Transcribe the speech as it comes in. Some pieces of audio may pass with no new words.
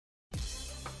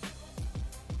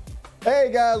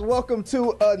Hey guys, welcome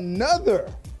to another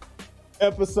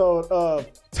episode of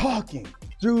Talking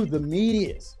Through the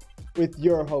Medias with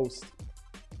your host,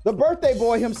 the birthday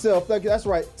boy himself. That's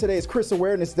right, today is Chris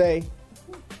Awareness Day.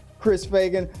 Chris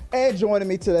Fagan, and joining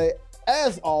me today,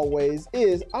 as always,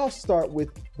 I'll start with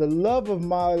the love of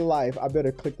my life. I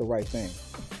better click the right thing.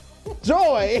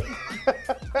 Joy!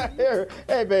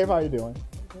 Hey babe, how you doing?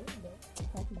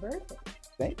 Happy birthday.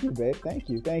 Thank you, babe. Thank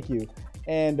you.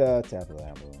 And Tabitha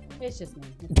Lambo. It's just me.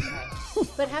 It's okay.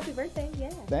 But happy birthday, yeah.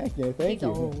 Thank you. He's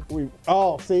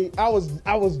old. See, I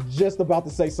was just about to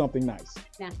say something nice.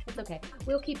 Nah, it's okay.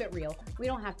 We'll keep it real. We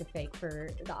don't have to fake for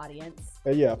the audience.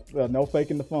 No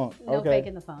faking the funk. No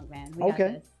faking the funk, man. We got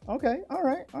this. Okay. All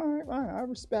right. I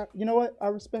respect. You know what? I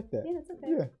respect that. Yeah, it's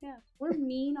okay. Yeah. We're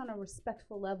mean on a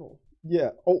respectful level.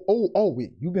 Yeah.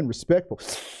 You've been respectful.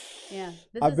 Yeah.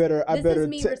 This is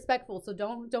me respectful, so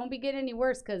don't be getting any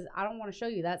worse because I don't want to show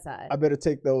you that side. I better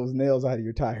take those nails out of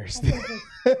your tires.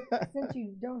 Since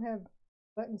you don't have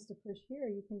buttons to push here,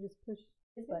 you can just push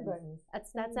his buttons.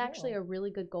 That's actually a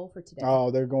really good goal for today.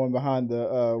 Oh, they're going behind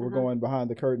the we're going behind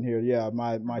the curtain here. Yeah,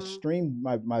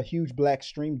 my huge black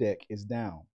stream deck is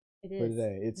down. It is. For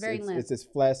today. It's very limp. It's as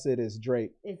flaccid as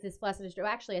Drake. It's as flaccid as Drake.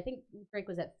 Actually, I think Drake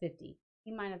was at 50.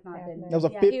 He might have not been. That was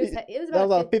a 50. That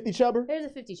was a 50 chubber. There's a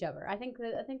 50 chubber. I think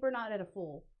we're not at a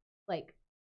full like.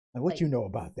 And what you know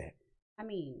about that? I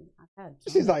mean, I've had.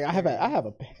 She's like, I have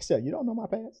a past. You don't know my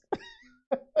past.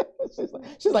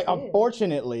 she's like,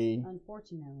 unfortunately.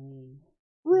 Unfortunately.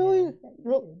 Really?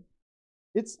 Yeah.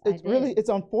 It's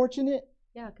unfortunate.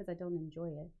 Yeah, because I don't enjoy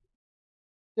it.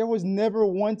 There was never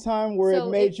one time where it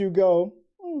made you go.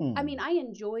 I mean, I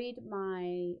enjoyed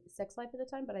my sex life at the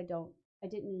time, but I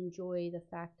didn't enjoy the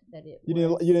fact that it. You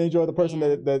didn't enjoy the person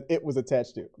that it was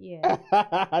attached to. Yeah.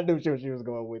 I knew she was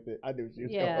going with it. I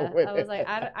was like,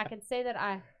 I could say that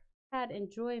I had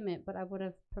enjoyment, but I would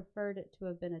have preferred it to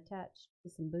have been attached to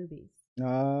some boobies.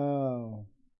 Oh,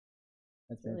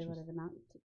 that's really interesting. Would have amounted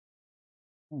to.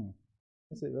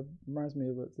 That reminds me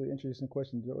of an interesting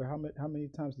question. How many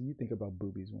times do you think about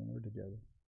boobies when we're together?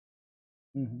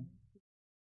 Mm-hmm.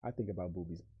 I think about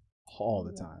boobies all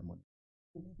the time.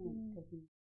 I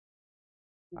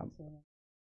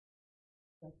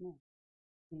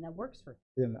mean, that works for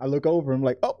him. I look over, I'm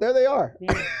like, oh, there they are.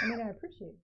 Yeah. I mean, I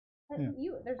appreciate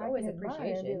it. There's always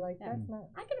appreciation. Like, that's not...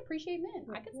 I can appreciate men.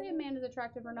 I can say a man is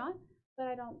attractive or not, but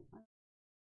I don't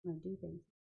want to do things.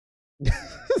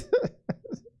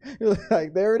 You're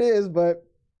like, there it is, but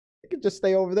it could just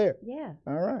stay over there. Yeah.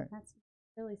 All right. That's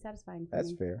really satisfying for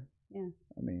That's me. fair. Yeah.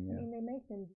 I mean, they make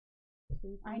them.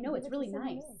 I know, it's really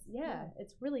nice. Yeah,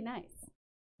 it's really nice.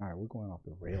 All right, we're going off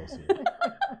the rails here.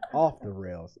 Off the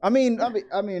rails. I mean,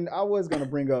 I was gonna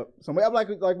bring up somebody. Like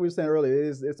we were saying earlier,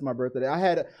 it's my birthday. I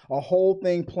had a whole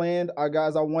thing planned,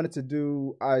 guys. I wanted to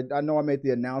do. I know I made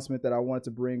the announcement that I wanted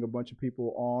to bring a bunch of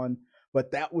people on,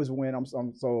 but that was when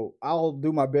so I'll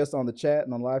do my best on the chat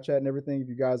and on live chat and everything if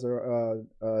you guys are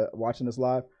watching this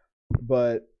live,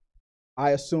 but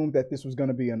I assumed that this was going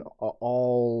to be an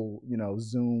all,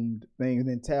 Zoomed thing. And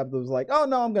then Tabitha was like, oh,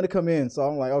 no, I'm going to come in. So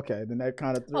I'm like, okay. Then that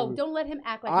kind of threw. Oh, don't let him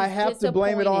act like I have to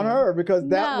blame it on her because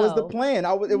that was the plan.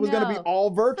 It was going to be all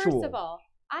virtual. First of all,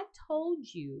 I told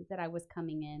you that I was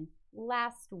coming in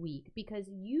last week because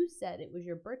you said it was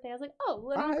your birthday. I was like, oh,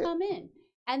 let me come in.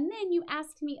 And then you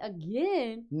asked me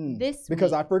again this week.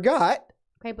 Because I forgot.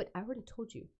 Okay, but I already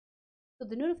told you. So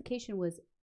the notification was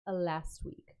last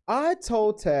week. I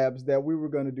told Tabs that we were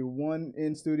going to do one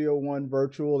in studio, one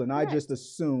virtual, and I just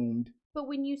assumed. But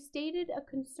when you stated a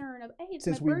concern of, hey, it's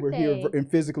since my birthday. Since we were here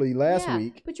physically last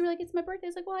week. But you were like, it's my birthday. I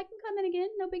was like, well, I can come in again.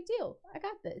 No big deal. I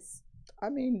got this. I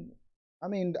mean,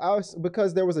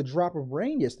 because there was a drop of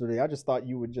rain yesterday. I just thought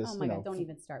you would just. Oh my God! Don't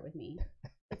even start with me.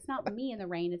 It's not me in the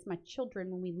rain. It's my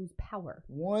children when we lose power.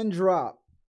 One drop,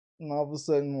 and all of a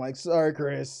sudden, like, sorry,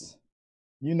 Chris.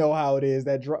 You know how it is.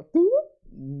 That drop.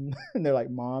 And they're like,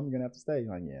 Mom, you're gonna have to stay.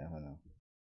 You're like, yeah, I know.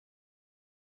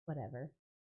 Whatever.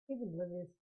 Even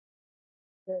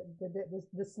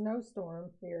the snowstorm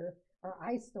here or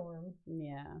ice storm.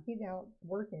 Yeah. He's out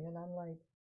working, and I'm like,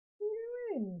 what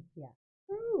are you doing? Yeah.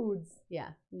 Roads. Yeah.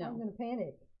 No. I'm gonna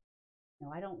panic. No,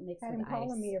 I don't mix Had with him ice.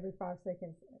 calling me every 5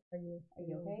 seconds. Are you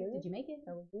okay? Good? Did you make it?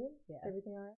 Are we good? Yeah.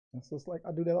 Everything all right? It's just like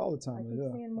I do that all the time. I keep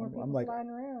seeing more people sliding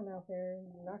around out there,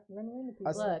 running into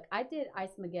people. Look, I did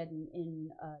Ice Mageddon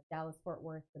in Dallas Fort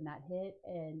Worth when that hit,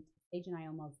 and Sage and I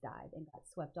almost died and got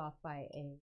swept off by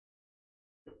a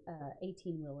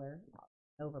 18-wheeler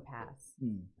overpass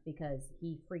because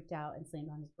he freaked out and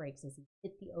slammed on his brakes as he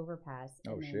hit the overpass.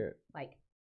 And then, shit! Like,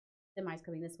 semi's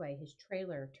coming this way, his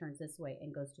trailer turns this way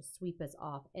and goes to sweep us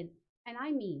off, and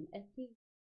I mean at the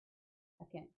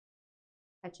second,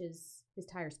 his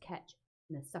tires catch,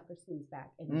 and the sucker swings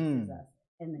back and misses us,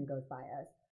 and then goes by us.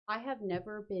 I have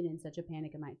never been in such a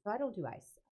panic in my, so I don't do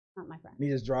ice. Not my friend. He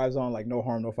just drives on like no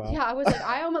harm, no foul. Yeah, I was like,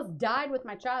 I almost died with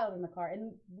my child in the car,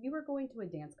 and we were going to a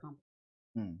dance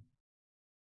competition.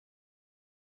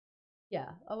 Yeah,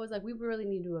 I was like, we really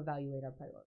need to evaluate our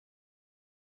priorities.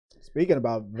 Speaking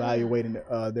about evaluating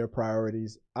their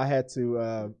priorities, I had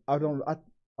to. I don't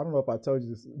know if I told you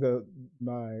this,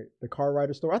 the car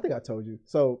rider story. I think I told you.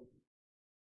 So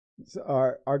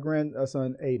our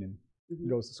grandson Aiden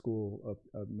goes to school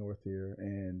up north here,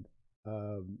 and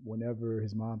whenever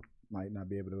his mom might not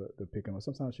be able to pick him up,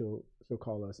 sometimes she'll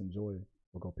call us and Joy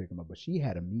will go pick him up. But she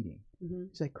had a meeting.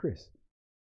 She's like, Chris,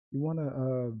 you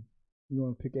wanna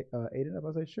pick Aiden up? I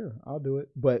was like, sure, I'll do it.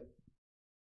 But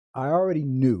I already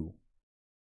knew.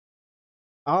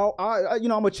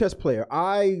 I'm a chess player.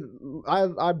 I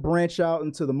branch out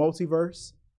into the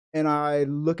multiverse and I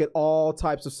look at all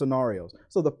types of scenarios.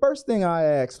 So the first thing I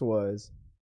asked was,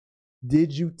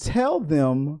 did you tell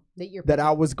them that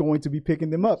I was going to be picking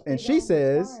them up? And she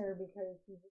says,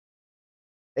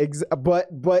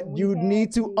 but you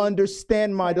need to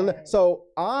understand my dilemma. So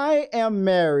I am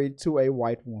married to a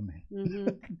white woman,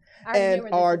 and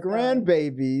our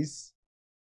grandbabies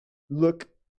look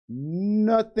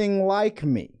nothing like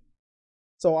me.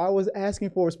 So I was asking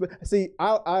for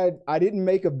I didn't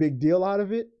make a big deal out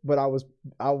of it, but I was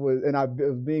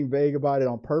being vague about it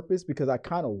on purpose because I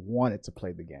kind of wanted to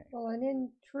play the game. Well, and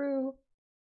in true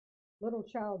little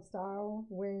child style,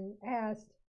 when asked,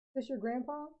 "Is this your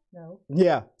grandpa?" No.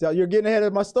 Yeah, so you're getting ahead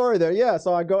of my story there. Yeah,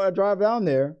 so I drive down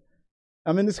there.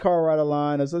 I'm in this car rider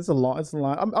line. It's a line.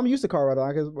 I'm used to car rider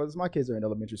line because my kids are in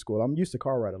elementary school. I'm used to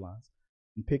car rider lines.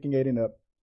 I'm picking Aiden up.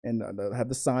 And I have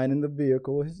the sign in the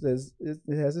vehicle.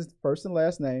 It has his first and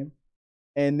last name.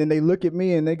 And then they look at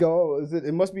me and they go, "Oh,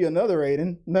 it must be another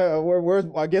Aiden." No, where's?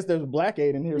 I guess there's a black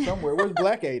Aiden here somewhere. Where's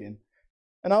black Aiden?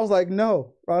 And I was like,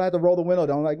 no. I had to roll the window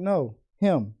down. I'm like, no,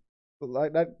 him,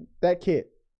 like that kid,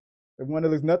 the one that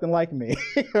looks nothing like me,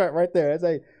 right there. That's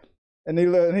like, and they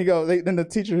look, and he goes. Then the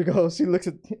teacher goes. She looks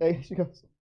at. She goes.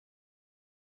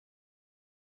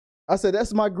 I said,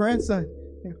 "That's my grandson."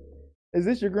 Is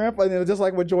this your grandpa? And just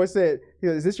like what Joy said, he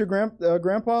goes, "Is this your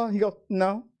grandpa?" He goes,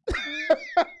 "No."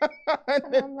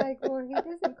 And I'm like, well, he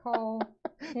doesn't call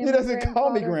him. He doesn't call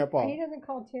me grandpa. He doesn't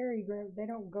call Terry grandpa. They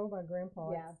don't go by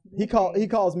grandpa. Yeah. He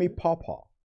calls me Pawpaw.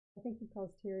 I think he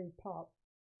calls Terry Pop.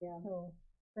 Yeah. So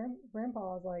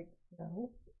grandpa is like,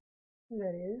 no, who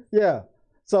that is? Yeah.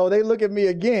 So they look at me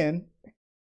again.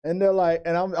 And they're like,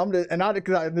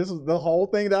 this is the whole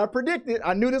thing that I predicted.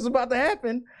 I knew this was about to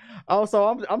happen. Also,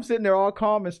 I'm sitting there all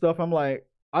calm and stuff. I'm like,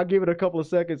 I'll give it a couple of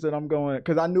seconds and I'm going,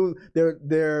 because I knew the wheels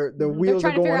are going off. They're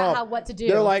trying to figure out what to do.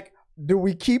 They're like, do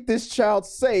we keep this child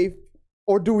safe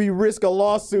or do we risk a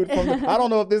lawsuit from I don't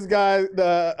know if this guy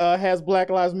has Black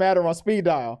Lives Matter on speed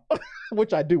dial,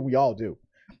 which I do. We all do.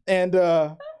 And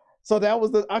so that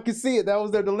was I could see it. That was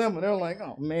their dilemma. They're like,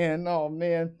 oh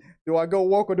man. Do I go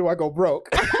woke or do I go broke?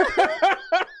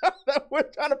 We're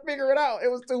trying to figure it out. It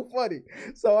was too funny.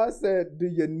 So I said, do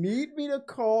you need me to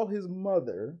call his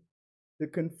mother to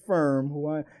confirm who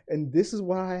I am? And this is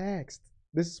why I asked.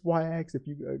 This is why I asked if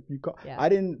you call. Yeah. I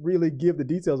didn't really give the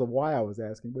details of why I was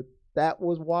asking, but that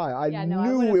was why. I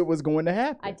knew it was going to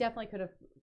happen. I definitely could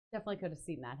have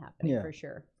seen that happening for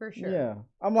sure. Yeah,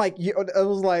 I'm like, it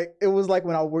was like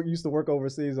when I used to work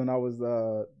overseas, when I was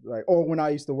or when I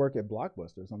used to work at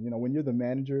Blockbuster or something. You know, when you're the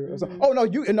manager or something. Oh no,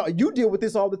 you deal with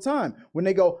this all the time. When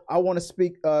they go, I want to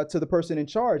speak to the person in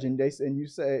charge, and you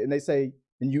say,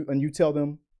 and you tell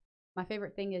them. My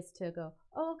favorite thing is to go,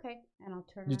 oh okay, and I'll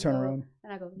turn. You turn around,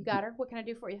 and I go, you got her. What can I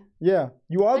do for you? Yeah,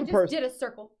 you are the person. I just did a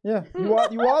circle. Yeah, you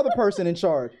are the person in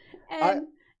charge. And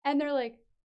they're like,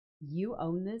 you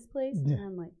own this place? Yeah. And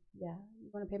I'm like, yeah. You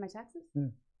want to pay my taxes? Yeah.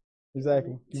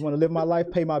 Exactly. You want to live my life,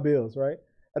 pay my bills, right?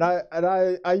 And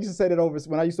I used to say that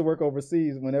when I used to work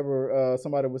overseas. Whenever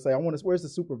somebody would say, where's the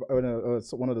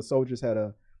supervisor? One of the soldiers had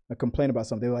a complaint about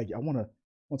something. They were like, I want to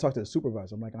talk to the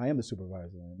supervisor. I'm like, I am the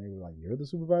supervisor. And they were like, you're the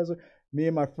supervisor? Me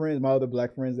and my friends, my other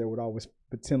black friends, they would always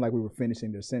pretend like we were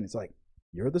finishing their sentence. Like,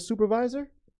 you're the supervisor,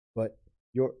 but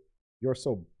you're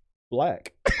so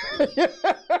black.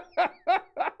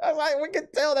 Like, we can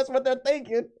tell that's what they're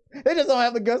thinking. They just don't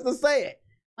have the guts to say it.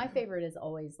 My favorite is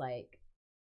always like,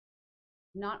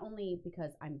 not only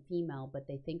because I'm female, but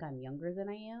they think I'm younger than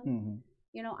I am. Mm-hmm.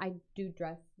 You know, I do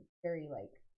dress very like.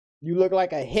 You look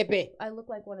like a hippie. I look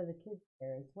like one of the kids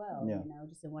there as well. Yeah. You know,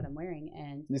 just in what I'm wearing,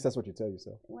 and at least that's what you tell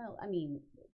yourself. Well, I mean,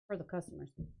 for the customers.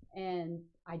 And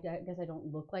I guess I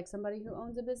don't look like somebody who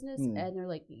owns a business. And they're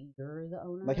like, you're the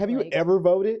owner. Like, have you ever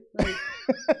voted? Like,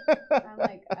 I'm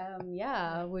like,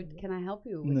 yeah. Can I help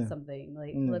you with something?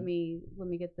 Like, let me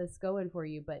get this going for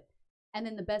you. But, and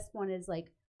then the best one is like,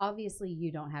 obviously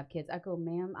you don't have kids. I go,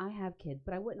 ma'am, I have kids,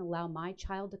 but I wouldn't allow my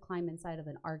child to climb inside of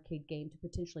an arcade game to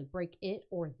potentially break it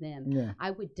or them. Yeah. I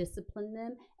would discipline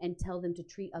them and tell them to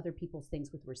treat other people's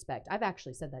things with respect. I've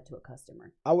actually said that to a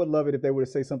customer. I would love it if they would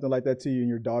say something like that to you and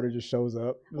your daughter just shows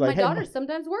up. Well, like, my daughter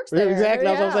sometimes works there. Exactly.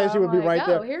 That's what I'm saying. She would be right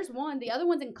there. Here's one. The other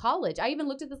one's in college. I even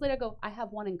looked at this lady. I go, I have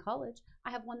one in college.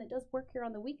 I have one that does work here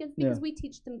on the weekends because we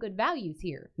teach them good values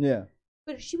here. Yeah.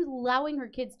 But she was allowing her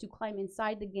kids to climb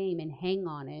inside the game and hang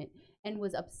on it, and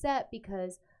was upset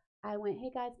because I went, hey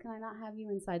guys, can I not have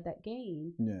you inside that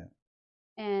game? Yeah.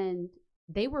 And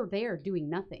they were there doing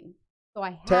nothing. So I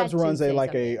had Tabs to runs say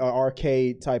a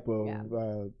arcade type of Yeah.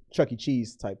 Chuck E.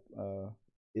 Cheese type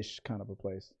ish kind of a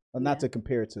place. Not to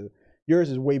compare it to yours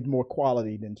is way more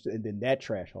quality than that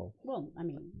trash hole. Well, I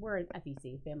mean, we're an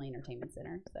FEC, Family Entertainment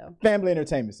Center, so Family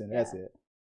Entertainment Center. That's it.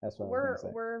 That's what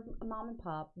we're a mom and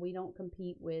pop. We don't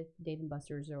compete with Dave and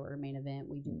Buster's or Main Event.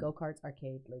 We do go-karts,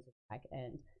 arcade, laser tag,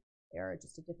 and they are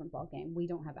just a different ball game. We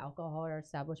don't have alcohol at our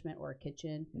establishment or a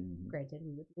kitchen. Granted,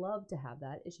 we would love to have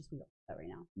that. It's just we don't have that right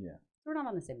now. Yeah. We're not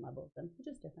on the same level as them. We're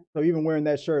just different. So even wearing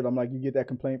that shirt, I'm like, you get that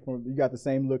complaint from you got the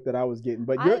same look that I was getting.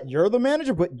 But you're the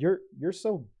manager, but you're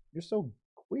so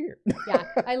queer. Yeah.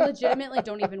 I legitimately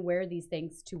don't even wear these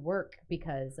things to work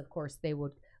because of course they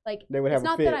would it's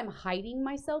not that I'm hiding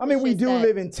myself. I mean, we do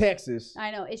live in Texas. I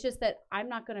know. It's just that I'm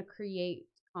not going to create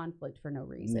conflict for no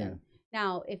reason. Yeah.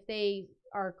 Now, if they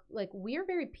are like, we're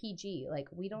very PG. Like,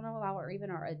 we don't allow even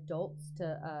our adults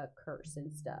to curse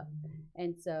and stuff.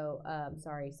 And so,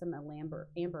 sorry, some Amber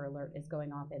Alert is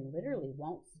going off and literally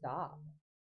won't stop.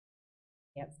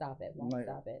 Can't stop it. Won't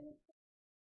stop it.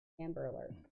 Amber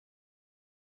Alert.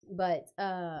 But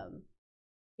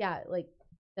yeah, like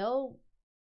they'll.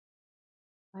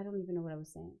 I don't even know what I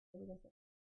was saying. What was I saying?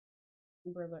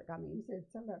 Amber Alert got me. You said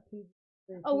something about PG.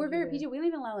 Oh, we're very PG. We don't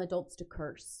even allow adults to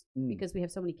curse because we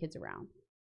have so many kids around.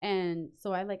 And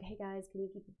so I like, hey guys, can you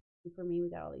keep it for me? We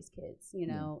got all these kids. You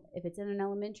know, if it's in an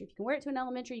elementary, if you can wear it to an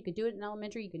elementary, you could do it in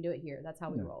elementary, you can do it here. That's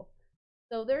how we roll.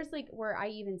 So there's like where I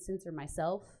even censor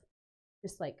myself.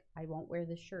 Just like, I won't wear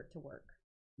this shirt to work.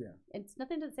 Yeah. It's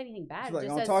nothing, doesn't say anything bad. It's like,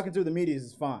 I'm talking through the media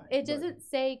is fine. It doesn't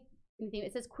say anything.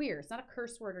 It says queer. It's not a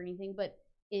curse word or anything, but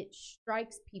it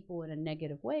strikes people in a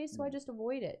negative way, so I just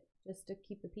avoid it just to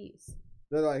keep the peace.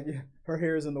 They're like, her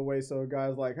hair is in the way, so a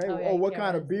guy's like, hey, what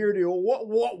kind of beard do you,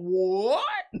 what?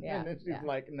 Yeah, and then she's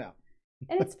like, no.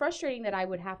 And it's frustrating that I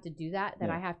would have to do that,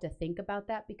 I have to think about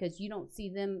that, because you don't see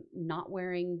them not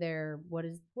wearing their, what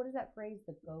is that phrase,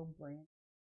 the Go brand?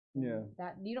 Yeah.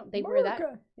 That they wear that.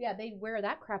 Yeah, they wear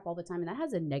that crap all the time, and that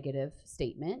has a negative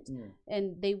statement.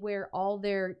 And they wear all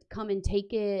their come and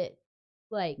take it,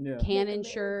 like Canon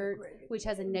shirt, which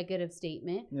has a negative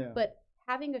statement. But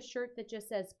having a shirt that just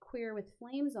says queer with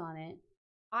flames on it,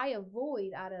 I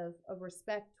avoid out of a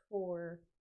respect for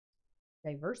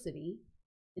diversity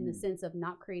in the sense of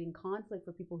not creating conflict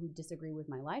for people who disagree with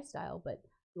my lifestyle. But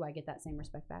do I get that same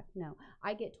respect back? No.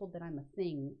 I get told that I'm a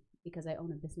thing because I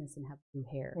own a business and have blue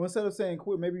hair. Well, instead of saying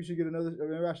queer, maybe you should get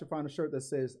maybe I should find a shirt that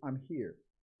says I'm here,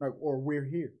 or we're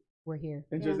here. We're here.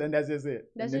 And that's just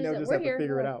it. And then they'll just have to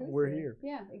figure it out. We're here.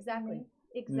 Yeah, exactly.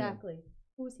 Exactly.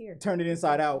 Who's here? Turn it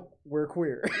inside out. We're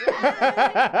queer.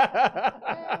 That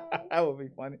would be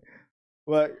funny.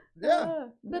 But yeah.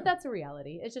 But that's a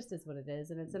reality. It just is what it is.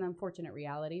 And it's an unfortunate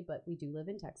reality, but we do live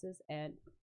in Texas, and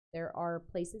there are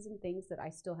places and things that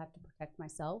I still have to protect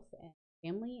myself and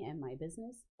family and my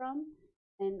business from.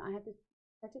 And I have to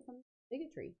protect it from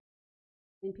bigotry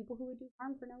and people who would do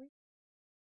harm for no reason.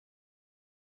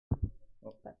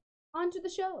 But on to the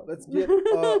show. Let's get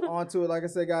onto it. Like I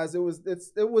said, guys, it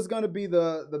was gonna be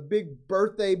the big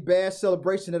birthday bash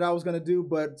celebration that I was gonna do,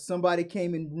 but somebody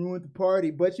came and ruined the party.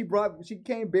 But she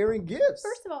came bearing gifts.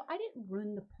 First of all, I didn't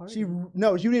ruin the party.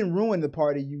 You didn't ruin the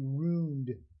party. You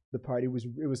ruined the party.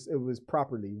 It was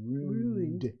properly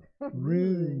ruined.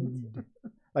 Ruined.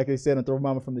 Like they said on Throw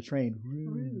Mama from the Train.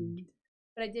 Ruined.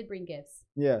 But I did bring gifts.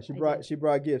 Yeah, she brought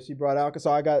gifts. She brought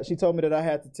alcohol. She told me that I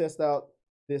had to test out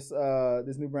this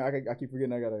new brand. I keep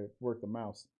forgetting I gotta work the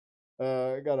mouse.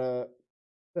 I gotta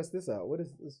test this out. What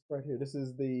is this right here? This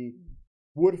is the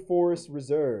Wood Forest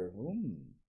Reserve.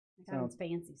 Sounds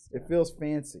fancy stuff. It feels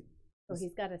fancy. So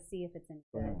he's got to see if it's in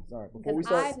good. Sorry. Before we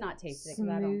start, I've not tasted it because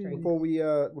I don't drink. Before we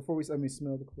let me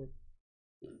smell the cork.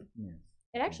 Yeah.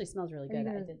 It actually smells really good.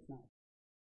 I did smell it.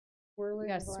 You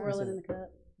gotta swirl it in the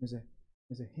cup. There's a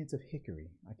hint of hickory.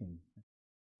 I can.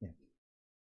 Yeah.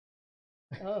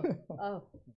 Oh, oh,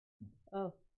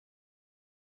 oh.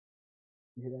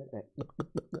 You hear that?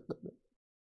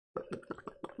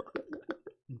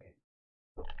 Okay.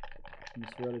 You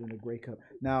swirl it in a gray cup.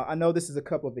 Now, I know this is a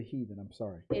cup of a heathen. I'm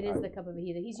sorry. It is the cup of a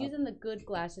heathen. He's using the good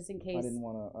glass just in case I didn't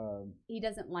want to. he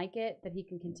doesn't like it, that he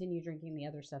can continue drinking the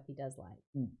other stuff he does like.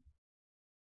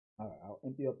 All right, I'll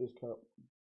empty up this cup.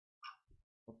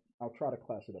 I'll try to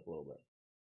class it up a little bit.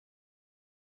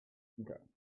 Okay.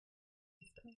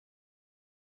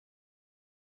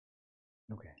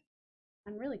 Okay.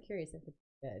 I'm really curious if it's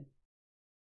good.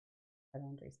 I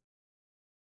don't drink.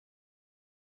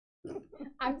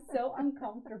 I'm so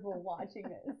uncomfortable watching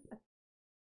this.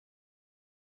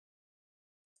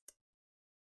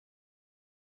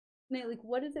 Nate, like,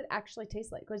 what does it actually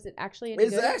taste like? Was it actually any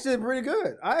It's good? actually pretty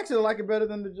good. I actually like it better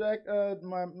than the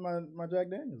my Jack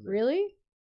Daniels. Really?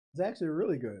 It's actually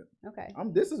really good. Okay.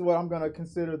 This is what I'm gonna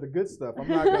consider the good stuff. I'm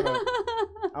not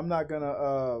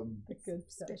gonna The good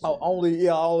stuff. I'll only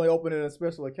open it on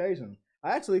special occasions.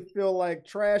 I actually feel like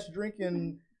trash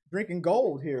drinking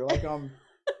gold here. Like I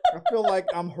feel like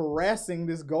I'm harassing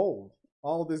this gold.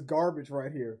 All this garbage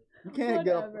right here. You can't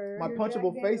get up. My Your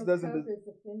punchable Jack face Daniels doesn't. cup is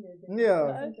offended.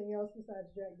 Yeah. Something else besides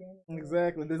Jack Daniels.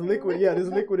 Exactly. This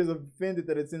liquid is offended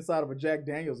that it's inside of a Jack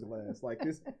Daniels glass. Like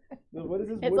this. What is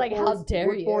this? It's like, how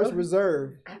dare you? Wood Forest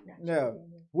Reserve. I'm not Yeah. Jack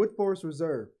Daniels. Wood Forest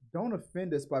Reserve. Don't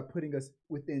offend us by putting us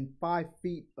within 5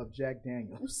 feet of Jack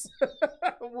Daniels.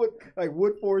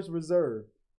 Wood Forest Reserve.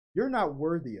 You're not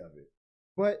worthy of it,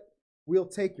 but we'll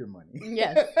take your money.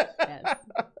 Yes.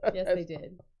 Yes, they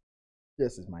did.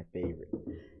 Jess is my favorite.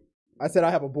 I said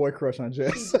I have a boy crush on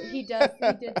Jess. He does.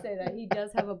 He did say that. He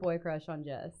does have a boy crush on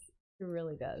Jess. He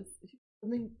really does.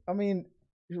 I mean,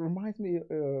 it reminds me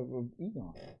of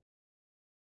Egon.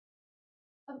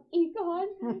 Egon.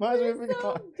 Reminds me of so Egon.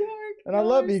 dark. And I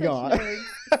love Egon.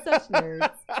 Such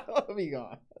nerds. I love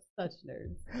Egon. Such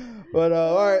nerds. But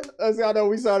all right, I know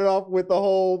we started off with the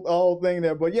whole thing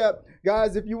there. But yeah,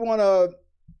 guys, if you want to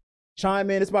chime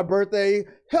in, it's my birthday.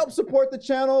 Help support the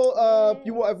channel. If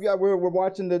you want, we're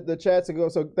watching the chats ago.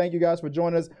 So thank you guys for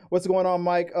joining us. What's going on,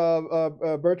 Mike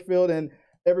Birchfield, and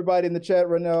everybody in the chat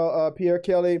right now, Pierre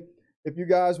Kelly. If you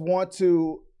guys want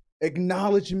to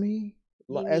acknowledge me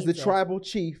as the tribal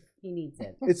chief, he needs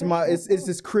it. It's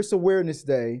this Chris Awareness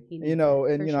Day,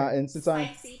 and since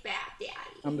Spicy Bat Daddy.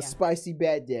 I'm the spicy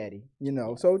bat daddy,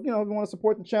 So if you want to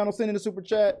support the channel, send in a super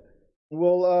chat.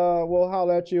 We'll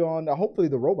holler at you on hopefully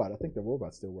the robot. I think the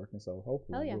robot's still working, so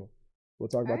hopefully we'll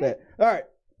talk about that. All right,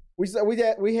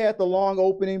 we had the long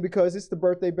opening because it's the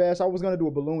birthday bash. I was gonna do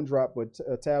a balloon drop, but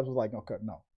Tabs was like,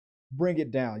 no, bring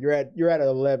it down. You're at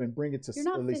 11. Bring it to You're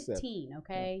not at least 15, 7.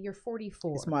 Okay? You're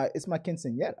 44. It's my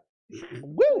quinceañera.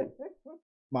 Woo!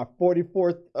 My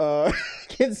 44th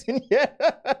quinceañera.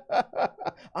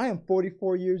 I am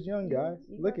 44 years young, guys.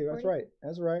 Look at that's right.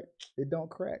 That's right. It don't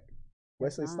crack.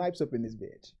 Wesley Snipes up in this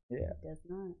bitch. Yeah. It does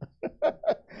not.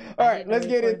 All right, let's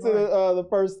get into the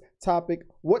first topic.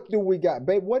 What do we got,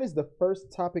 babe? What is the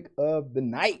first topic of the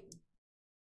night?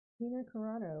 Gina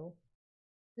Carano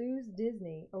sues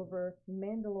Disney over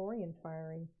Mandalorian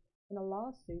firing in a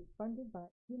lawsuit funded by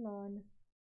Elon.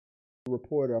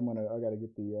 Reporter, I gotta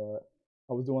get the.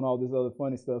 I was doing all this other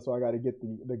funny stuff, so I got to get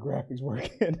the graphics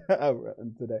working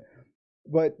today.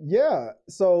 But yeah,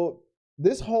 so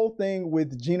this whole thing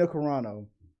with Gina Carano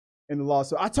in the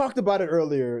lawsuit, I talked about it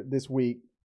earlier this week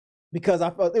because I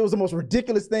felt it was the most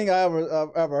ridiculous thing I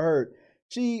ever heard.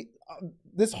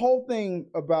 This whole thing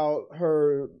about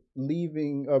her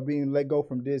leaving or being let go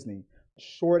from Disney,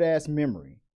 short ass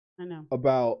memory. I know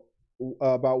about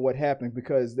what happened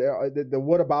because the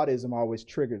whataboutism always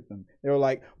triggered them. They were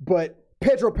like, but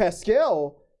Pedro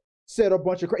Pascal said a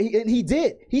bunch of and he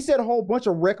did. He said a whole bunch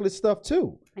of reckless stuff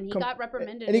too. And he got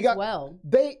reprimanded as well.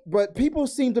 But people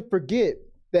seem to forget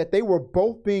that they were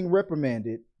both being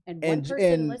reprimanded. And one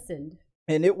person listened.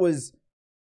 And it was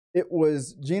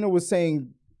Gina was saying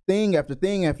thing after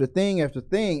thing after thing after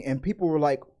thing, and people were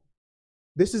like,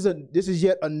 this is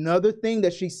yet another thing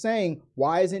that she's saying.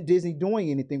 Why isn't Disney doing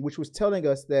anything? Which was telling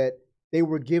us that they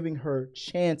were giving her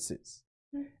chances.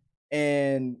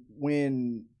 And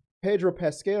when Pedro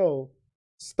Pascal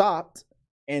stopped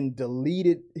and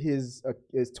deleted his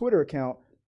Twitter account,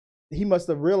 he must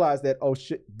have realized that, oh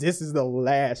shit, this is the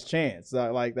last chance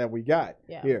that we got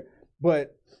here.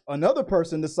 But another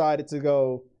person decided to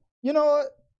go, you know what?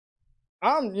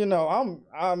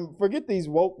 I'm forget these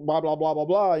woke blah blah blah blah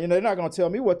blah. They're not gonna tell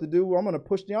me what to do. I'm gonna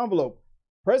push the envelope.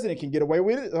 President can get away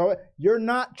with it. You're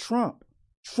not Trump.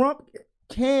 Trump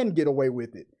can get away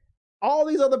with it. all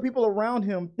these other people around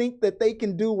him think that they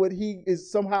can do what he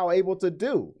is somehow able to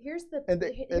do. And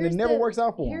it never works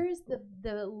out for him. Here's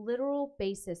the literal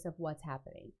basis of what's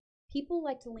happening. People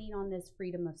like to lean on this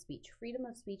freedom of speech. Freedom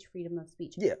of speech, freedom of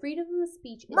speech. Yeah. Freedom of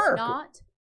speech is not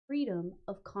freedom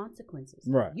of consequences.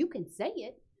 Right. You can say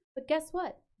it, but guess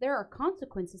what? There are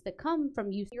consequences that come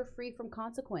from you. You're free from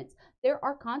consequence. There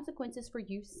are consequences for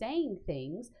you saying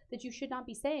things that you should not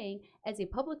be saying as a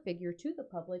public figure to the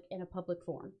public in a public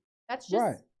forum. That's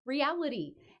just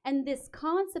reality. And this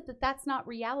concept that that's not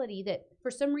reality, that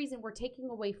for some reason we're taking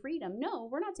away freedom. No,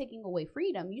 we're not taking away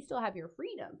freedom. You still have your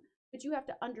freedom. But you have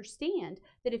to understand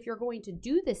that if you're going to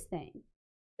do this thing,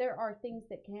 there are things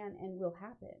that can and will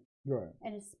happen. Right.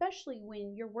 And especially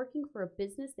when you're working for a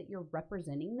business that you're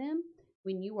representing them,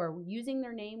 when you are using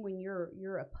their name, when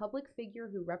you're a public figure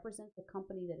who represents a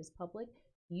company that is public,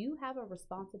 you have a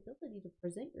responsibility to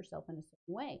present yourself in a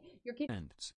certain way. You're getting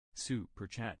super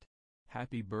chat.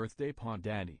 Happy birthday, Pod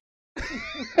Daddy.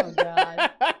 Oh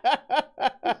God.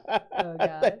 Oh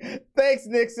God. Thanks,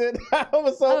 Nixon. That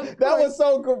was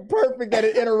so perfect that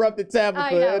it interrupted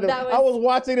Tabitha. I was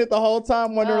watching it the whole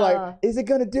time, wondering like, is it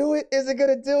gonna do it? Is it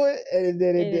gonna do it? And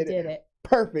then it did it.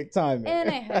 Perfect timing.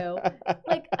 Anywho,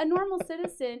 like a normal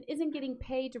citizen isn't getting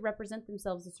paid to represent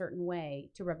themselves a certain way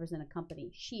to represent a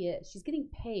company. She is. She's getting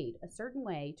paid a certain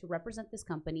way to represent this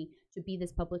company, to be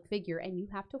this public figure, and you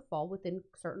have to fall within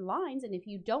certain lines. And if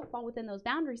you don't fall within those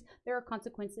boundaries, there are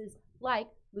consequences like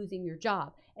losing your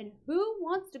job. And who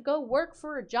wants to go work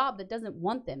for a job that doesn't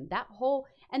want them?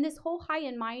 This whole high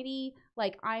and mighty,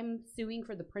 like I'm suing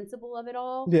for the principle of it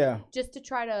all. Yeah. Just to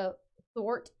try to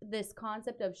thwart this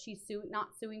concept of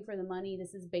not suing for the money,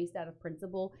 this is based out of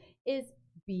principle, is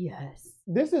BS.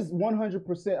 This is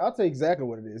 100%. I'll tell you exactly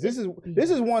what it is. This is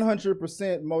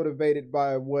 100% motivated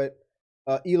by what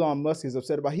Elon Musk is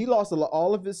upset about. He lost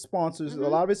all of his sponsors, a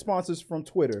lot of his sponsors from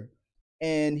Twitter,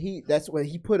 and that's when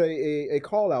he put a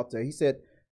call out there. He said,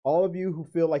 all of you who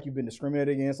feel like you've been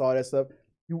discriminated against, all that stuff,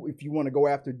 if you want to go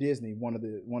after Disney, one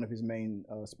of his main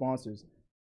sponsors,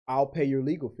 I'll pay your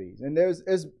legal fees. And this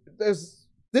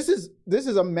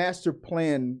is a master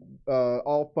plan,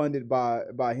 all funded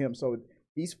by him. So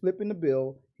he's flipping the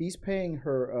bill. He's paying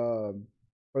her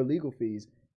legal fees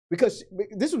because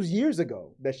this was years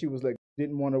ago that she was like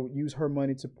didn't want to use her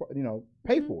money to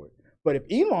pay for it. But if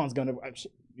Elon's gonna,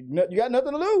 you got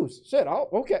nothing to lose.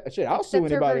 I'll sue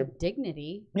anybody. Her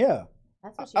dignity. Yeah.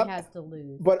 That's what she has to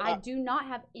lose. But I do not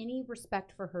have any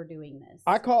respect for her doing this.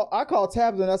 I called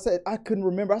Tabitha and I said, I couldn't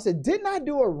remember. I said, didn't I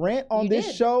do a rant on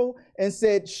this show and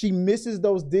said she misses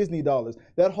those Disney dollars?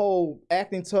 That whole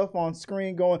acting tough on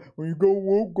screen going, when you go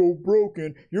woke, go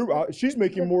broken, she's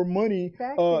making more money. The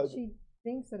fact that she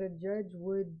thinks that a judge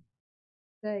would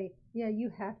say, yeah,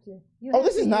 you have to.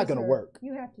 This is not going to work.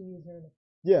 You have to use her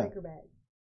to take her back.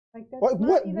 Like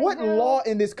what law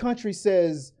in this country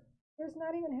says? There's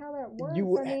not even how that works.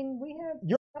 We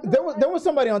have. There was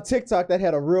somebody on TikTok that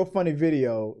had a real funny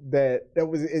video that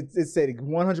was it said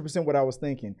 100% what I was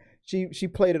thinking. She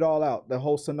played it all out, the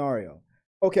whole scenario.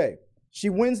 Okay,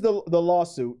 she wins the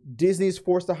lawsuit. Disney's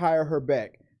forced to hire her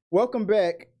back. Welcome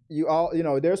back.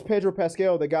 There's Pedro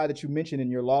Pascal, the guy that you mentioned in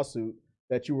your lawsuit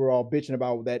that you were all bitching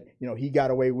about, that he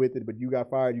got away with it, but you got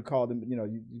fired. You called him,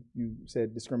 you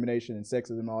said discrimination and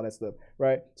sexism and all that stuff,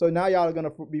 right? So now y'all are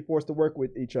gonna be forced to work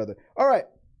with each other. All right.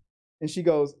 And she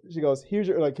goes, here's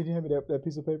your, like, can you hand me that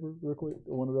piece of paper real quick,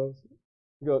 or one of those?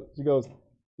 She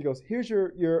goes, here's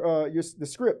the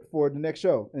script for the next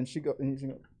show. And she goes,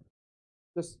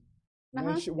 just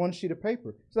one sheet of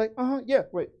paper. She's like, yeah,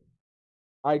 wait.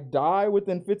 I die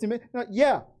within 15 minutes. No,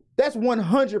 yeah. That's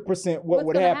 100% what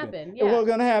would happen. Yeah. What's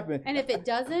gonna happen? And if it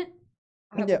doesn't,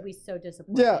 I would be so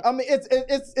disappointed. Yeah, I mean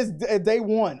it's day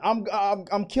one.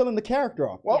 I'm killing the character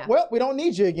off. Well, we don't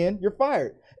need you again. You're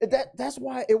fired. That's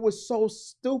why it was so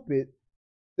stupid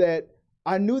that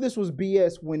I knew this was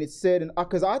BS when it said,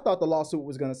 because I thought the lawsuit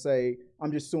was gonna say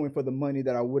I'm just suing for the money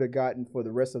that I would have gotten for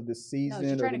the rest of this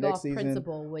season or the next season,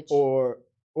 or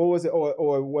what was it,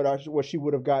 or what she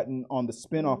would have gotten on the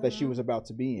spinoff that she was about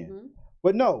to be in.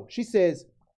 But no, she says,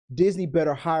 Disney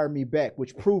better hire me back,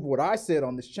 which proved what I said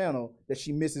on this channel, that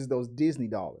she misses those Disney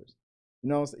dollars.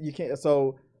 You can't.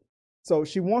 So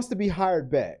she wants to be hired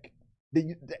back.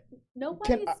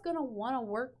 Nobody's going to want to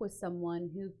work with someone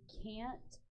who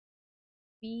can't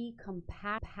be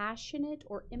compassionate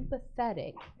or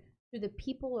empathetic to the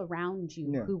people around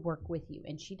you who work with you.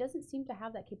 And she doesn't seem to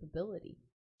have that capability.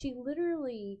 She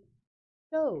literally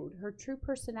showed her true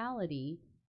personality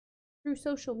through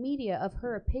social media of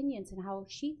her opinions and how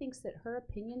she thinks that her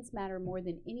opinions matter more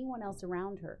than anyone else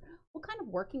around her. What kind of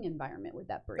working environment would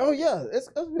that bring? Oh yeah, it's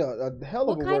a hell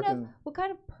of a working. What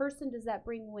kind of person does that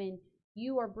bring when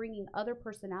you are bringing other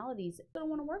personalities that don't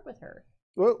want to work with her?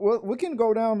 Well, we can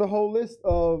go down the whole list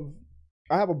of.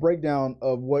 I have a breakdown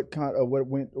of what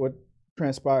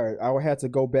transpired. I had to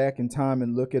go back in time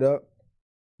and look it up,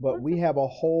 but we have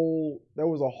there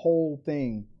was a whole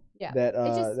thing that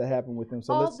that happened with him.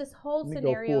 So this whole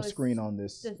scenario go full screen on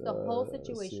this. The whole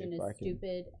situation is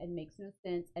stupid and makes no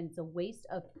sense, and it's a waste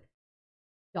of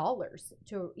dollars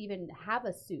to even have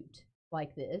a suit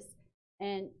like this,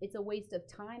 and it's a waste of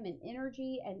time and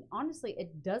energy, and honestly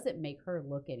it doesn't make her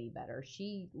look any better.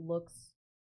 She looks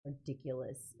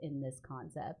ridiculous in this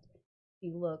concept.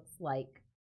 She looks like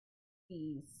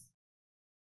she's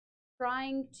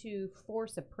trying to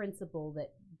force a principle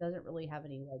that doesn't really have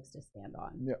any legs to stand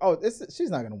on. Yeah. Oh, she's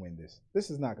not going to win this.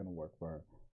 This is not going to work for her.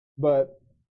 But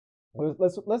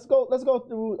let's go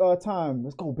through time.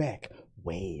 Let's go back,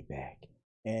 way back,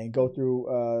 and go through.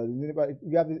 Anybody,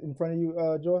 you have it in front of you,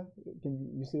 Joy? Can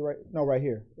you see right? No, right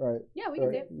here. Right. Yeah, we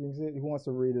can see it. You can see it? Who wants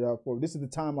to read it out for? This is the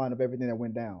timeline of everything that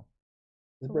went down.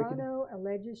 Carano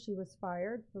alleges she was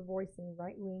fired for voicing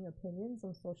right-wing opinions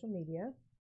on social media.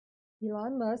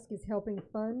 Elon Musk is helping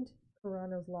fund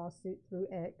Carano's lawsuit through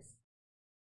X.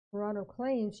 Carano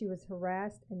claims she was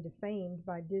harassed and defamed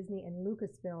by Disney and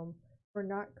Lucasfilm for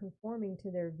not conforming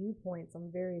to their viewpoints on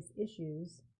various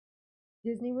issues.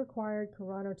 Disney required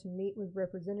Carano to meet with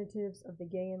representatives of the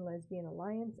Gay and Lesbian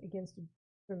Alliance Against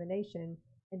Discrimination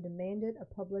and demanded a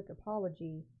public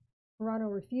apology.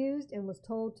 Carano refused and was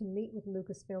told to meet with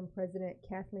Lucasfilm President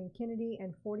Kathleen Kennedy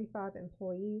and 45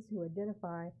 employees who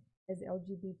identify as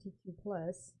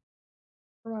LGBTQ+.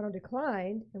 Carano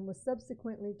declined and was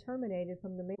subsequently terminated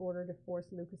from the main order to force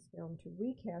Lucasfilm to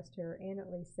recast her and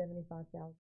at least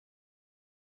 $75,000.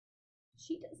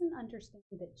 She doesn't understand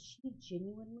that she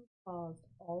genuinely caused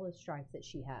all the strikes that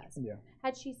she has. Yeah.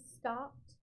 Had she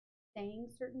stopped saying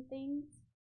certain things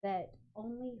that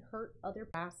only hurt other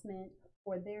harassment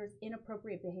or there's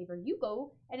inappropriate behavior, you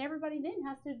go and everybody then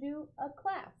has to do a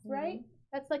class, right?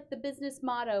 That's like the business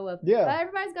motto of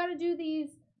everybody's got to do these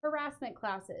harassment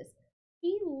classes.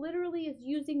 He literally is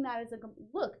using that as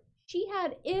look, she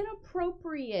had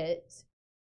inappropriate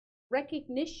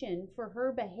recognition for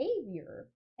her behavior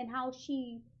and how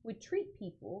she would treat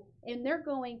people, and they're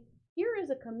going, here is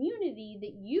a community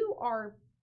that you are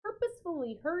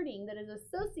purposefully hurting that is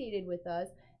associated with us,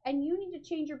 and you need to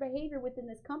change your behavior within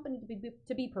this company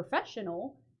to be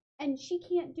professional. And she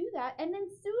can't do that, and then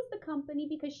sues the company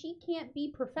because she can't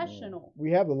be professional. We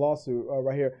have the lawsuit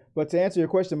right here. But to answer your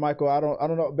question, Michael, I don't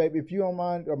know, baby, if you don't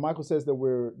mind. Michael says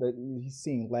that he's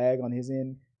seeing lag on his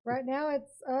end. Right now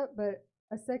it's up, but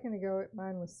a second ago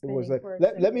mine was spinning.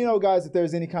 Let me know, guys, if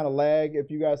there's any kind of lag.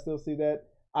 If you guys still see that,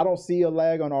 I don't see a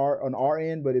lag on our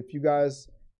end, but if you guys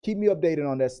keep me updated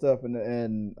on that stuff,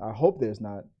 and I hope there's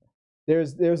not.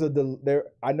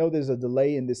 I know there's a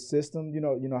delay in this system. You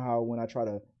know how when I try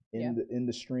to in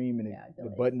the stream and the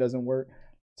button doesn't work,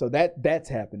 so that's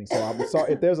happening. So I'm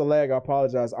sorry if there's a lag. I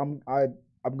apologize. I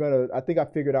think I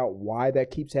figured out why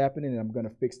that keeps happening, and I'm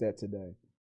gonna fix that today.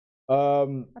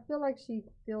 I feel like she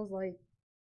feels like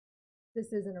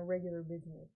this isn't a regular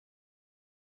business.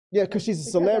 Yeah, because she's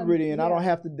a celebrity, and I don't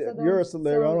have to. You're a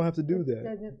celebrity. I don't have to do that. It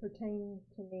doesn't pertain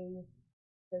to me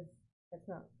because that's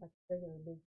not like regular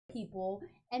business. People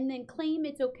and then claim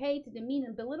it's okay to demean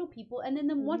and belittle people and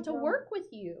then want to work with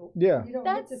you. Yeah. You don't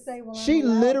get to say, well, she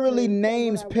literally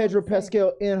names Pedro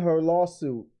Pascal in her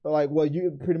lawsuit. Like, well,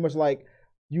 you pretty much like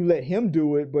you let him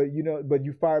do it, but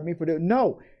you fired me for that.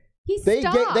 No. They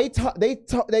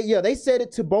said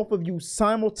it to both of you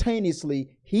simultaneously.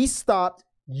 He stopped,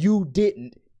 you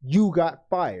didn't. You got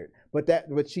fired.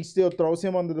 But she still throws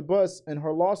him under the bus in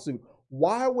her lawsuit.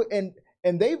 Why would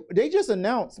and they just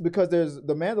announced, because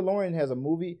The Mandalorian has a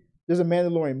movie. There's a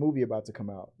Mandalorian movie about to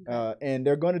come out, and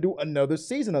they're going to do another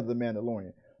season of The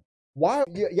Mandalorian. Why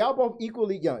y'all both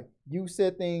equally young? You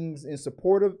said things in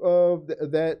support of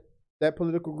that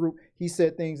political group. He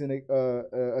said things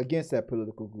against that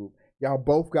political group. Y'all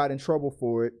both got in trouble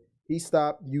for it. He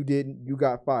stopped. You didn't. You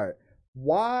got fired.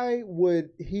 Why would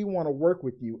he want to work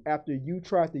with you after you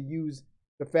tried to use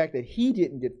the fact that he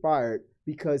didn't get fired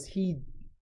because he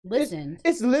listened?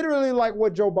 It's literally like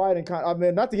what Joe Biden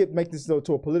not to make this to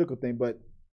a political thing, but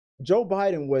Joe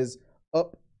Biden was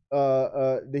up.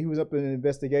 He was up in an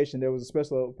investigation. There was a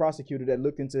special prosecutor that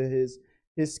looked into his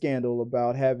scandal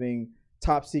about having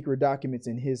top secret documents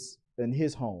in his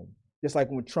home, just like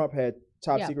when Trump had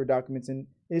top secret documents in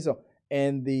his home.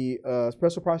 And the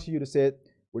special prosecutor said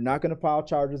We're not going to file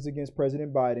charges against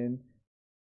President Biden.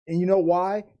 And you know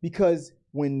why? Because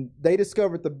when they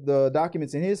discovered the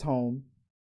documents in his home,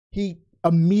 he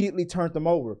immediately turned them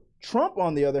over. Trump,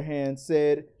 on the other hand,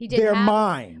 said, they're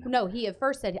mine. No, he at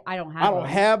first said, I don't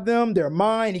have them. They're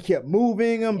mine. He kept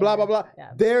moving them, blah, blah, blah.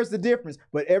 Yeah. There's the difference.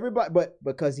 But everybody, but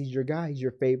because he's your guy, he's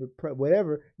your favorite,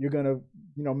 whatever, you're going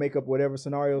to, make up whatever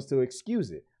scenarios to excuse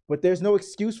it. But there's no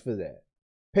excuse for that.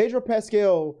 Pedro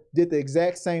Pascal did the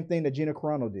exact same thing that Gina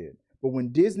Carano did. But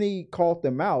when Disney called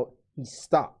them out, he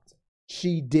stopped.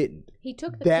 She didn't. He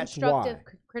took the constructive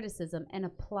criticism and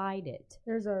applied it.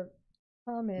 There's a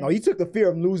comment. No, he took the fear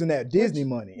of losing that Disney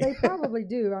money. They probably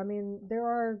do. I mean, there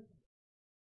are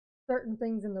certain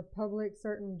things in the public,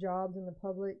 certain jobs in the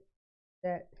public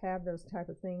that have those type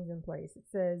of things in place. It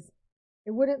says,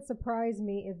 it wouldn't surprise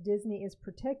me if Disney is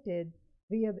protected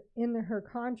via her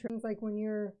contracts, like when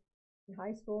you're in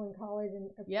high school and college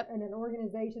and an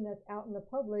organization that's out in the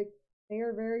public, they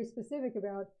are very specific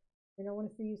about, they don't want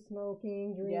to see you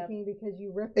smoking, drinking, because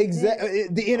you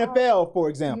represent the NFL, for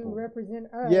example. You represent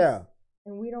us,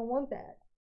 and we don't want that.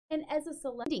 And as a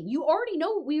celebrity, you already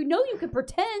know, we know you can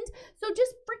pretend, so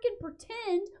just freaking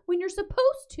pretend when you're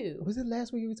supposed to. Was it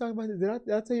last week we talked about this?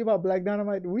 Did I tell you about Black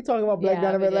Dynamite? We talked about Black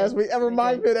Dynamite last week. It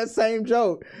reminds me of that same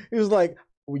joke. It was like,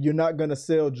 well, you're not going to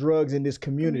sell drugs in this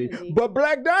community. But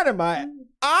Black Dynamite,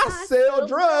 I sell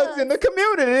drugs in the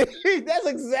community. That's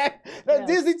exactly,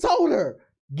 Disney told her.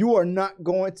 You are not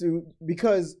going to,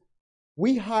 because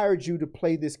we hired you to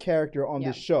play this character on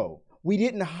this show. We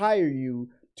didn't hire you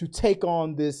to take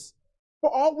on this.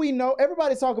 For all we know,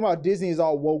 everybody's talking about Disney is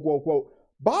all woke, woke, woke.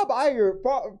 Bob Iger,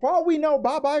 for all we know,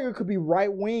 Bob Iger could be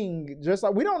right wing. Just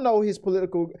like we don't know his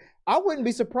political. I wouldn't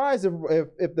be surprised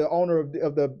if the owner of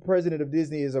the president of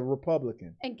Disney is a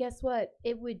Republican. And guess what?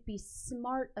 It would be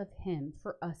smart of him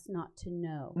for us not to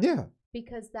know. Yeah.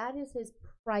 Because that is his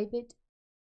private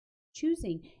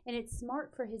choosing, and it's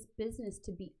smart for his business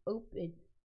to be open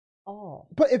all.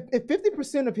 But if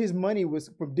 50% of his money was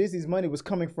from Disney's money was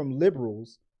coming from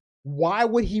liberals, why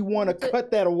would he want to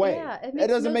cut that away? Yeah, that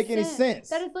doesn't make any sense.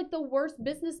 That is like the worst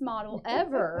business model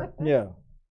ever. Yeah.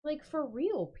 Like, for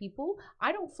real, people.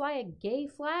 I don't fly a gay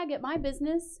flag at my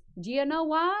business. Do you know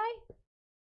why?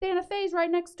 Santa Fe's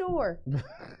right next door.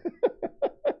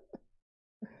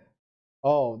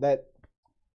 Oh, that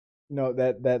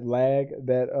lag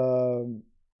that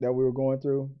we were going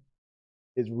through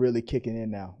is really kicking in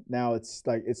now. Now it's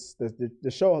like the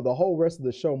show, the whole rest of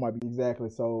the show might be exactly.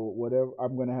 So whatever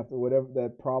I'm gonna have to, whatever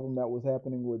that problem that was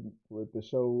happening with the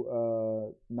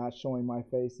show not showing my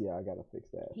face, I gotta fix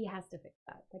that. He has to fix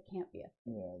that. That can't be a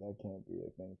thing. Yeah, that can't be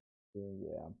a thing.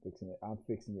 Yeah, I'm fixing it. I'm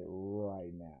fixing it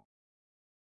right now.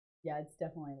 Yeah, it's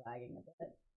definitely lagging a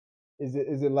bit. Is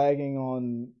it lagging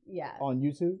on on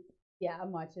YouTube? Yeah,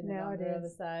 I'm watching it on the other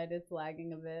side. It's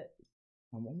lagging a bit.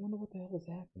 I wonder what the hell is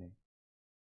happening.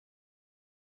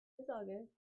 It's all good.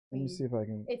 Let me see if I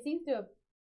can. It seems to have,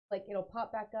 like, it'll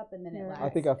pop back up and then it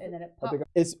lags. And then it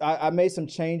pops. I made some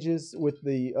changes with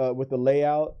the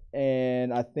layout,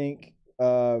 and I think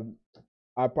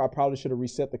I probably should have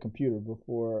reset the computer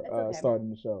before starting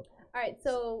the show. All right,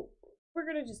 so we're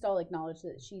gonna just all acknowledge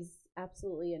that she's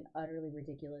absolutely and utterly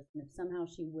ridiculous, and if somehow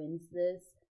she wins this,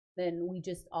 then we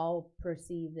just all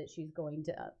perceive that she's going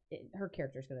to, her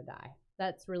character's going to die.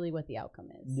 That's really what the outcome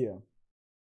is. Yeah.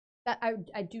 That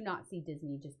I do not see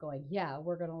Disney just going, yeah,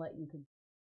 we're going to let you continue.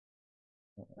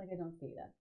 Like, I don't see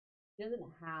that. She doesn't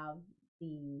have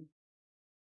the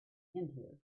end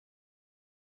here.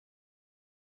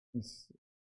 I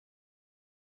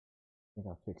think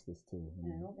I'll fix this too.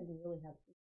 And I don't think we really have.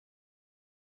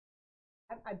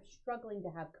 I'm struggling to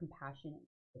have compassion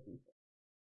for people.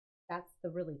 That's the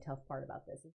really tough part about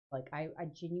this. It's like, I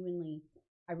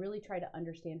really try to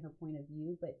understand her point of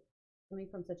view, but coming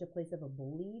from such a place of a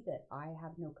bully that I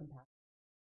have no compassion.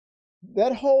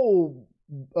 That whole,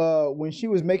 when she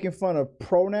was making fun of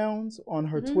pronouns on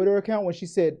her Twitter account, when she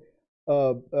said,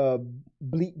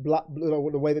 bleep, blop,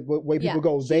 the way people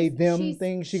go, they, them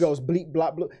thing, she goes, bleep,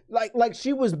 blop, blop. Like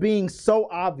she was being so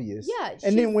obvious. Yeah.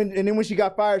 And then when she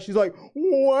got fired, she's like,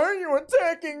 why are you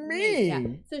attacking me? Yeah.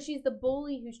 So she's the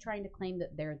bully who's trying to claim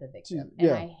that they're the victim.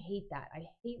 And I hate that. I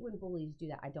hate when bullies do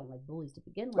that. I don't like bullies to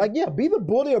begin with. Like, be the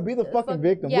bully or be the fucking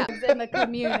victim. Yeah, in the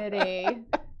community.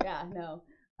 No.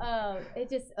 It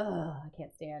just, I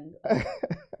can't stand.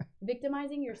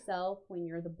 Victimizing yourself when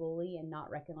you're the bully and not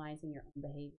recognizing your own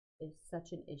behavior is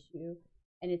such an issue.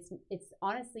 And it's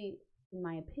honestly, in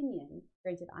my opinion,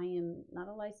 granted, I am not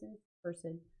a licensed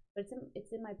person, but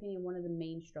it's in my opinion, one of the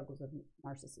main struggles of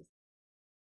narcissism.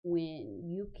 When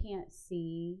you can't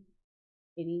see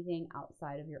anything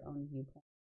outside of your own viewpoint.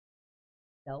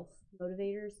 self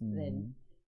motivators, then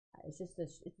it's just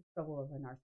it's a struggle of a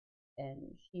narcissist.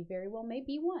 And she very well may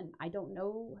be one. I don't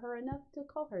know her enough to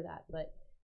call her that, but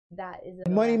that is the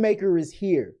moneymaker is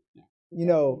here. Yeah. You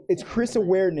know, it's Chris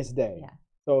Awareness Day. Yeah.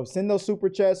 So send those super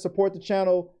chats, support the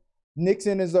channel.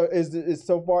 Nixon is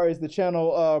so far as the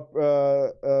channel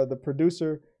the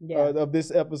producer of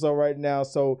this episode right now.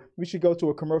 So we should go to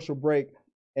a commercial break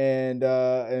and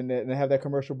have that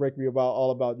commercial break be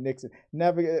all about Nixon.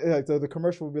 So the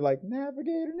commercial will be like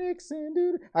Navigator Nixon,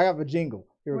 dude. I have a jingle.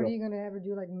 Here we go. What are you gonna ever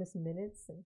do, like Miss Minutes?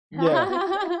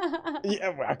 Yeah,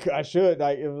 I should.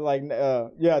 Like it was like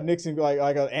Nixon,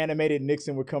 like an animated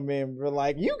Nixon would come in. We're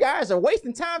like, you guys are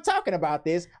wasting time talking about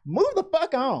this. Move the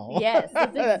fuck on. Yes,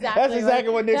 that's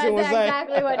exactly what Nixon would say. That's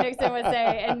exactly what Nixon would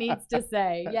say and needs to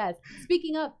say. Yes.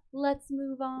 Speaking of, let's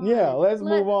move on. Yeah, let's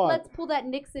move on. Let's pull that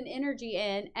Nixon energy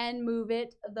in and move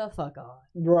it the fuck on.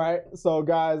 Right. So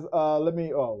guys, let me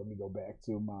go back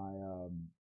to my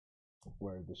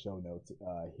where's the show notes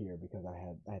here, because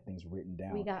I had things written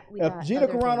down. We got Gina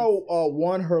Carano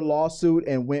won her lawsuit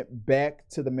and went back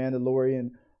to The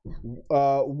Mandalorian.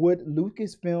 Would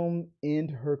Lucasfilm end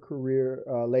her career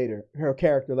later, her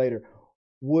character later?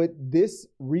 Would this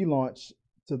relaunch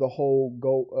to the whole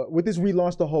would this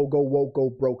relaunch the whole go woke, go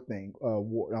broke thing,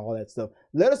 war, and all that stuff?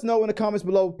 Let us know in the comments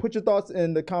below. Put your thoughts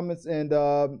in the comments, and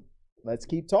let's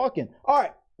keep talking. All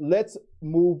right. Let's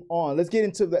move on. Let's get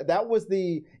into that. That was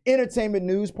the entertainment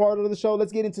news part of the show.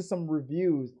 Let's get into some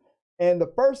reviews. And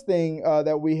the first thing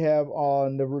that we have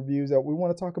on the reviews that we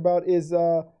want to talk about is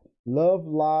Love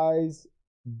Lies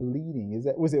Bleeding.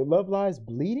 Was it Love Lies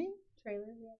Bleeding?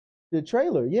 Trailer, yeah. The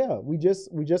trailer, yeah. We just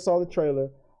saw the trailer.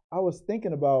 I was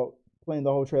thinking about playing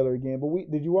the whole trailer again, but we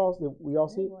all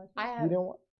see it? I have. You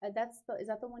didn't? Is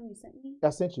that the one you sent me? I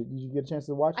sent you. Did you get a chance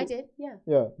to watch it? I did, yeah.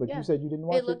 Yeah, but you said you didn't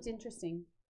watch it. It looked interesting.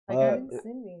 I didn't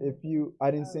send me.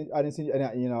 I didn't send you,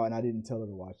 and I didn't tell her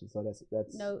to watch it. So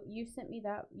that's no. You sent me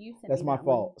that. That's my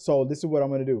fault. So this is what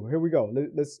I'm gonna do. Here we go.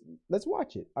 Let's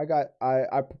watch it.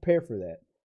 I prepared for that.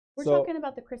 We're talking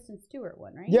about the Kristen Stewart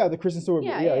one, right? Yeah, the Kristen Stewart.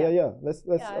 Yeah. Let's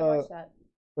I watched that.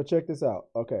 But check this out.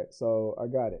 Okay, so I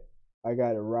got it. I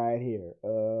got it right here.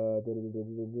 Oh, there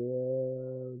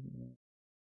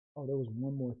was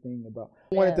one more thing about.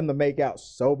 I wanted them to make out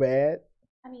so bad.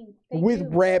 I mean, with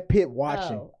Brad Pitt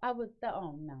watching. Oh, I was.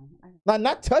 Oh no.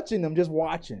 Not touching them, just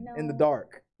watching in the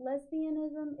dark.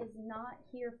 Lesbianism is not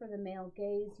here for the male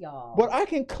gaze, y'all. But I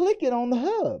can click it on the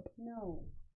hub. No.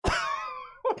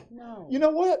 No. You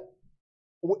know what?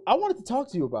 I wanted to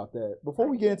talk to you about that before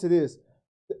we get into this.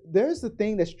 There's the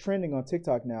thing that's trending on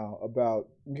TikTok now about,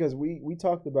 because we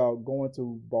talked about going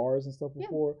to bars and stuff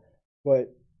before,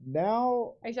 but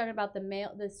now are you talking about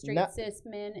the straight cis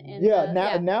men and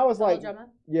now it's like drama?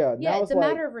 It's a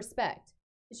matter of respect.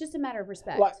 It's just a matter of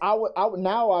respect. Like I would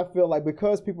now I feel like,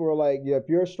 because people are like, if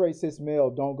you're a straight cis male,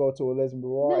 don't go to a lesbian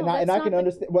bar, and I can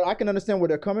understand. Well, I can understand where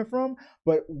they're coming from,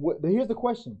 but here's the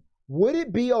question: would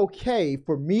it be okay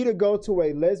for me to go to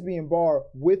a lesbian bar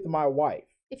with my wife?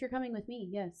 If you're coming with me,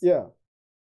 yes. Yeah,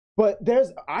 but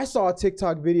I saw a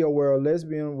TikTok video where a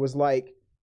lesbian was like,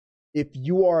 if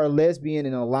you are a lesbian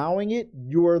and allowing it,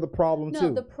 you're the problem too.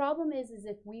 No, the problem is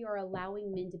if we are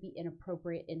allowing men to be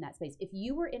inappropriate in that space. If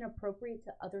you were inappropriate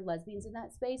to other lesbians in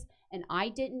that space, and I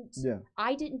didn't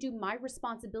do my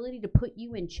responsibility to put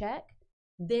you in check,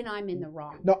 then I'm in the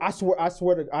wrong. No, I swear I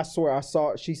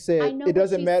saw. She said it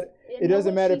doesn't matter. It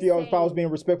doesn't matter if I was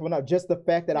being respectful or not. Just the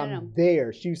fact that I'm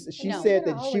there. She said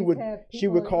that she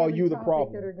would call you the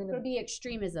problem. It's going to be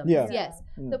extremism. Yeah. Yes.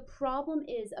 The problem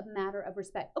is a matter of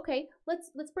respect. Okay,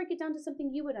 let's break it down to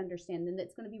something you would understand, and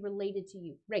that's going to be related to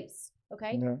you. Race.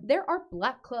 Okay. Yeah. There are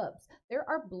black clubs. There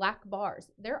are black bars.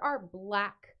 There are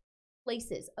black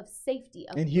places of safety.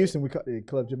 In Houston, we call it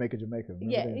Club Jamaica.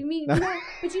 Yeah, I mean,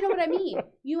 but you know what I mean.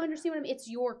 You understand what I mean. It's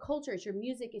your culture, it's your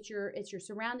music, it's your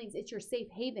surroundings, it's your safe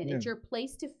haven, it's your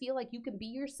place to feel like you can be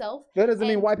yourself. That doesn't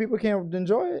mean white people can't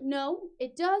enjoy it. No,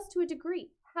 it does to a degree.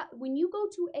 When you go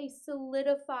to a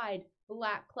solidified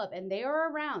black club and they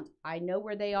are around, I know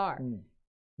where they are.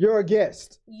 You're a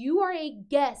guest. You are a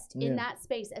guest in that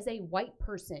space as a white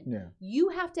person. Yeah. You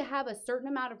have to have a certain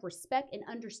amount of respect and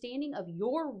understanding of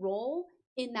your role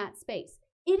in that space.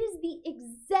 It is the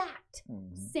exact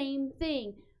same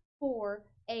thing for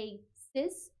a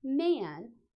cis man.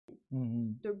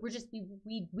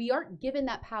 We aren't given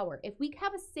that power. If we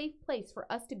have a safe place for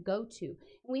us to go to,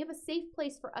 and we have a safe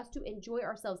place for us to enjoy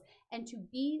ourselves and to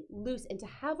be loose and to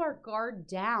have our guard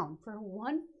down for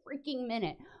one freaking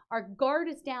minute, our guard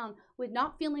is down with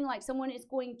not feeling like someone is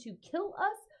going to kill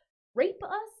us, rape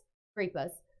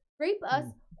us, rape us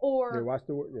or watch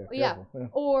the word. Yeah,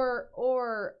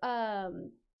 or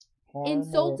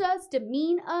insult us,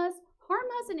 demean us, harm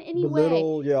us in any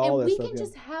belittle, way, all and that we stuff, can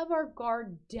just have our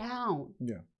guard down.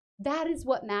 Yeah. That is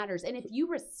what matters. And if you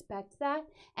respect that,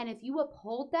 and if you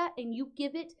uphold that, and you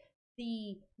give it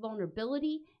the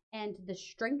vulnerability and the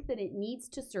strength that it needs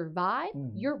to survive,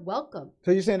 you're welcome.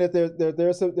 So you're saying that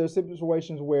there's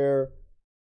situations where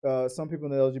some people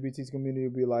in the LGBT community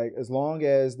will be like, as long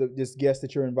as this guest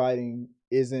that you're inviting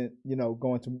isn't,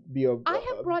 going to be I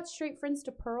have brought straight friends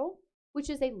to Pearl, which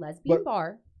is a lesbian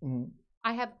bar.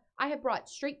 I have brought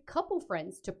straight couple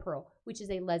friends to Pearl, which is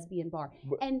a lesbian bar.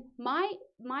 And my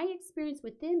experience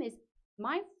with them is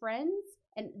my friends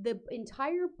and the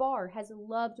entire bar has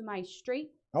loved my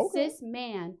straight cis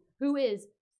man who is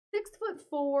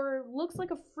 6'4", looks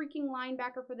like a freaking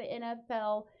linebacker for the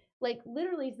NFL. Like,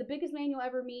 literally, he's the biggest man you'll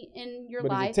ever meet in your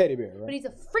life. He's a teddy bear, right? But he's a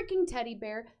freaking teddy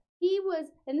bear. He was,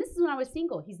 and this is when I was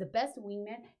single. He's the best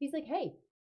wingman. He's like, hey,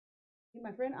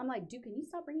 my friend. I'm like, dude, can you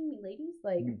stop bringing me ladies?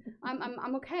 Like,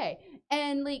 I'm okay.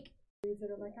 And like,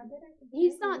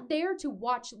 he's not there to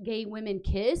watch gay women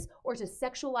kiss or to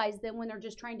sexualize them when they're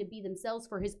just trying to be themselves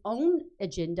for his own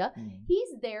agenda. He's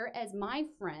there as my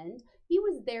friend. He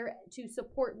was there to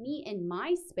support me in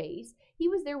my space. He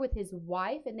was there with his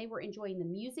wife, and they were enjoying the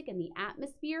music and the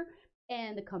atmosphere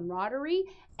and the camaraderie.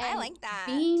 And I like that.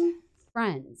 Being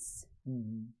friends.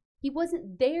 He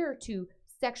wasn't there to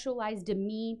sexualize,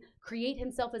 demean, create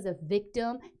himself as a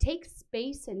victim, take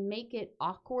space and make it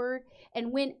awkward.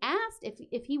 And when asked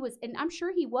if he was, and I'm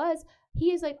sure he was,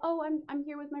 he is like, oh, I'm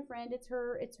here with my friend. It's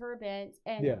her event.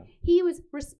 And he was.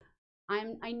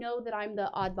 I know that I'm the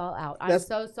oddball out. I'm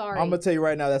so sorry. I'm gonna tell you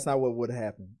right now, that's not what would have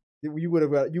happened. You would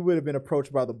have been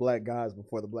approached by the black guys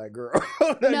before the black girl.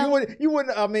 No, you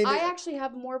wouldn't. I mean, I actually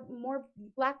have more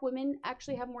black women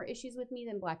actually have more issues with me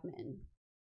than black men.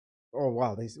 Oh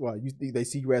wow, they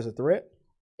see you as a threat.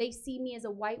 They see me as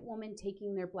a white woman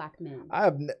taking their black men.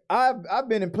 I've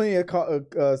been in plenty of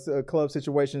club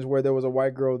situations where there was a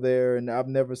white girl there, and I've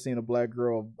never seen a black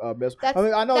girl mess.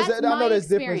 I know there's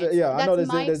different. Yeah, I know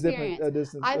there's different.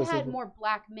 I've had more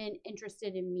black men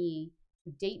interested in me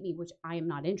to date me, which I am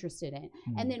not interested in.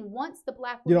 And then once the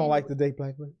black women, you don't like to date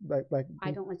black.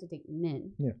 I don't like to date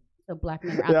men. Yeah. So black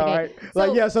men are out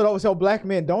the gate. So black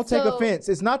men, don't take offense.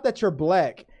 It's not that you're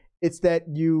black. It's that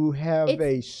you have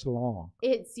a schlong.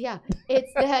 It's that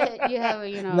you have, a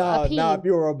peen. Now, if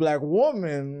you're a black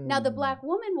woman. Now, the black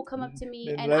woman will come up to me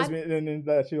and lesbian,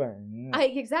 she's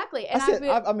like, exactly. And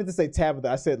I meant to say Tabitha.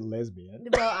 I said lesbian.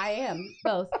 Well, I am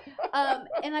both.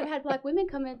 And I've had black women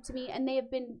come up to me, and they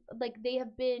have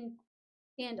been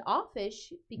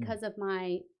standoffish because of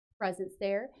my presence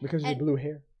there. Because you have blue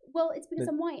hair. Well, it's because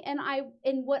I'm white,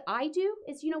 and what I do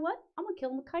is, you know what? I'm gonna kill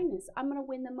them with kindness. I'm gonna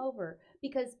win them over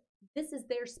because this is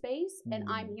their space, and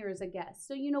I'm here as a guest.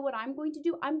 So you know what I'm going to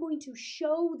do? I'm going to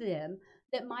show them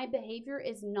that my behavior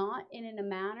is not in a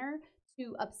manner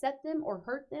to upset them or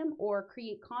hurt them or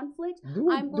create conflict. Do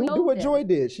what Joy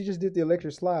did. She just did the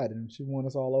electric slide, and she won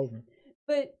us all over.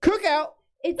 But cookout.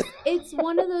 It's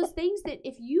one of those things that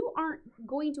if you aren't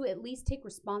going to at least take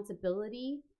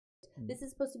responsibility. This is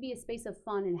supposed to be a space of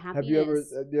fun and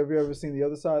happiness. Have you ever seen the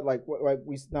other side?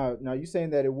 Now you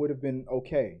saying that it would have been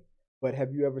okay, but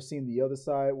have you ever seen the other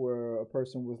side where a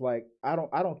person was like, I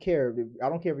don't care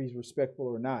if he's respectful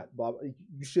or not, but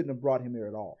you shouldn't have brought him here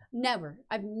at all. Never,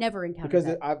 I've never encountered because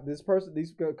that. I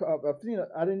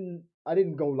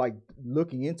didn't go like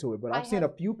looking into it, but I've seen a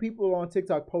few people on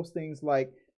TikTok post things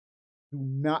like,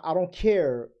 I don't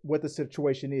care what the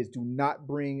situation is, do not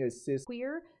bring a cis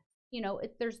queer.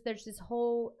 There's this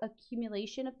whole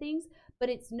accumulation of things, but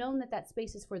it's known that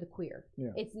space is for the queer.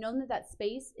 Yeah. It's known that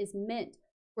space is meant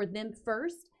for them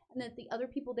first, and that the other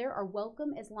people there are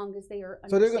welcome as long as they are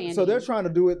understanding. So they're trying to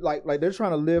do it like they're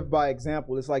trying to live by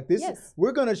example. It's like this. Yes.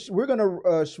 We're gonna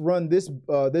run this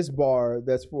bar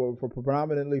that's for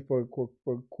predominantly for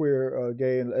queer,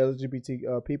 gay, and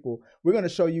LGBT people. We're gonna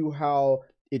show you how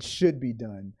it should be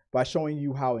done by showing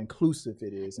you how inclusive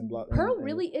it is. And Pearl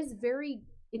really is very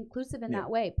inclusive in that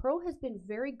way. Pearl has been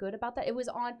very good about that. It was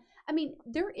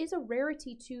there is a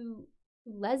rarity to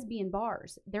lesbian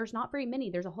bars. There's not very many.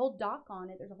 There's a whole doc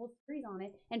on it. There's a whole series on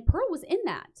it. And Pearl was in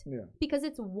that because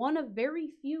it's one of very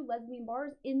few lesbian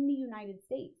bars in the United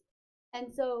States.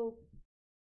 And so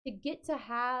to get to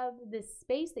have this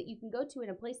space that you can go to in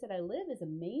a place that I live is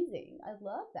amazing. I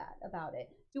love that about it.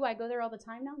 Do I go there all the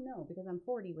time now? No, because I'm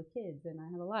 40 with kids and I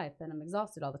have a life and I'm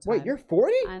exhausted all the time. Wait, you're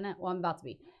 40? I know. Well, I'm about to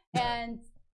be. And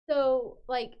so,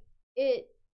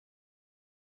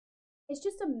 it's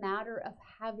just a matter of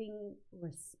having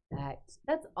respect.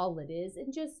 That's all it is.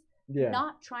 And just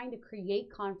not trying to create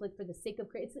conflict for the sake of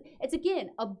it's again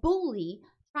a bully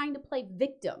trying to play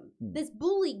victim. This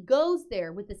bully goes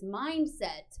there with this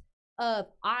mindset of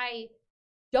I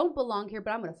don't belong here,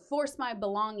 but I'm going to force my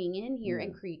belonging in here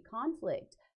and create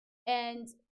conflict. And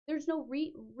there's no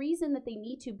reason that they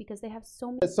need to, because they have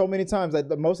so many times. Like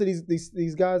most of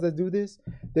these guys that do this,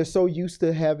 they're so used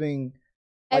to having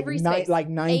every space.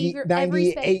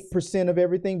 98% of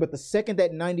everything, but the second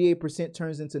that 98%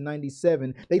 turns into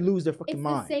 97, they lose their fucking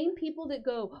mind. It's the same people that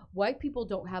go, white people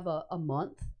don't have a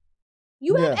month.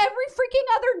 You have every freaking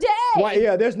other day. Why?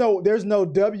 Yeah, there's no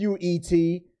WET.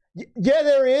 Yeah,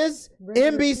 there is.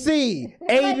 NBC,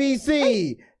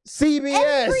 ABC, CBS.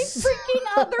 Every freaking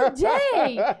other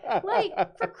day. Like,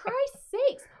 for Christ's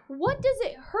sakes, what does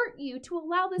it hurt you to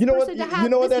allow this person to have? You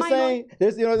know what they're saying?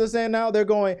 You know what they're saying now? They're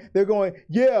going,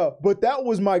 yeah, but that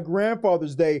was my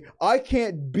grandfather's day. I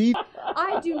can't beat.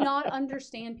 I do not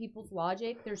understand people's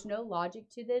logic. There's no logic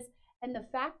to this. And the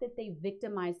fact that they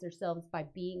victimize themselves by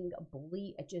being a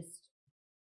bully, it just.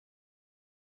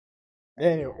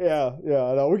 Anyway, no,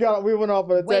 we went off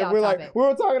on a tangent. We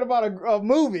were talking about a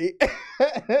movie,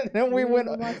 and then we went.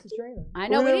 Watch the trailer. I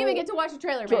know, we didn't even get to watch the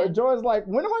trailer, man. Joy's like,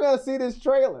 when am I going to see this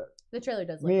trailer? The trailer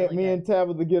does look really good. Me and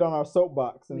Tabitha get on our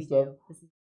soapbox and stuff.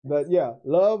 But yeah,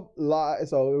 Love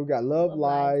Lies. So we got Love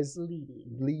Lies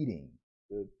Bleeding.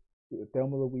 The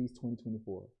Thelma Louise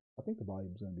 2024. I think the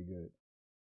volume's going to be good.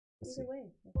 Either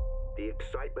way. The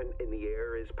excitement in the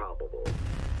air is palpable.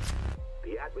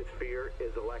 The atmosphere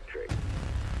is electric.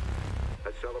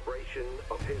 A celebration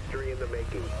of history in the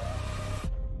making.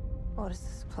 What is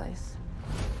this place?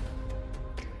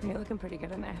 You're looking pretty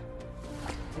good in there.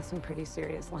 There's some pretty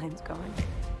serious lines going.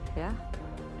 Yeah?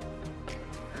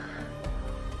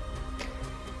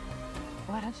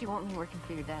 Why don't you want me working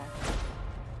for your dad?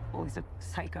 Oh, he's a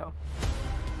psycho.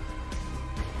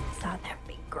 Saw that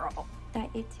big girl.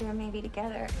 That you two are maybe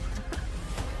together.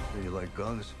 Do you like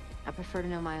guns? I prefer to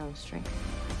know my own strength.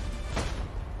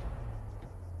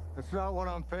 That's not what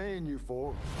I'm paying you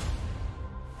for.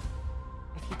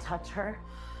 If you touch her,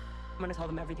 I'm gonna tell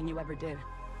them everything you ever did.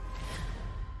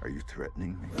 Are you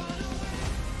threatening me?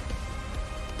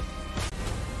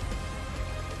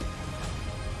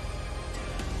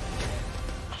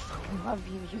 I fucking love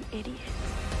you, you idiot.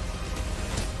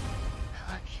 I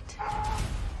love you too.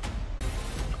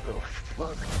 Oh,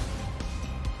 fuck.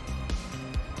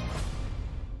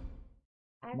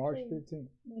 March 15th.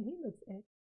 Man, he looks excellent.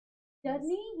 Doesn't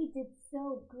he? He did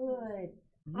so good.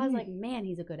 I was like, man,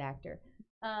 he's a good actor.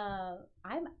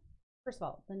 I'm first of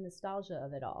all, the nostalgia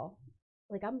of it all.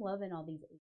 Like, I'm loving all these.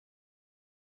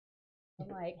 I'm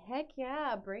like, heck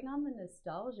yeah, bring on the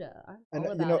nostalgia. I'm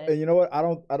all about it. And you know what? I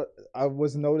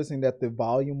was noticing that the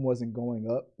volume wasn't going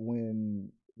up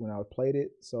when I played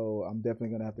it, so I'm definitely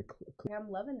gonna have to.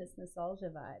 I'm loving this nostalgia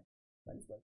vibe.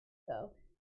 So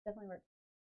definitely works.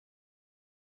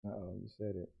 You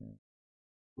said it. Yeah.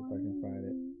 If I can find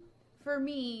it. For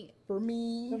me,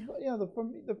 the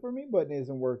for me button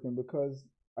isn't working because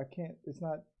I can't. It's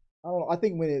not. I don't know. I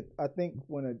think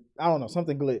I don't know,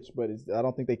 something glitched, but I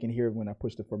don't think they can hear it when I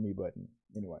push the for me button.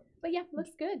 Anyway. But yeah,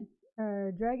 looks good.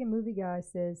 Dragon Movie Guy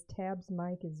says Tab's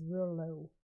mic is real low.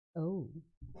 Oh.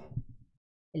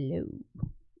 Hello.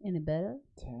 Any better?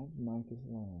 Tab's mic is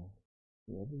low.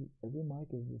 Every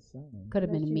mic is the same. Could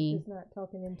have been a me. Just not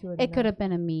talking into it. It could have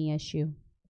been a me issue,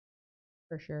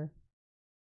 for sure.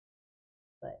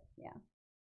 But yeah.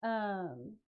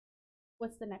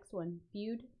 What's the next one?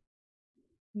 Feud.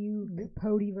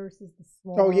 Capote versus the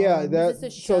Swan. Oh yeah, Is this a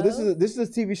show? So this is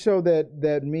a TV show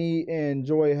that me and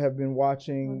Joy have been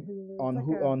watching on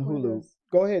Hulu.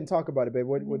 Go ahead and talk about it, babe.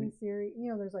 What series?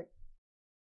 You know, there's like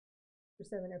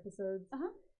 7 episodes.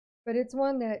 But it's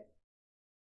one that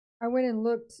I went and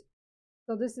looked.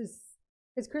 So this is,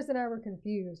 because Chris and I were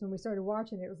confused when we started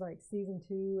watching it. It was like season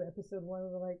 2, episode 1. We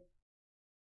were like.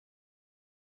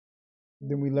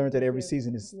 Then we learned that every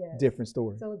season is different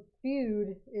story. So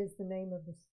Feud is the name of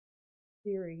the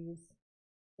series.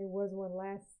 There was one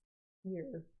last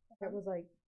year that was like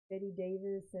Betty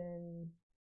Davis and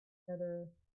another.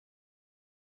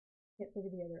 I can't think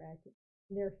of the other actors.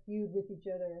 Their feud with each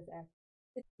other as actors.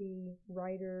 It's the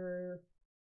writer,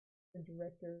 the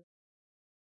director,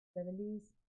 70s.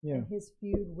 Yeah. And his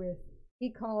feud with, he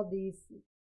called this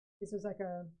was like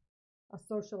a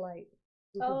socialite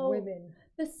group of women.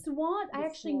 The Swan. I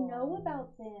actually know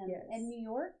about them in New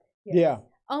York. Yes. Yeah.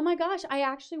 Oh my gosh, I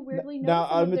actually weirdly know now,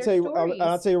 some of their stories.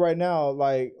 I'll tell you right now,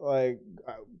 like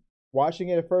watching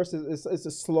it at first, it's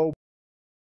a slow.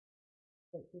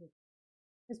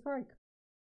 It's probably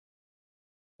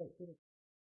Capote.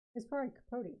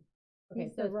 Okay,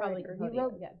 He's so the it's probably writer. Capote. He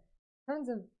wrote tons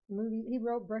of movies. He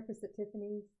wrote Breakfast at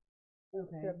Tiffany's,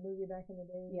 Okay. the movie back in the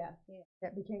day. Yeah.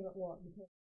 That became what?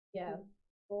 Yeah.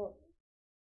 Well,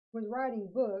 was writing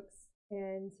books,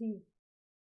 and he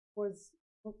was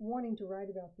wanting to write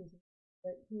about these,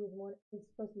 but it's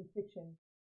supposed to be fiction.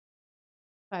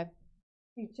 Okay.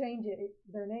 He changed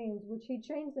their names, which he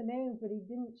changed the names, but he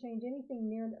didn't change anything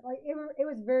near. Like it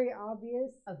was very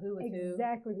obvious Of who was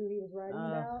exactly who he was writing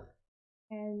about,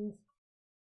 and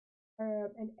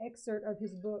an excerpt of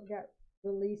his book got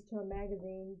released to a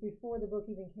magazine before the book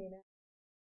even came out.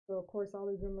 So of course, all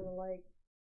these women are like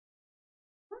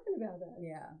talking about us.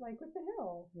 Yeah. Like what the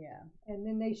hell? Yeah. And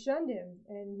then they shunned him,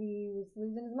 and he was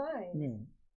losing his mind.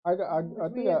 I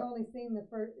we think have only seen the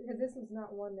first, because this was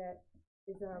not one that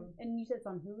is And you said it's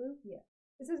on Hulu? Yeah.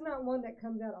 This is not one that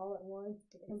comes out all at once.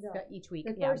 It comes out each week.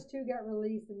 The first two got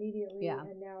released immediately,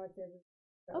 and now it's every.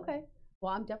 Okay.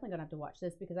 Well, I'm definitely gonna have to watch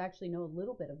this because I actually know a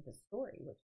little bit of the story.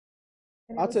 Which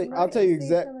I'll tell you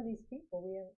exactly. Some of these people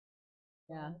we have.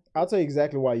 Yeah. I'll tell you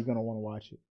exactly why you're gonna want to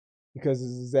watch it, because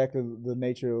it's exactly the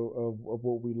nature of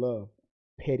what we love.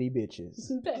 Petty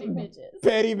bitches. Petty bitches.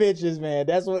 Petty bitches, man.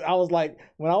 That's what I was like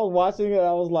when I was watching it.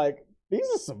 I was like, these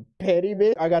are some petty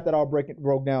bitches. I got that all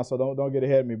broke down, so don't get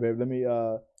ahead of me, babe. Let me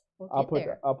I'll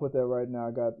put that right now.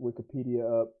 I got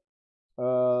Wikipedia up.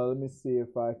 Let me see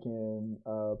if I can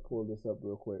pull this up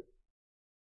real quick.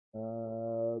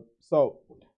 So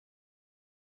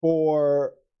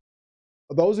for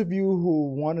those of you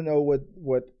who want to know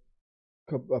what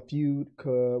a feud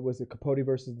was it Capote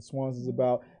versus the Swans is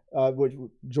about, which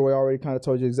Joy already kind of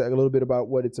told you exactly a little bit about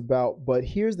what it's about, but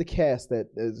here's the cast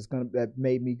that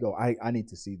made me go, I need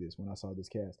to see this when I saw this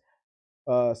cast.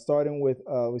 Starting with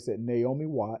we said Naomi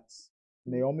Watts.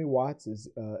 Naomi Watts is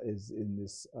in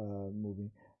this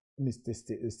movie, this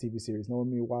TV series.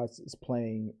 Naomi Watts is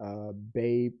playing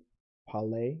Babe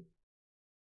Palais.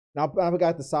 Now I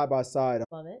got the side by side.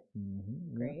 Love it.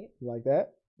 Mm-hmm. Great. You like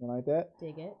that? You like that?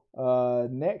 Dig it.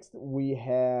 Next we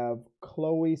have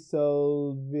Chloe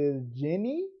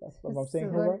Sevigny. That's what I'm saying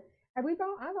her right.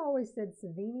 I've always said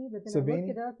Savini, but then I looked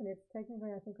it up and it's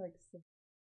technically I think like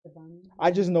Savani.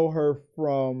 I just know her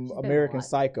from American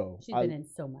Psycho. She's been in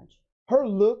so much. Her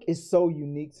look is so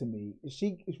unique to me.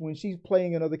 When she's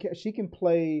playing another character, she can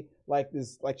play like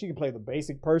this, like she can play the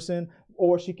basic person,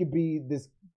 or she could be this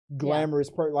glamorous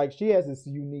person. Like she has this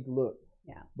unique look.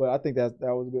 Yeah. But I think that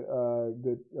was a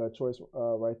good choice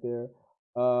right there.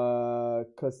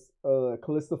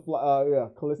 Callista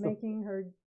making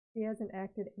her. She hasn't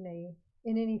acted in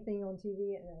anything on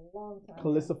TV in a long time.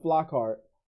 Callista Flockhart,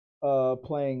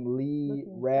 playing Lee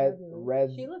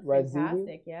She looks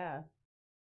fantastic. Yeah.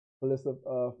 Callista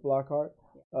Flockhart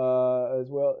as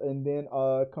well, and then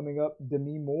coming up,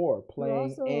 Demi Moore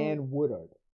playing Anne Woodard.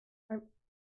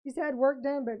 She's had work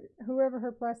done, but whoever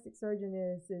her plastic surgeon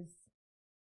is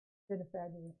been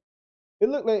fabulous. It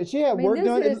looked like she had work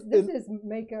done. This is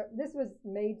makeup. This was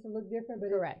made to look different, but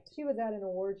correct. She was at an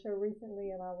award show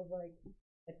recently, and I was like,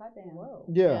 whoa.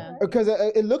 Yeah, because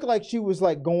it looked like she was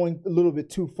like going a little bit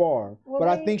too far. Well, but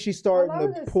I think she's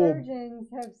starting to pull. A lot of the surgeons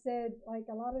have said like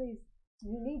a lot of these,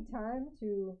 you need time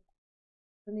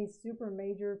from these super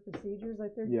major procedures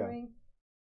like they're doing.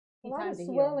 A lot of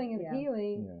swelling and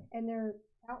healing, and they're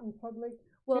out in public.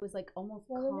 Well, it was like almost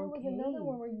concave. Then there was another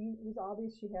one where it was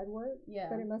obvious she had work,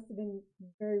 but it must have been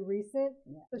very recent.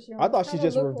 Yeah. So I thought she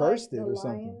just reversed it or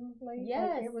something. Yes,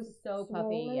 like it was so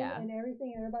puffy, and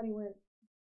everything, and everybody went.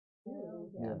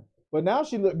 Yeah. But now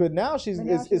she's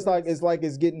it's like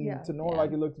it's getting to normal.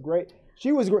 Like it looks great.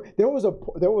 She was great. There was a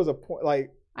point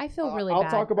like I feel really I'll bad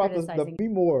talk about the Demi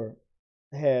Moore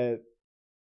had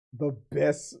the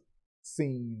best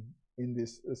scene in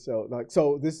this show. Like,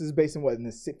 so this is based in what, in the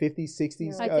 50s,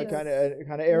 60s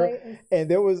kind of era, and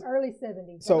there was early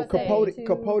 70s. So Capote,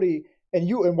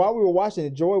 and while we were watching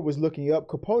it, Joy was looking up.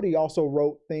 Capote also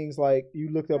wrote things like you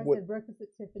looked up what Breakfast at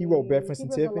Tiffany. He wrote Breakfast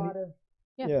at Tiffany.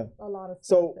 A lot of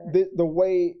stuff. So the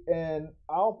way, and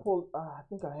I'll pull. I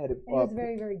think I had it. And it was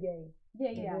very, very gay.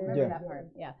 Yeah, I remember that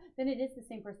part. Yeah, then it is the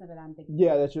same person that I'm thinking.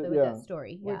 Yeah, that's that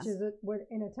story. Which is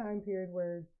in a time period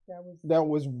where that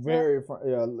was very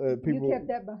people. You kept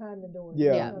that behind the door.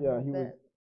 Yeah, he was.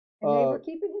 And they were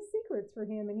keeping his secrets for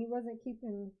him, and he wasn't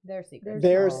keeping their secrets.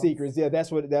 Their secrets, yeah, that's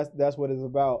what it's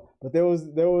about. But there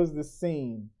was the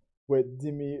scene with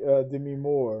Demi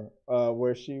Moore,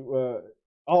 where she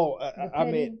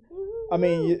I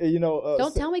mean, you know.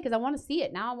 Don't tell me because I want to see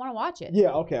it now. I want to watch it.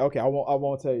 Yeah. Okay. I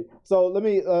won't tell you. So let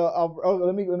me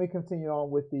let me continue on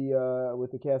with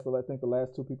the cast. I think the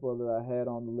last two people that I had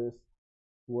on the list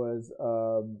was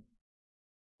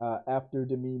after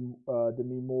Demi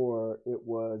Moore, it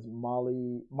was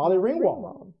Molly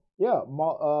Ringwald. Yeah,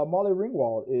 Molly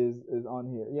Ringwald is on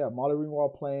here. Yeah, Molly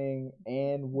Ringwald playing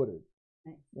Ann Woodard.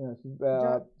 Nice. Yeah, she's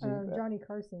Johnny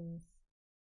Carson's.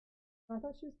 I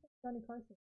thought she was Johnny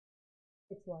Carson.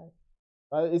 It's wife.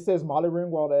 It says Molly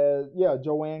Ringwald as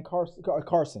Joanne Carson.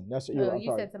 That's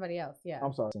you said somebody else. Yeah,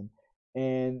 I'm sorry.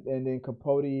 And then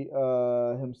Capote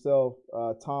himself,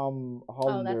 Tom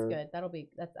Hollander. Oh, that's good.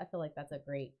 I feel like that's a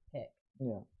great pick.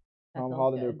 Yeah, Tom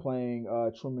Hollander playing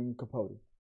Truman Capote.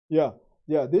 Yeah.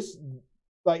 This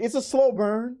it's a slow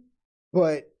burn,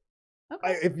 but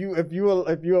okay. if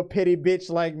you're a petty bitch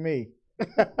like me.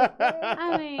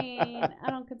 I mean, I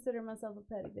don't consider myself a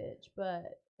petty bitch,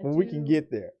 but we can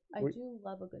get there. I do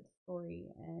love a good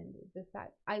story, and the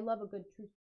fact I love a good true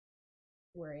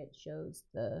where it shows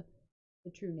the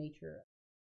true nature.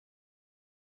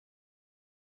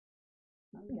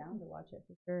 I'm down to watch it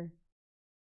for sure.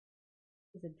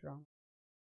 It's a drama.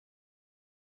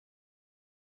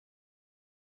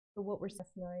 So what we're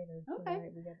last night or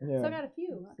okay. Tonight, so I got a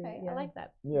few. Okay, I like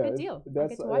that. Yeah, good deal. I'll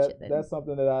get to watch it then. That's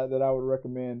something that I would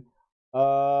recommend.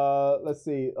 Let's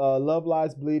see. Love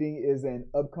Lies Bleeding is an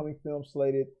upcoming film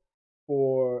slated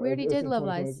for. We already did Love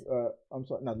Lies. I'm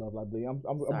sorry, not Love Lies Bleeding. I'm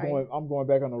going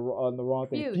back on the wrong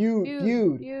thing. Feud.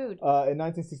 In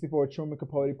 1964, Truman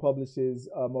Capote published his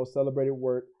most celebrated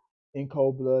work, In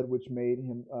Cold Blood, which made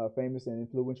him famous and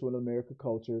influential in American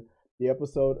culture. The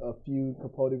episode of Feud,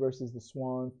 Capote versus the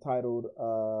Swans, titled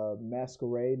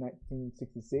Masquerade,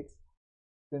 1966,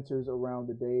 centers around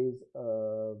the days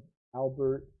of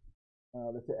Albert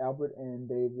and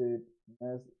David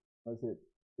Maysles,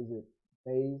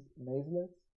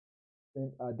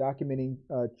 documenting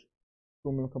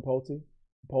Truman Capote.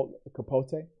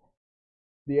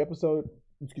 The episode,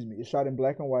 is shot in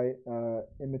black and white,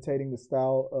 imitating the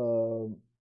style of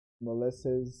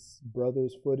Melissa's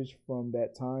brothers' footage from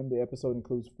that time. The episode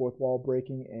includes fourth wall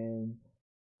breaking and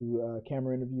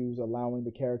camera interviews, allowing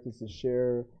the characters to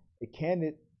share a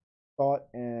candid thought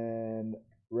and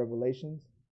revelations.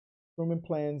 Truman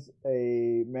plans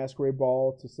a masquerade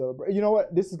ball to celebrate. You know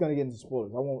what? This is going to get into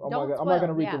spoilers. I'm not going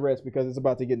to read the rest because it's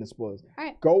about to get into spoilers. All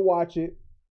right. Go watch it.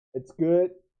 It's good.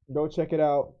 Go check it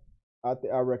out.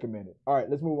 I recommend it. All right,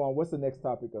 let's move on. What's the next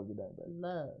topic of the day, baby?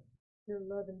 Love. Your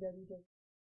love in WWE.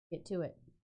 Get to it.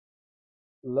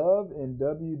 Love in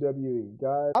WWE.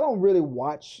 Guys, I don't really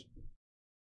watch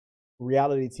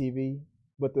reality TV,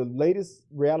 but the latest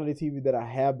reality TV that I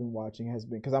have been watching has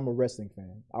been, because I'm a wrestling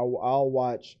fan, I'll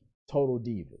watch Total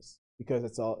Divas, because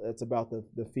it's about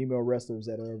the female wrestlers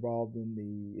that are involved in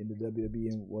the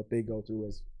WWE and what they go through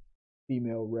as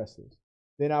female wrestlers.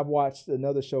 Then I've watched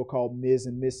another show called Ms.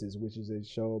 and Mrs., which is a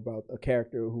show about a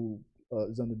character who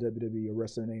is on the WWE, a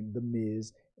wrestler named The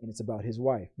Miz, and it's about his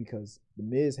wife, because The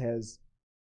Miz is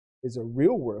a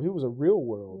real world. He was a real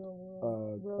world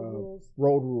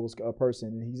road rules person,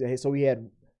 and he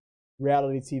had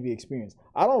reality TV experience.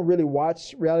 I don't really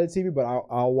watch reality TV, but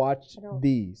I'll watch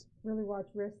these. Really watch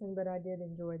wrestling, but I did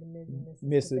enjoy the Ms. and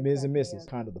Mrs. Ms. and Mrs.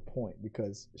 Kind of the point,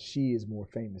 because she is more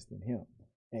famous than him,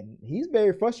 and he's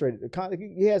very frustrated.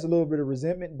 He has a little bit of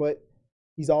resentment, but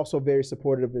he's also very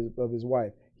supportive of his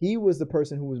wife. He was the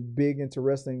person who was big into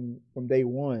wrestling from day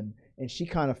one, and she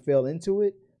kind of fell into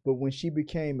it. But when she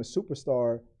became a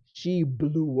superstar, she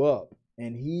blew up,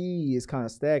 and he is kind of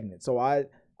stagnant. So I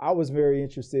was very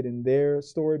interested in their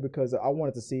story, because I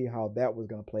wanted to see how that was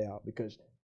going to play out. Because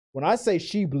when I say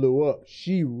she blew up,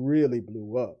 she really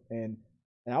blew up, and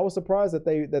I was surprised that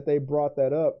they brought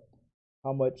that up.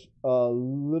 How much a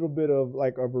little bit of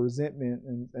a resentment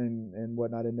and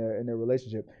whatnot in their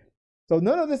relationship. So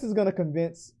none of this is going to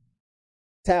convince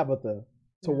Tabitha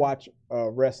to watch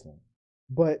wrestling,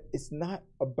 but it's not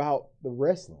about the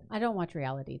wrestling. I don't watch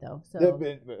reality though, so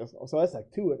that's like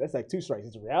two. That's like two strikes.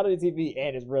 It's reality TV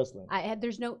and it's wrestling.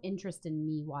 There's no interest in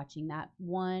me watching that.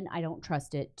 One, I don't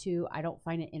trust it. Two, I don't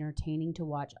find it entertaining to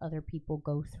watch other people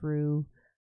go through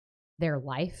their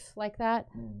life like that.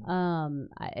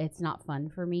 It's not fun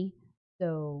for me,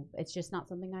 so it's just not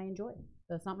something I enjoy.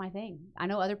 So it's not my thing. I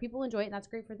know other people enjoy it, and that's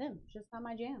great for them. It's just not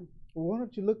my jam. Well, why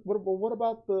don't you look? What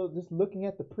about just looking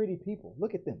at the pretty people?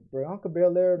 Look at them, Bianca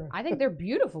Belair. I think they're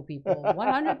beautiful people,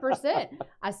 100%.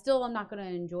 I still am not going to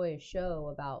enjoy a show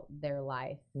about their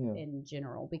life in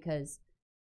general, because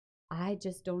I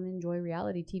just don't enjoy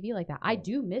reality TV like that. I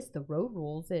do miss the Road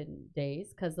Rules in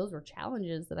days, because those were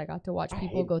challenges that I got to watch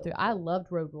people go through. I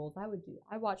loved Road Rules.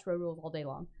 I watch Road Rules all day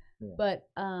long. Yeah. But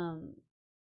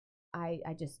I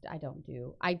don't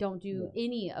do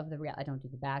any of the I don't do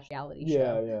the Bash reality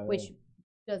show, which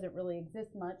doesn't really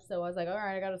exist much. So I was like, all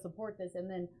right, I got to support this, and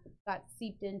then got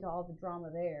seeped into all the drama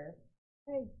there.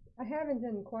 Hey, I haven't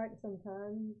in quite some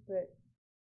time, but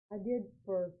I did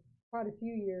for quite a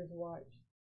few years watched.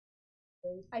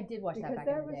 I did watch that Because back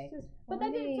that in the was day. just But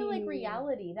that didn't feel like funny.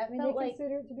 reality. That I mean, felt they like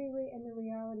consider it to be in the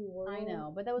reality world. I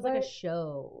know, but that was like a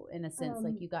show in a sense.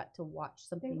 Like you got to watch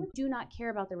something. I do not care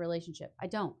about the relationship. I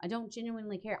don't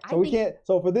genuinely care. So we can't.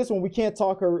 So for this one, we can't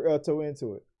talk her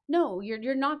into it. No,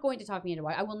 you're not going to talk me into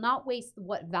it. I will not waste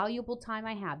what valuable time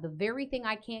I have. The very thing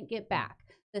I can't get back.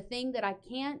 The thing that I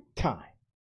can't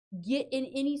get in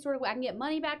any sort of way. I can get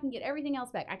money back and get everything else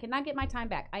back. I cannot get my time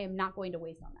back. I am not going to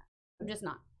waste on that. I'm just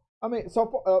not. I mean, so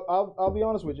far, I'll be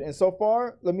honest with you. And so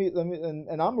far,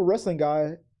 and I'm a wrestling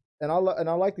guy, and I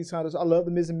like these kinds of. I love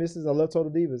the Miz and Mrs. I love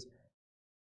Total Divas.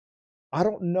 I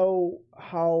don't know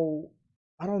how.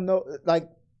 I don't know. Like,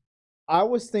 I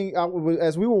was thinking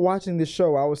as we were watching this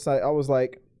show, I was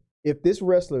like, if this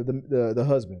wrestler, the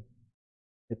husband,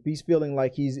 if he's feeling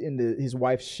like he's in his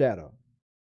wife's shadow,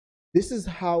 this is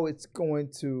how it's going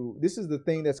to. This is the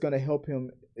thing that's going to help him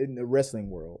in the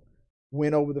wrestling world.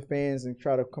 Win over the fans and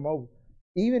try to come over.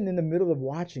 Even in the middle of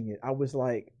watching it, I was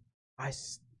like,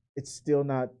 it's still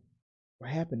not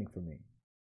happening for me.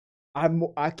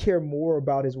 I care more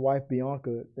about his wife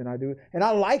Bianca than I do, and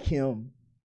I like him,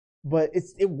 but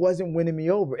it wasn't winning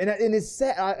me over, and it's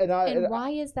sad. And why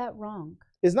is that wrong?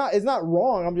 It's not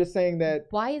wrong. I'm just saying that.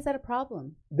 Why is that a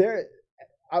problem?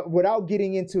 Without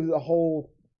getting into the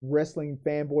whole wrestling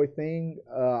fanboy thing,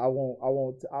 I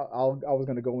was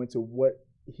gonna go into what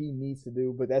he needs to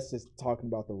do, but that's just talking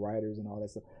about the writers and all that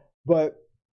stuff. But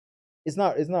it's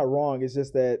not wrong. It's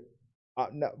just that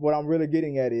what I'm really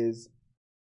getting at is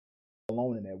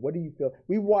alone in that. What do you feel?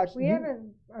 We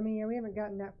haven't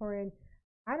gotten that far in.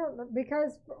 I don't know,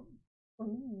 because for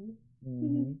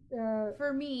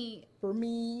me, for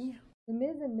me, the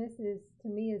Miz and Mrs. to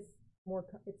me is more.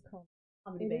 It's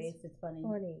comedy based. It's funny.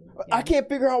 Yeah. I can't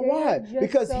figure out why.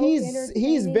 Because so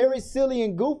he's very silly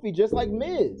and goofy, just like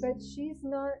Miz. But she's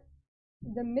not.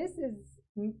 The Miz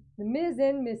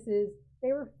and Mrs.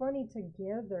 They were funny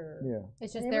together. Yeah,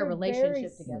 it's just their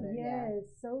relationship together. Yes,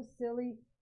 so silly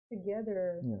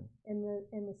together. Yeah,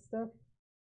 and the stuff,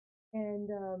 and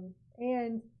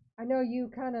I know you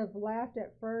kind of laughed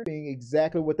at first. Being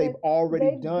exactly what they've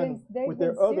already done with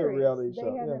their other reality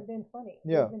shows. They haven't been funny.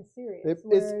 Yeah. They've been serious. It's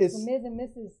the Miz and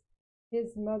Mrs.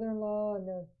 His mother-in-law and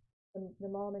the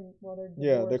mom and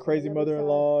they're their crazy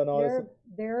mother-in-law and all that.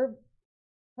 They're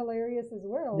hilarious as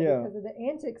well because of the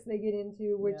antics they get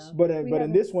into. Which but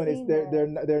in this one, it's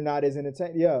they're not as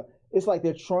entertaining. Yeah. It's like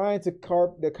they're trying to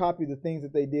copy the things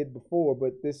that they did before,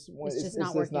 but this one it's just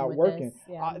not working.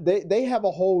 Yeah. They have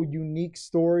a whole unique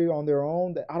story on their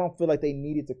own that I don't feel like they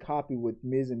needed to copy what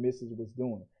Miz and Mrs. was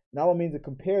doing. And I don't mean to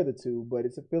compare the two, but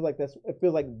it feels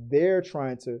like they're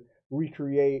trying to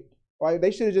recreate. Right?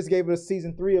 They should have just gave us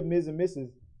season 3 of Miz and Mrs.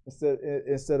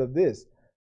 instead of this,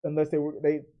 unless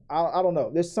I don't know.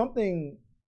 There's something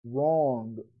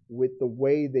wrong with the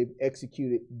way they've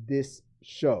executed this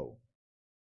show.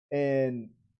 And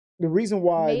the reason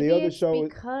why the other show is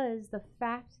because the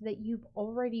fact that you've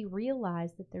already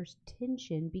realized that there's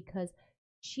tension because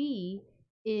she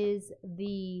is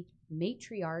the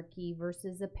matriarchy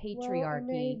versus a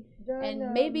patriarchy.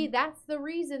 And maybe that's the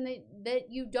reason that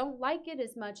you don't like it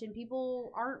as much and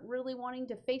people aren't really wanting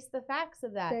to face the facts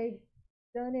of that. They've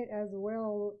done it as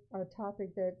well, a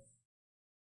topic that's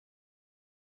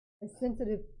a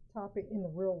sensitive topic in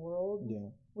the real world,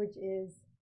 which is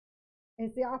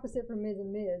it's the opposite from Miz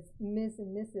and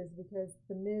Mrs. because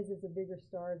the Miz is a bigger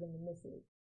star than the Mrs.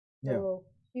 So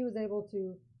she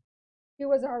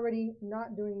was already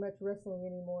not doing much wrestling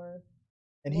anymore.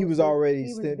 And he was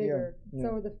already bigger. Yeah.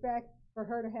 So the fact for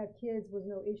her to have kids was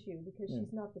no issue because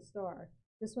she's not the star.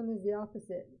 This one is the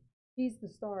opposite. He's the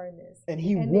star in this. And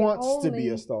he wants to be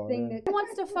a star. He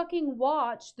wants to fucking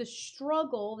watch the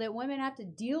struggle that women have to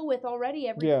deal with already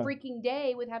every freaking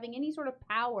day with having any sort of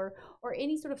power or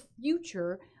any sort of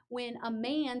future when a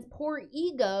man's poor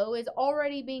ego is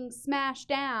already being smashed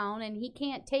down and he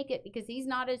can't take it because he's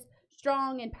not as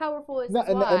strong and powerful as his wife.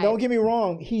 And don't get me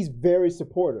wrong, he's very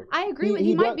supportive. I agree with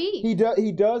he might be. He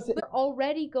does. They're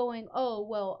already going, oh,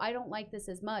 well, I don't like this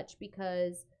as much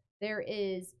because there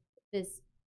is this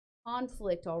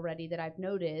conflict already that I've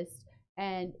noticed,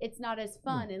 and it's not as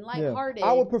fun and lighthearted.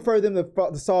 I would prefer them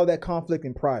to solve that conflict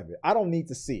in private. I don't need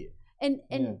to see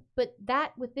it. But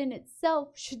that within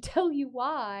itself should tell you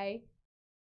why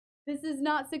this is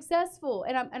not successful.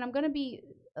 And I'm going to be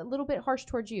a little bit harsh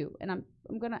towards you, and I'm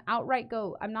going to outright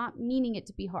go, I'm not meaning it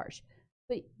to be harsh,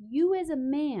 but you as a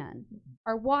man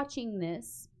are watching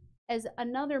this as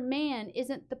another man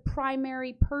isn't the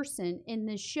primary person in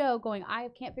this show going, I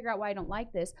can't figure out why I don't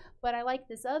like this, but I like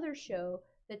this other show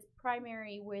that's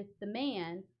primary with the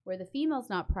man where the female's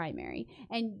not primary,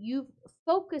 and you've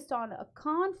focused on a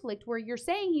conflict where you're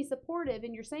saying he's supportive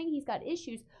and you're saying he's got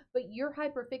issues, but your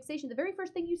hyperfixation, the very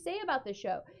first thing you say about this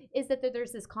show is that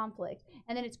there's this conflict,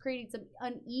 and then it's creating some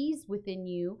unease within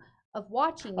you of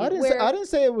watching it. I didn't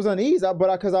say it was unease, but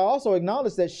because I also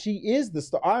acknowledge that she is the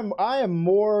star. I am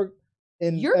more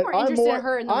in. You're more interested in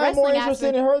her in the I'm wrestling more interested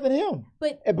aspect. in her than him.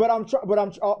 But what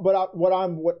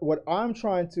I'm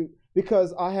trying to,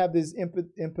 because I have this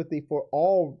empathy for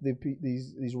all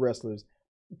these wrestlers,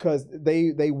 because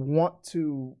they want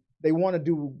to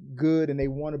do good and they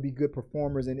want to be good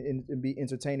performers and be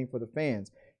entertaining for the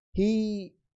fans.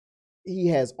 He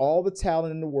has all the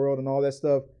talent in the world and all that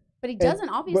stuff. But he doesn't,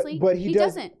 obviously. But he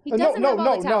doesn't. He doesn't have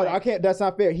all the talent. No, I can't. That's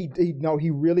not fair. He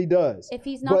really does. If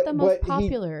he's not the most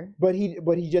popular. But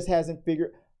he just hasn't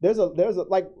figured. There's a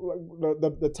like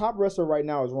the top wrestler right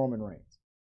now is Roman Reigns.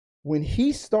 When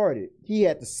he started, he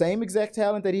had the same exact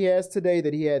talent that he has today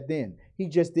that he had then. He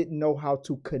just didn't know how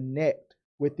to connect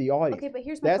with the audience. Okay, but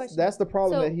here's my question. That's the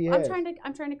problem that he has.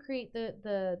 I'm trying to create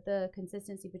the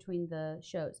consistency between the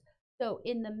shows. So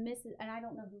in the Mrs. and I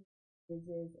don't know who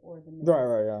Mrs. or the Mrs.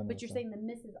 Right. Yeah, but you're saying the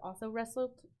Mrs. also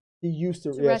wrestled? He used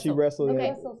to wrestle. She wrestled.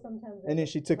 Okay. And then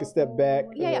she took a step back.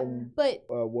 But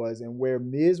and where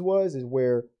Miz is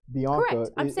where Bianca.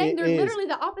 Correct. I'm saying they're literally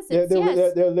the opposites. They're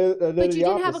literally but you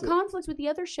didn't have a opposite. Conflict with the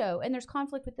other show, and there's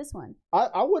conflict with this one.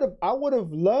 I would have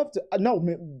loved to. No,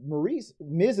 Maurice,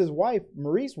 Miz's wife,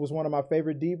 Maurice was one of my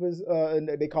favorite divas. And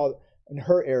they call in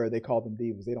her era they called them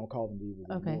divas. They don't call them divas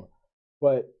anymore.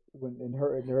 But when in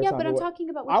her time, but I'm talking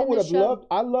about. I would have loved.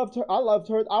 I loved her.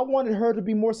 I wanted her to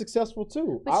be more successful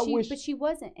too. But she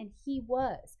wasn't, and he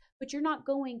was. But you're not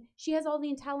going. She has all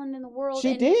the talent in the world.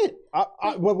 She did.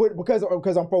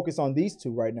 Because I'm focused on these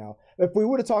two right now. If we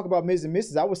were to talk about Ms. and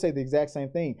Mrs., I would say the exact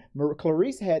same thing.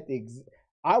 Clarice had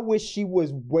I wish she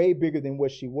was way bigger than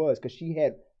what she was, because she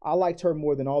had. I liked her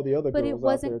more than all the other girls. But it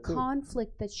wasn't out there too.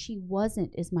 Conflict that she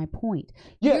wasn't, is my point.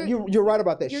 Yeah, you're right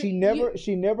about that. She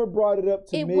never brought it up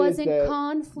to me. It wasn't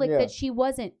conflict that she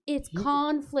wasn't. It's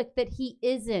conflict that he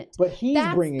isn't. But he's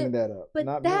bringing that up.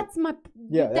 But that's my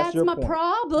that's my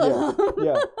problem.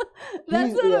 Yeah.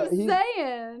 That's what I'm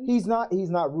saying. He's not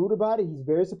rude about it. He's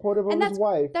very supportive of his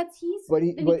wife. He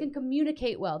can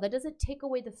communicate well. That doesn't take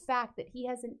away the fact that he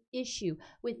has an issue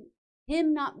with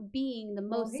him not being the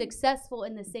most successful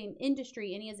in the same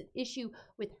industry, and he has an issue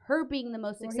with her being the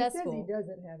most successful. He says he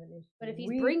doesn't have an issue. But if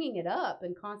he's bringing it up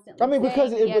and constantly,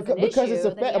 because it's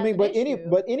a fact.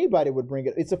 But anybody would bring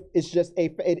it. It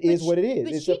is what it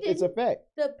is. It's a fact.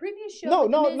 The previous show. No.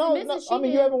 I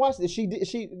mean, you haven't watched it. They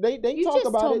you talk just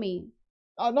about told it. Me.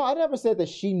 No, I never said that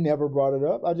she never brought it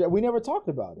up. We never talked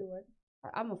about it.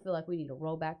 I'm gonna feel like we need to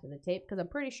roll back to the tape, because I'm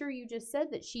pretty sure you just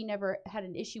said that she never had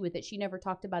an issue with it. She never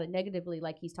talked about it negatively,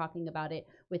 like he's talking about it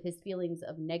with his feelings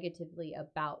of negatively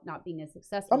about not being as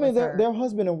successful. I mean, their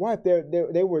husband and wife.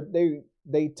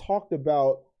 They talked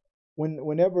about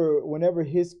whenever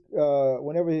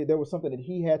there was something that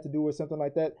he had to do or something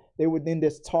like that. They would then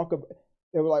just talk about.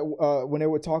 They were like when they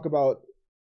would talk about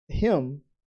him,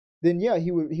 then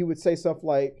he would say stuff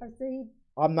like,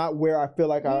 I'm not where I feel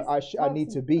like I need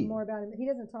to be. More about him. He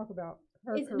doesn't talk about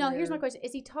her career. No, here's my question: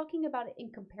 is he talking about it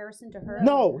in comparison to her?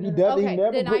 No, he doesn't.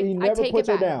 Okay, he never puts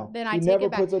her down. Then I take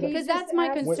it back, because that's my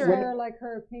concern. Her, like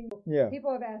her opinion. Yeah.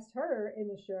 People have asked her in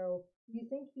the show, "Do you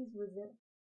think he's resentful?"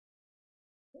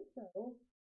 I think so.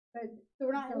 But so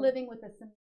we're not living with a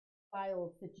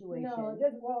style situation. No,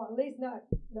 at least not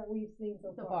that we've seen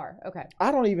so far. Okay.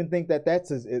 I don't even think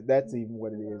that's even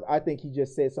what it is. I think he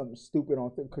just said something stupid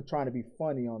on trying to be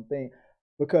funny on thing,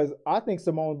 because I think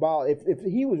Simone Biles, if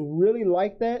he was really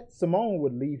like that, Simone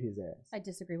would leave his ass. I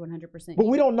disagree 100%. But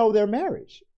we don't know their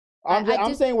marriage.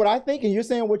 I'm saying what I think, and you're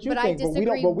saying what you think.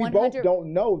 But we both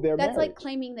don't know their marriage. That's like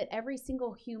claiming that every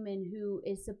single human who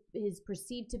is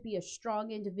perceived to be a strong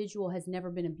individual has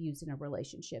never been abused in a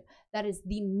relationship. That is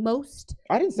the most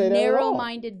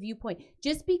narrow-minded viewpoint.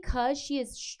 Just because she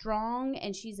is strong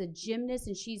and she's a gymnast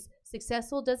and she's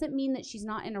successful doesn't mean that she's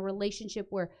not in a relationship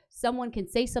where someone can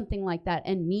say something like that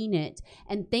and mean it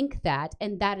and think that,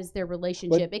 and that is their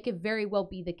relationship. It could very well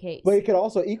be the case. But it could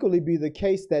also equally be the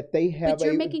case that they have. But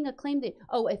you're making a claim that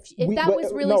if that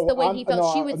was really the way he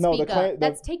felt, she would speak up.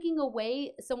 That's taking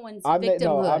away someone's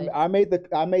victimhood. I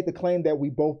made the claim that we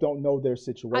both don't know their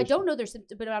situation. I don't know their,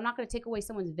 but I'm not going to take away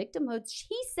someone's victimhood.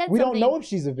 He said we don't know if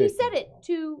she's a victim. He said it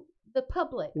to the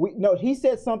public. He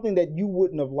said something that you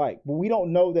wouldn't have liked, but we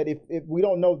don't know that if we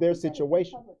don't know their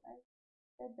situation.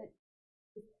 I said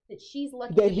that she's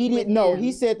lucky that he didn't know.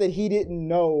 He said that he didn't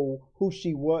know who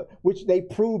she was, which they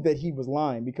proved that he was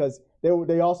lying, because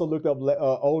they also looked up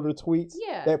older tweets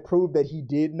Yeah. that proved that he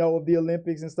did know of the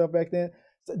Olympics and stuff back then.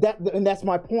 So that's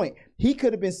my point. He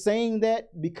could have been saying that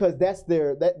because that's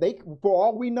for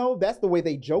all we know, that's the way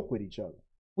they joke with each other.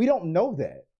 We don't know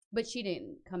that. But she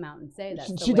didn't come out and say that.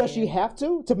 Does she have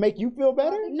to make you feel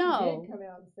better? No. She did come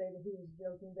out and say that he was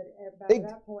joking, but by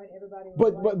that point, everybody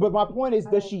was but my point is,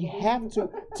 does she have to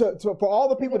for all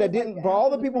the people that didn't, for all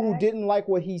the people who didn't like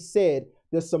what he said,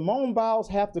 does Simone Biles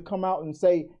have to come out and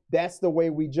say that's the way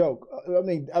we joke? I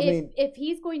mean, if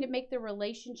he's going to make the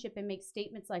relationship and make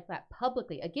statements like that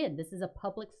publicly, again, this is a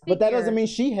public figure. But that doesn't mean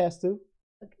she has to.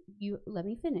 You let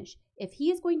me finish. If he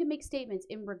is going to make statements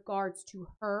in regards to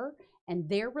her and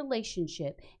their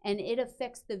relationship, and it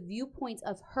affects the viewpoints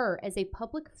of her as a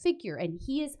public figure, and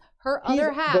he is her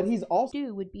other half, but he's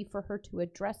also would be for her to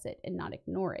address it and not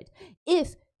ignore it.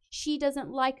 If she doesn't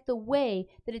like the way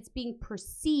that it's being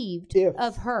perceived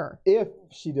of her. If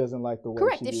she doesn't like the way.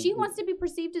 Correct. If she wants to be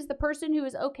perceived as the person who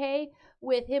is okay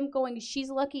with him going, she's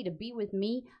lucky to be with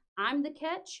me, I'm the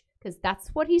catch, because that's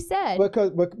what he said. But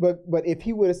if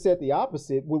he would have said the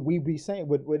opposite, would we be saying?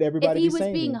 Would everybody be saying?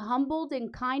 If he was being humbled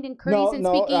and kind and courteous and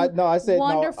speaking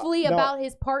wonderfully about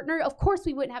his partner, of course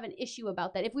we wouldn't have an issue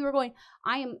about that. If we were going,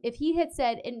 if he had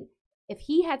said,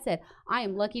 I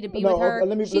am lucky to be with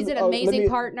her. She's an amazing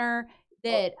partner.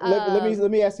 That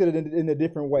let me ask it in a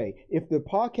different way. If the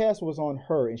podcast was on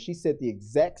her and she said the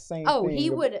exact same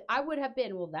thing, I would have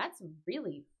been. Well, that's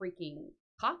really freaking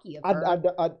cocky of her.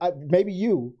 I maybe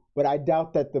you, but I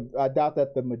doubt that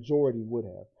the majority would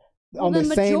have. Well, the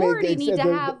majority need to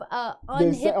have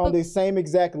on the same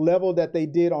exact level that they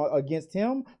did against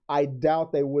him. I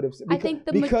doubt they would have.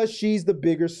 Because she's the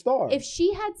bigger star. If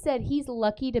she had said he's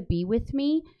lucky to be with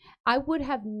me, I would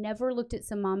have never looked at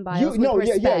Simone Biles with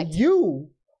respect.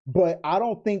 But I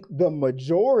don't think the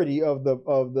majority of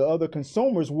the other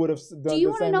consumers would have done the same. Do you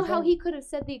want to know how he could have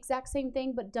said the exact same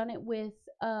thing but done it with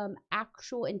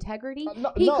actual integrity?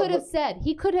 He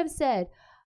could have said,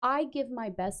 I give my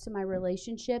best to my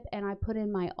relationship and I put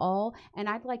in my all, and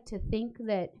I'd like to think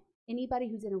that anybody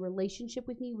who's in a relationship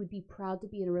with me would be proud to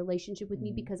be in a relationship with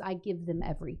me because I give them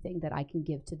everything that I can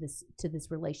give to this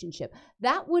relationship.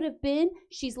 That would have been,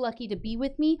 she's lucky to be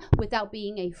with me, without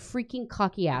being a freaking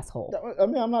cocky asshole. I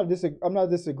mean, I'm not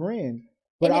disagreeing.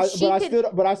 But I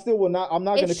still will not. I'm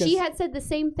not going to. If she had said the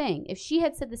same thing, if she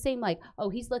had said the same, like, "Oh,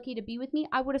 he's lucky to be with me,"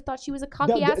 I would have thought she was a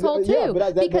cocky asshole too,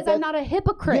 because I'm not a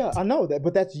hypocrite. Yeah, I know that,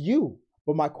 but that's you.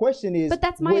 But my question is. But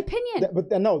that's my opinion.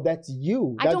 No, that's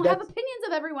you. I don't have opinions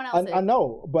of everyone else. I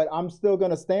know, but I'm still going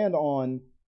to stand on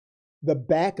the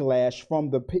backlash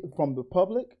from the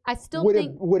public. I still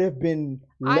think would have been.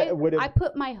 I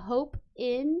put my hope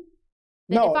in.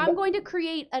 If I'm going to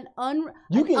create an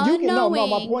unknowing... No,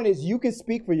 my point is you can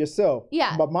speak for yourself.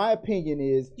 Yeah. But my opinion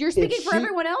is... You're speaking for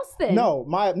everyone else then. No,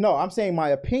 I'm saying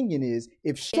my opinion is,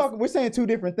 we're saying two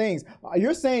different things.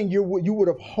 You're saying you would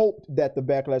have hoped that the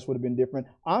backlash would have been different.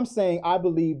 I'm saying I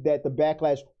believe that the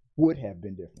backlash would have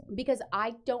been different. Because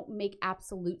I don't make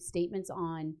absolute statements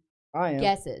on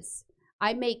guesses.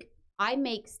 I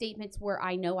make statements where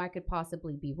I know I could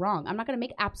possibly be wrong. I'm not going to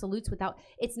make absolutes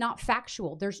it's not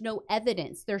factual. There's no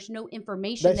evidence. There's no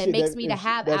information that makes me to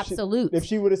have absolutes. If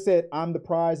she would have said, I'm the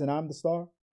prize and I'm the star?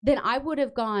 Then I would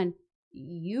have gone,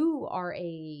 you are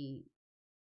a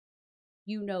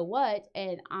you know what,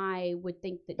 and I would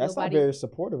think that that's not very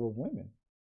supportive of women.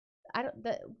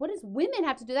 What does women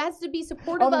have to do? That has to be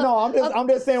supportive of I'm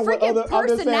just saying what other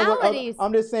personalities.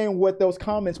 I'm just saying what those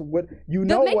comments make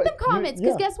them comments,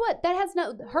 because guess what? That has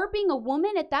her being a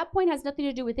woman at that point has nothing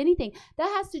to do with anything. That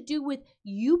has to do with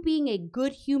you being a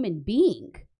good human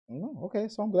being. Oh, okay,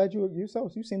 so I'm glad you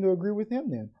seem to agree with him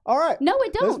then. All right. No,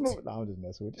 it don't. No, I'm just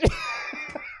messing with you.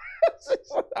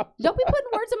 Don't be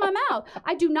putting words in my mouth.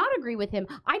 I do not agree with him.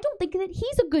 I don't think that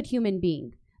he's a good human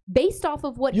being. Based off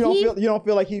of what you don't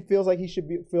feel like he feels like he should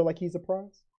feel like he's a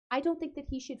prize? I don't think that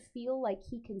he should feel like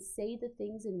he can say the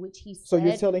things in which he said. So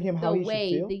you're telling him how he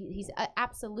should feel?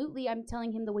 Absolutely, I'm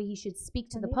telling him the way he should speak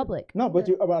to the public. No, but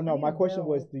my question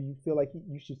was, do you feel like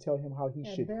you should tell him how he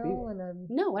should feel?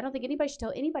 No, I don't think anybody should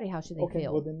tell anybody how should they feel. Okay,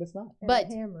 well then let's not.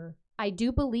 But I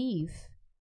do believe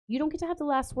you don't get to have the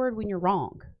last word when you're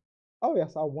wrong. Oh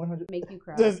yes, I 100 make you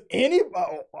cry. Does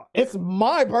anybody? It's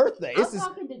my birthday. This is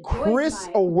Chris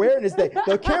Awareness Day.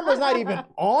 The camera's not even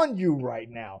on you right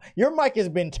now. Your mic has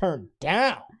been turned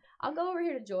down. I'll go over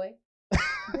here to Joy.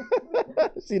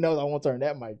 She knows I won't turn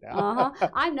that mic down.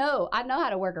 I know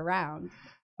how to work around.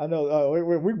 I know.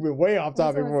 We've been way off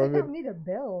topic for a minute. I don't need a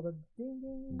bell to ding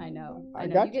ding. I know.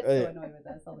 You get so annoyed with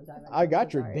us all the time. I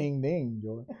got your ding ding,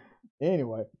 Joy.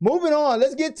 Anyway, moving on.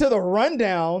 Let's get to the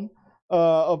rundown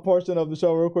a portion of the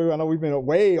show real quick. I know we've been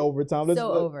way over time.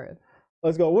 Over.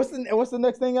 Let's go. What's the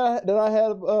next thing that I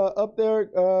had up there?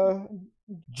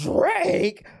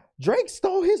 Drake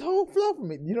stole his whole flow from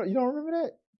me. You don't remember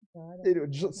that?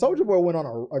 Soulja Boy went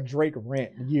on a Drake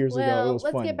rant years ago. It was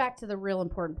let's funny. get back to the real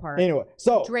important part. Anyway,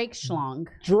 so Drake schlong.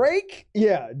 Drake.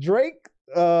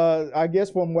 I guess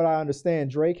from what I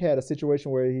understand, Drake had a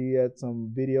situation where he had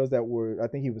some videos that were, I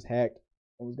think he was hacked.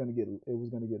 It was gonna get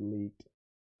leaked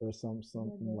or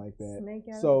something like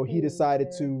that. So he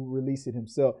decided to release it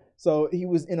himself. So he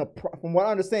was from what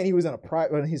I understand, he was in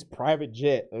his private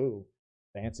jet. Ooh,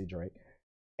 fancy Drake,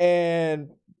 and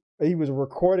he was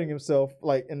recording himself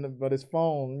like but his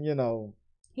phone,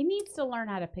 He needs to learn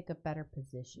how to pick a better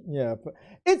position. Yeah, but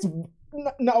it's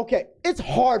okay. It's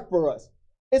hard for us.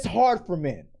 It's hard for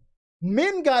men.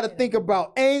 Men got to think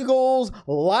about angles,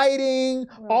 lighting,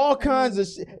 all kinds of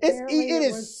shit. It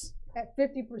is at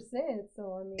 50%.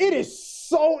 So I mean, it is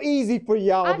so easy for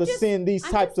y'all to send these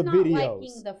types of videos. I'm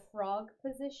liking the frog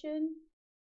position.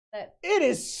 It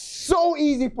is so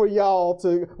easy for y'all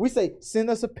to. We say send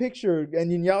us a picture, and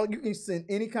then you can send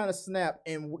any kind of snap,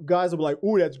 and guys will be like,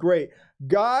 "Ooh, that's great."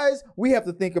 Guys, we have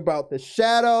to think about the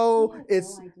shadow. It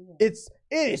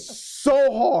is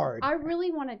so hard. I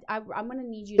really want to. I'm gonna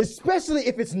need you, especially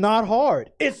if it's not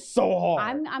hard. It's so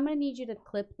hard. I'm gonna need you to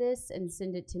clip this and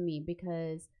send it to me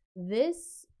because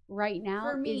this right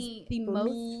now is the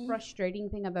most frustrating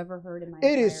thing I've ever heard in my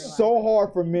entire life. It is so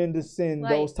hard for men to send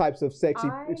those types of sexy.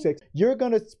 You're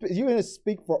gonna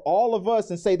speak for all of us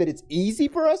and say that it's easy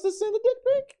for us to send a dick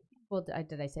pic? Well,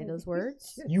 did I say those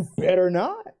words? You better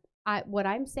not. What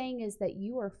I'm saying is that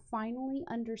you are finally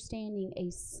understanding a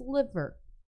sliver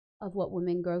of what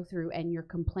women go through, and you're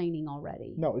complaining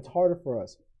already. No, it's harder for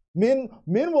us. Men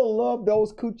will love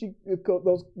those coochie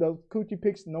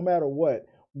pics no matter what.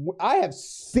 I have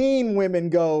seen women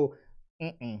go,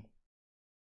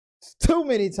 too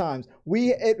many times.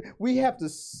 We have to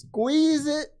squeeze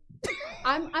it.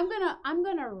 I'm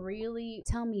gonna really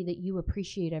tell me that you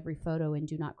appreciate every photo and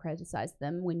do not criticize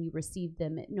them when you receive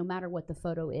them, no matter what the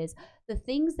photo is. The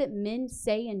things that men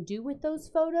say and do with those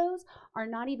photos are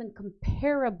not even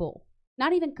comparable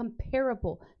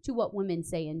to what women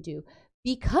say and do.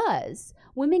 Because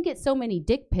women get so many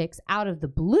dick pics out of the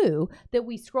blue that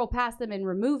we scroll past them and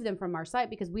remove them from our site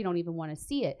because we don't even want to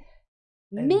see it.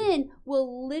 Men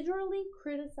will literally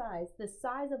criticize the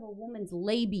size of a woman's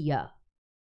labia.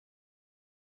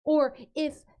 Or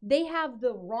if they have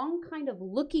the wrong kind of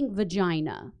looking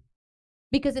vagina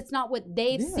because it's not what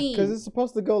they've seen. Because it's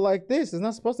supposed to go like this. It's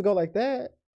not supposed to go like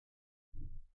that.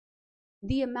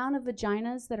 The amount of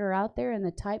vaginas that are out there and the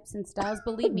types and styles,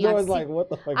 believe me,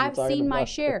 I've seen my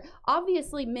share.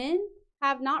 Obviously, men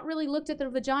have not really looked at their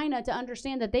vagina to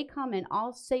understand that they come in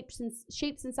all shapes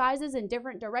and sizes and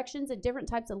different directions and different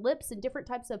types of lips and different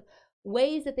types of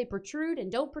ways that they protrude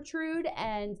and don't protrude.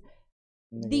 And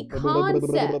the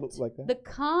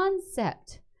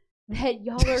concept that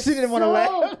y'all are she didn't want to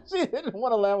laugh. She didn't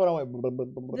want to laugh when I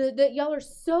went. That y'all are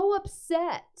so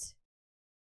upset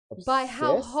by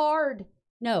how hard.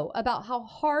 No, about how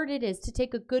hard it is to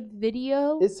take a good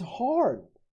video. It's hard.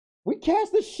 We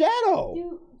cast a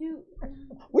shadow.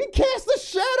 We cast a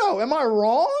shadow. Am I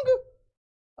wrong?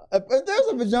 If there's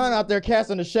a vagina out there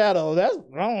casting a shadow, that's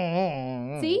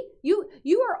wrong. See, you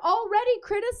are already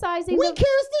criticizing. We cast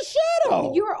a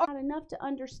shadow. You are not enough to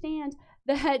understand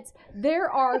that there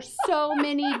are so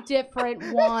many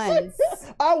different ones.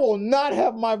 I will not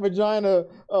have my vagina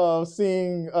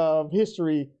seeing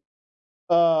history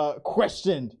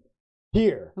questioned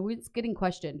here. It's getting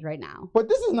questioned right now. But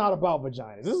this is not about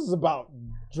vaginas. This is about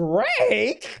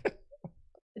Drake.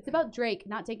 It's about Drake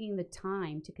not taking the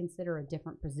time to consider a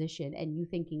different position and you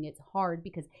thinking it's hard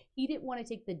because he didn't want to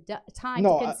take the time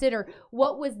to consider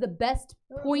what was the best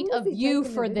point of view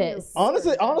for this.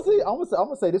 Honestly, I'm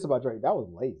gonna say this about Drake. That was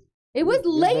lazy. It was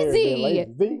lazy.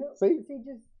 See?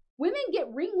 Women get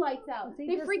ring lights out. They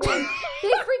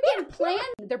freaking plan.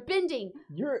 They're bending.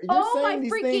 You're saying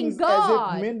these things as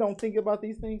if men don't think about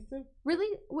these things too.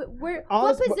 Really?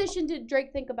 What position did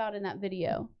Drake think about in that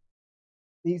video?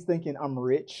 He's thinking I'm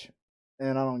rich,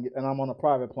 and I'm on a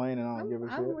private plane, and I don't give a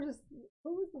shit. Who was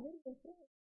the video?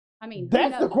 I mean,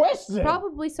 that's the question.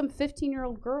 Probably some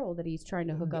 15-year-old girl that he's trying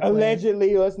to hook up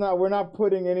Allegedly, with. We're not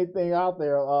putting anything out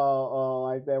there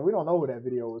like that. We don't know who that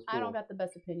video was for. I don't got the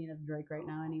best opinion of Drake right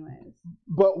now anyways.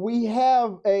 But we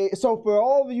have so for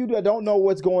all of you that don't know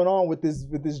what's going on with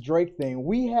this Drake thing,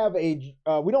 we have we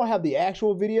don't have the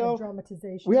actual video.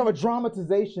 Dramatization. We have a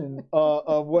dramatization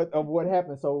of what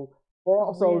happened. So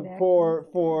for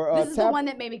this is the one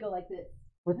that made me go like this.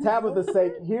 For Tabitha's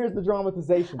sake, here's the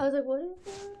dramatization. I was like, what is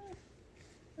that?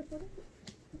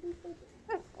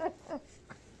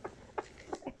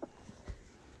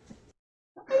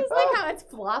 I just like how it's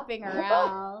flopping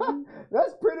around.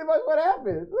 That's pretty much what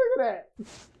happens. Look at that.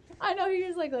 I know, you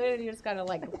just like literally just kind of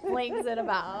like flings it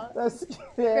about. That's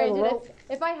Granted,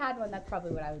 if I had one, that's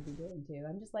probably what I would be doing too.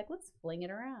 I'm just like, let's fling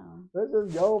it around. Let's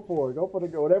just go for it. Go for the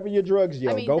whatever your drugs,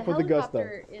 yo. I mean, go for the gusto. The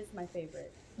helicopter is my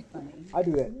favorite. Funny. I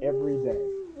do that every day.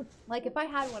 Like if I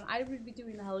had one, I would be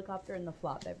doing the helicopter and the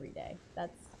flop every day.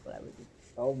 That's what I would do.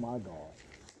 Oh my god.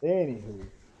 Anywho.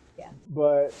 Yeah.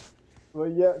 But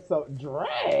yeah, so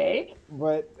Drake.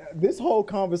 But this whole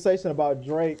conversation about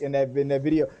Drake in that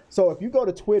video. So if you go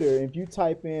to Twitter, if you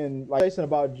type in like conversation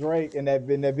about Drake in that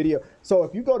video. So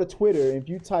if you go to Twitter, if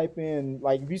you type in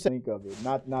like if you say link of it,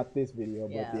 not this video,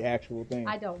 but the actual thing.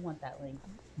 I don't want that link.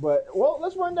 But well,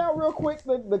 let's run down real quick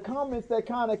the comments that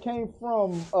kind of came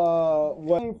from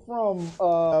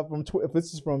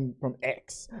this is from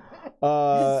X.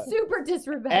 Super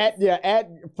disrespectful.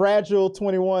 At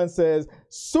Fragile21 says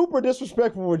super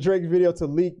disrespectful for Drake's video to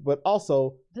leak, but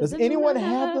also does anyone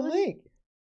have the link?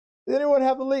 Does anyone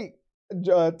have the link?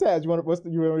 Taz, you want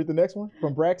to read the next one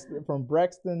from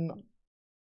Braxton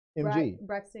MG?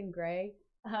 Braxton Gray.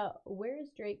 Where's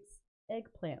Drake's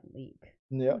eggplant leak?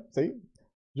 Yeah, see.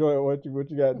 Joy, what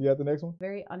you got? You got the next one?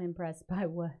 Very unimpressed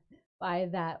by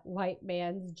that white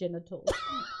man's genitals.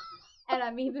 And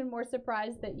I'm even more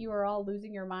surprised that you are all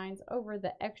losing your minds over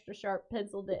the extra sharp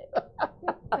pencil dick.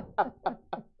 That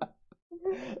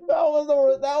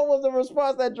was the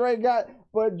response that Drake got.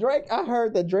 But Drake, I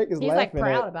heard that Drake is laughing. He's like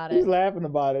proud about it. He's laughing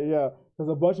about it, yeah.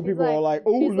 Because a bunch of people are like,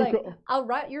 "Oh, look!" I'll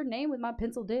write your name with my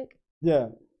pencil dick. Yeah,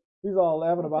 he's all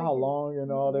laughing about how long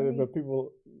and all that. But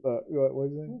people, what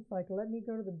is it? He's like, "Let me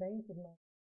go to the bank with my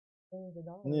millions of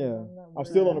dollars." Yeah, I'm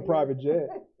still on a private jet.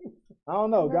 I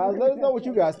don't know, guys. Let us know what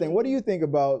you guys think. What do you think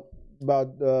about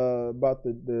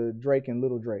the Drake and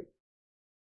Little Drake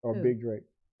or Big Drake?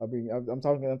 I mean, I'm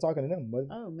talking to them.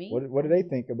 What do they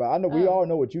think about? I know we all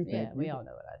know what you think. Yeah, we all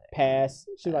know what I think. Pass.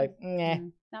 She's like, nah.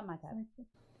 Not my type.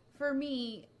 For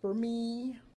me, I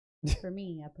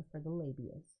prefer the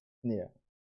labias. Yeah.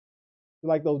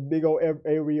 Like those big old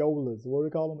areolas. What do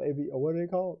they call them? What are they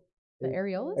called? The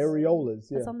areolas?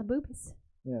 Areolas, yeah. That's on the boobies.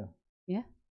 Yeah. Yeah.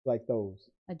 Like those.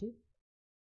 I do.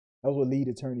 That was what lead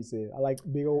attorney said. I like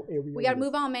big old areolas. We got to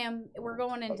move on, ma'am. We're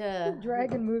going into...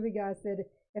 Dragon movie guy said,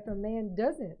 if a man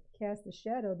doesn't cast a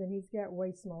shadow, then he's got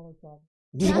way smaller problems.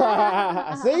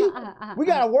 See? We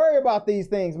got to worry about these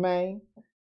things, man.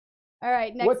 All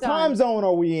right, next What time zone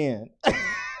are we in?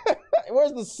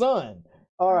 Where's the sun?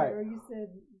 All right. Or you said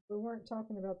we weren't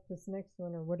talking about this next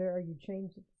one or whatever. You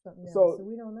changed it to something else, so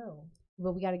we don't know.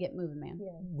 But we got to get moving, man.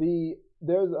 Yeah.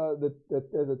 There's a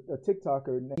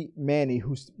TikToker named Manny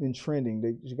who's been trending.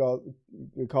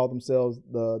 They call themselves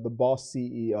the Boss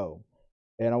CEO.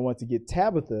 And I want to get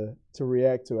Tabitha to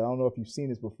react to it. I don't know if you've seen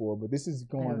this before, but this is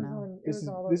going.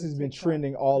 This has been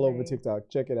trending all over TikTok.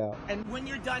 Check it out. And when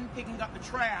you're done picking up the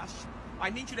trash,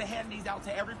 I need you to hand these out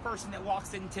to every person that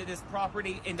walks into this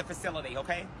property in the facility.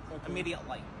 Okay?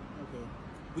 Immediately. Okay.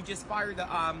 We just fired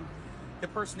the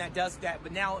person that does that,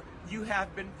 but now you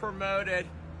have been promoted.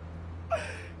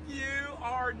 You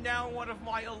are now one of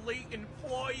my elite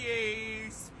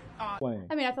employees. I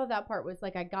mean, I thought that part was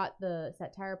like, I got the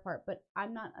satire part, but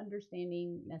I'm not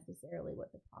understanding necessarily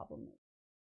what the problem is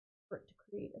for it to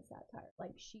create a satire.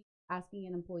 Like, she's asking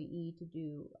an employee to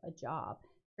do a job.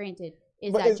 Granted,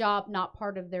 is that job not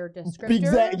part of their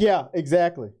descriptor? Yeah,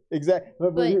 exactly.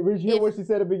 But you hear what she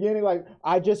said at the beginning? Like,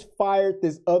 I just fired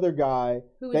this other guy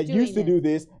that used to do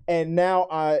this, and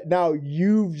now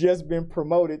you've just been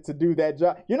promoted to do that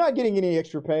job. You're not getting any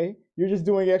extra pay. You're just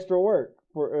doing extra work.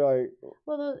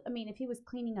 Well, I mean, if he was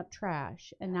cleaning up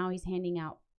trash and now he's handing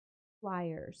out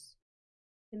flyers,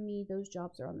 to me, those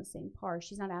jobs are on the same par.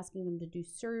 She's not asking him to do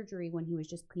surgery when he was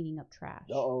just cleaning up trash.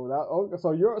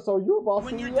 So you're boss.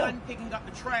 When you're done picking up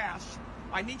the trash,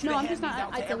 I need you to hand these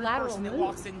out to every person that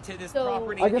walks into this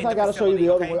property. I guess I gotta show you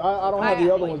the other one. I don't have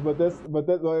the other ones, but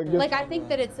I think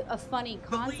that it's a funny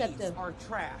concept. The leaves are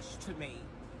trash to me.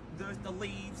 There's the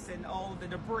leaves and all the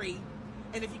debris.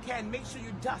 And if you can, make sure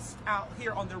you dust out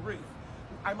here on the roof.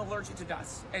 I'm allergic to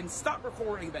dust. And stop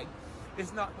recording me.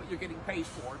 It's not what you're getting paid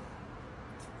for.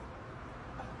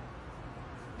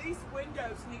 These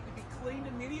windows need to be cleaned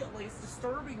immediately. It's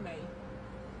disturbing me.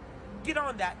 Get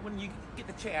on that when you get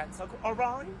the chance. All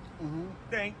right? Mm-hmm.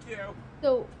 Thank you.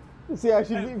 So, see how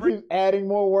she keeps adding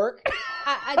more work?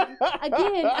 I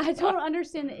don't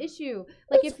understand the issue.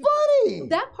 Like, it's funny.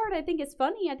 That part I think is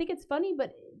funny. I think it's funny,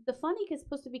 but the funny is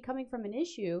supposed to be coming from an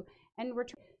issue, and we're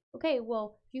okay.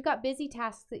 Well, if you've got busy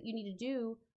tasks that you need to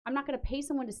do, I'm not going to pay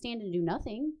someone to stand and do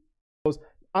nothing.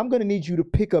 I'm going to need you to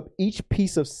pick up each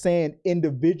piece of sand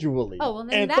individually. Oh, well,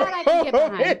 then that I can get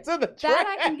behind. That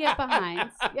I can get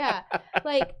behind. Yeah.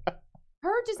 Like,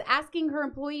 her just asking her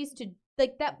employees to,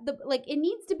 like, it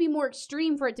needs to be more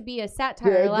extreme for it to be a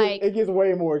satire. Yeah, it gets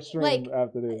way more extreme like,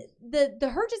 after this.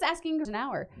 Her just asking her an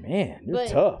hour. Man, you're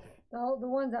tough. The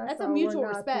ones I That's saw a mutual were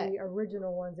not respect. the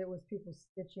original ones. It was people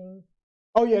stitching.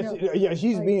 Oh yeah,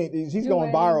 she's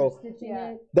going viral.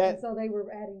 And so they were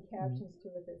adding captions to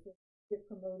it that said, get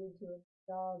promoted to a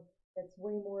job that's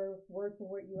way more work than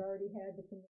what you already had to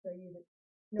show you that.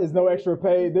 There's no extra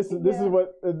pay. This is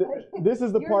what this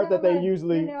is the part that they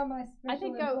usually. You're now my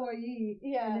special employee.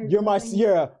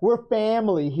 We're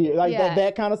family here, like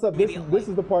that kind of stuff. This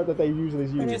is the part that they usually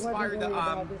use. You just fire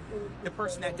the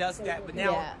person that does that, but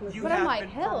now you but have I'm like, been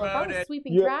hell, promoted. if I was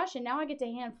sweeping trash and now I get to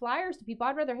hand flyers to people,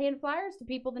 I'd rather hand flyers to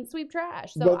people than sweep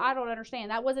trash. So I don't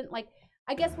understand. That wasn't like.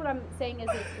 I guess what I'm saying is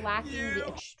it's lacking the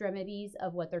extremities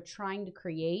of what they're trying to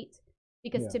create,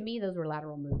 because to me those were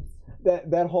lateral moves.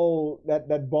 That whole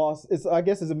boss is, I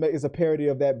guess, is a parody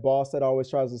of that boss that always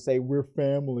tries to say we're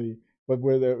family, but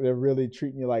where they're really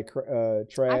treating you like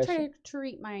trash. I try to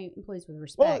treat my employees with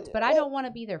respect, but I don't want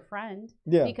to be their friend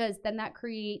because then that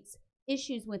creates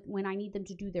issues with when I need them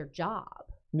to do their job.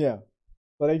 Yeah.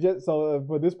 But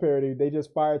for this parody, they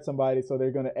just fired somebody, so they're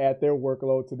going to add their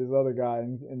workload to this other guy,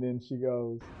 and then she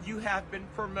goes, "You have been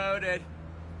promoted.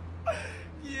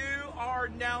 You are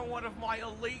now one of my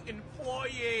elite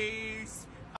employees."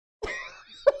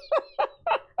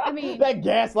 I mean, that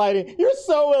gaslighting. You're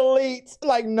so elite.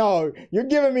 Like, no, you're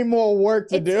giving me more work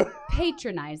to do.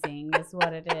 Patronizing is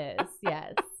what it is.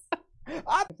 Yes.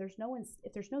 If there's no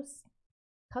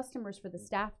customers for the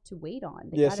staff to wait on.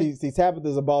 See,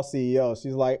 Tabitha's a boss CEO.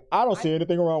 She's like, I don't see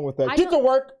anything wrong with that. Get to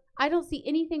work. I don't see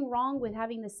anything wrong with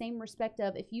having the same respect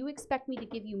of, if you expect me to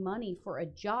give you money for a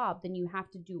job, then you have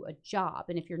to do a job.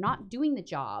 And if you're not doing the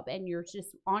job and you're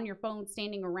just on your phone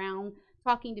standing around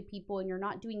talking to people and you're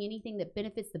not doing anything that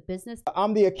benefits the business.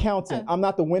 I'm the accountant. I'm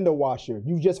not the window washer.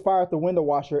 You just fired the window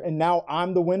washer and now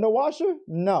I'm the window washer?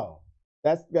 No.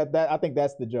 I think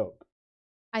that's the joke.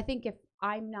 I think if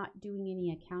I'm not doing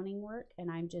any accounting work and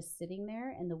I'm just sitting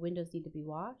there and the windows need to be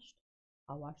washed,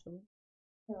 I'll wash the windows.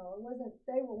 No, it wasn't.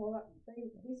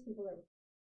 These people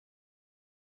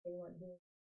they weren't doing.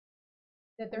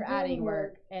 That they're adding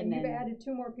work, and then you've added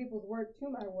 2 more people's work to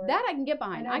my work. That I can get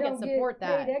behind. I can support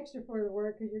that. Paid extra for the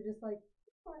work because you're just like,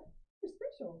 you're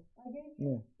special. I gave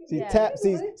you.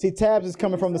 See, Tabs is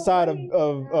coming from the side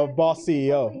of boss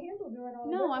CEO.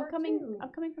 No, I'm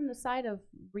coming from the side of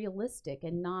realistic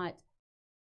and not.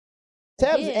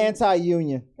 Tabs is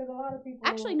anti-union. Because a lot of people.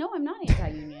 Actually, no, I'm not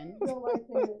anti-union. Don't like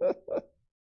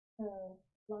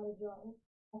a lot of jobs,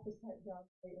 office type jobs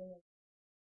lately,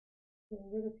 getting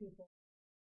rid of people.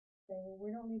 Saying, well, we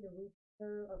don't need to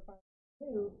refer or find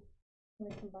new. When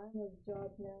they combine those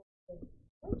jobs now with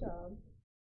one job,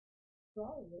 for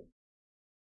all of it,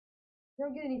 you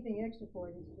don't get anything extra for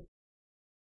it. It's just,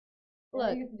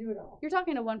 look, you have to do it all. You're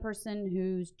talking to one person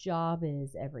whose job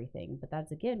is everything, but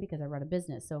that's again because I run a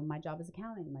business. So my job is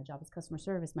accounting, my job is customer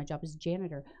service, my job is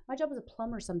janitor, my job is a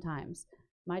plumber sometimes.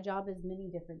 My job is many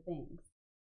different things.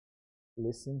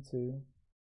 Listen to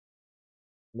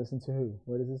who?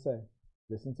 What does it say?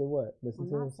 Listen to what? Listen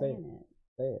to who? Say it.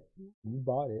 Say it. You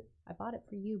bought it. I bought it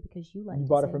for you because you like. You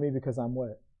bought it for me because I'm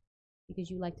what?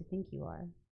 Because you like to think you are.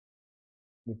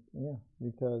 Yeah,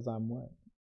 because I'm what?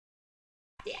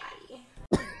 Daddy.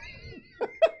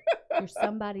 You're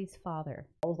somebody's father.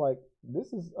 I was like,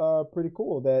 this is pretty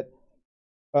cool that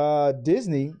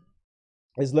Disney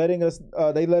is letting us.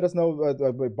 They let us know.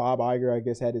 Bob Iger, I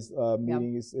guess, had his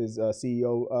meeting, his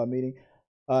CEO meeting.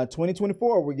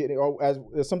 2024, we're getting.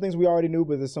 There's some things we already knew,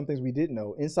 but there's some things we didn't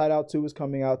know. Inside Out 2 is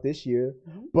coming out this year,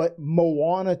 but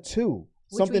Moana 2,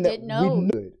 something that we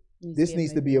knew. This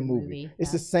needs to be a movie.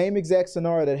 It's the same exact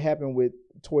scenario that happened with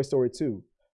Toy Story 2.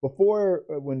 Before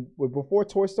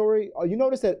Toy Story, you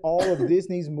notice that all of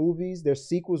Disney's movies, their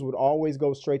sequels would always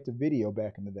go straight to video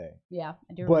back in the day. Yeah,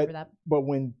 I do remember that. But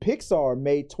when Pixar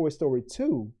made Toy Story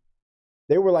 2,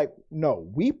 they were like, no,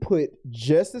 we put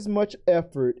just as much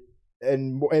effort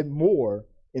and more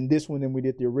in this one than we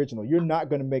did the original. You're not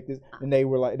going to make this. And they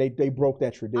were like, they broke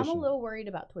that tradition. I'm a little worried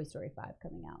about Toy Story 5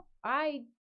 coming out. I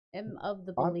am of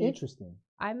the belief.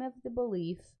 I'm of the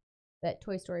belief that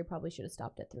Toy Story probably should have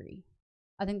stopped at 3.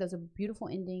 I think that's a beautiful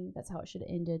ending. That's how it should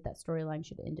have ended. That storyline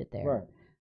should have ended there. Right.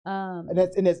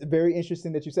 And that's very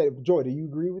interesting that you said it. Joy, do you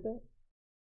agree with that?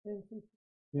 I've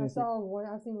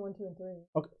seen 1, 2, and 3.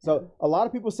 Okay, so a lot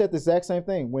of people said the exact same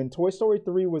thing when Toy Story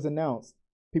 3 was announced.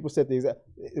 people said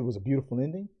it was a beautiful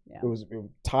ending. Yeah. It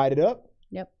tied it up.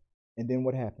 Yep. And then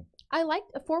what happened? I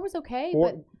liked 4 was okay,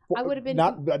 4, but I would have been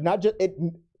not just it.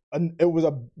 It was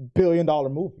a $1 billion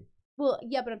movie. Well,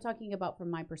 yeah, but I'm talking about from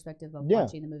my perspective of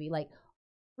watching the movie. Like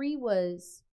 3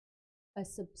 was a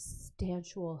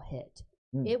substantial hit.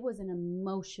 It was an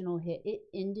emotional hit. It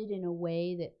ended in a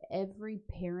way that every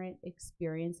parent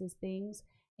experiences things,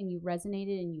 and you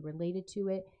resonated and you related to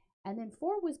it. And then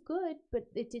 4 was good, but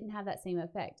it didn't have that same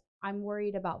effect. I'm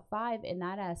worried about 5 in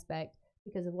that aspect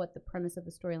because of what the premise of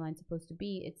the storyline is supposed to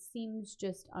be. It seems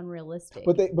just unrealistic.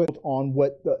 But they built on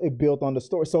it built on the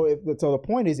story. So the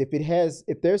point is,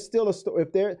 if there's still a story,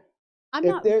 I'm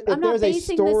not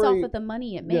basing this off of the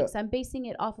money it makes. I'm basing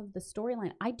it off of the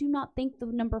storyline. I do not think the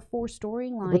number 4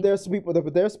 storyline. But there's people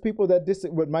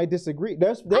that might disagree.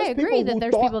 There's agree people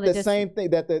who thought the same thing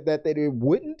that they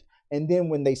wouldn't. And then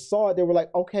when they saw it, they were like,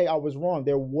 okay, I was wrong.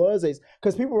 There was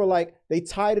because people were like, they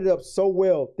tied it up so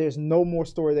well, there's no more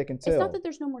story they can tell. It's not that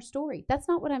there's no more story. That's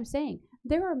not what I'm saying.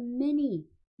 There are many,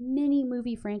 many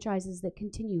movie franchises that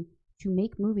continue to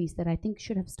make movies that I think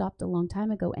should have stopped a long time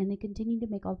ago, and they continue to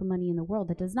make all the money in the world.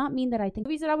 That does not mean that I think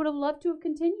movies that I would have loved to have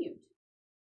continued.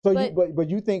 So but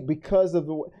you think because of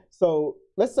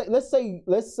let's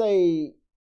say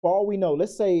for all we know,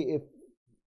 let's say if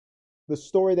the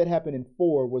story that happened in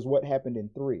 4 was what happened in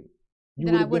 3.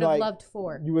 Then I would have loved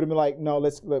 4. You would have been like, no,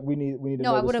 we need to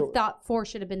know. No, I would have thought 4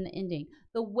 should have been the ending.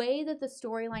 The way that the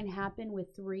storyline happened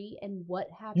with 3 and what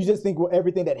happened. You just think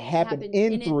everything that happened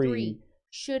in 3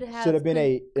 should have been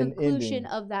an conclusion ending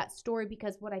of that story,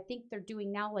 because what I think they're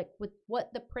doing now, like with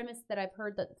what the premise that I've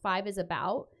heard that 5 is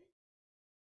about.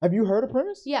 Have you heard a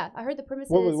premise? Yeah, I heard the premise.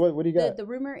 What do you got? The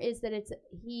rumor is that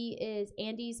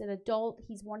Andy's an adult.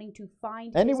 He's wanting to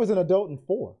find. Andy was an adult in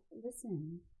 4.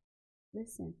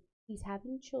 Listen. He's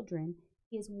having children.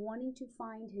 He is wanting to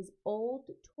find his old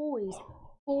toys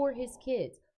for his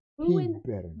kids.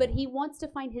 But he wants to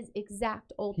find his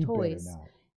exact old toys.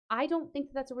 I don't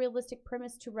think that's a realistic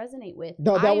premise to resonate with.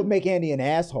 No, that would make Andy an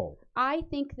asshole. I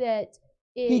think that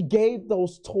he gave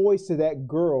those toys to that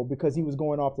girl because he was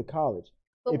going off to college.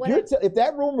 But if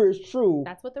that rumor is true,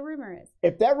 that's what the rumor is.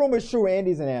 If that rumor is true,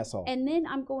 Andy's an asshole. And then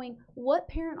I'm going, what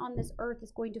parent on this earth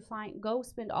is going to go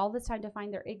spend all this time to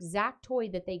find their exact toy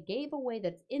that they gave away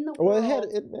that's in the world?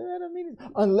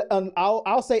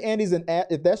 I'll say Andy's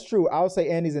if that's true, I'll say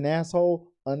Andy's an asshole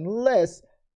unless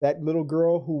that little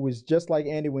girl who was just like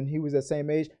Andy when he was that same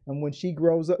age, and when she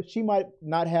grows up, she might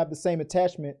not have the same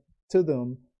attachment to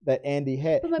them that Andy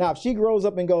had. Now, if she grows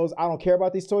up and goes, I don't care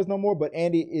about these toys no more, but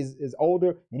Andy is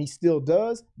older and he still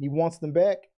does, he wants them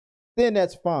back, then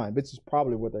that's fine. Which is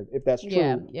probably if that's true.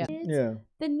 Yeah.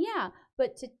 Then yeah,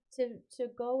 but to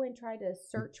go and try to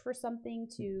search for something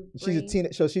to she's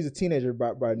a teenager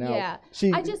by now. Yeah.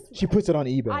 She puts it on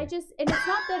eBay.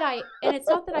 And it's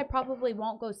not that I probably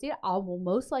won't go see it. I will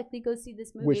most likely go see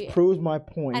this movie. Which proves my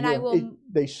point. And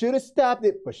they should have stopped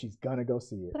it, but she's gonna go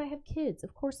see it. But I have kids.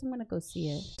 Of course I'm gonna go see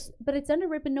it. But it's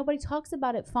underwritten. Nobody talks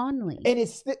about it fondly. And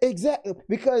it's exactly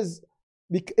because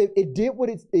it did what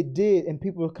it did, and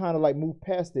people kind of like moved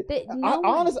past it. I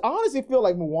honestly feel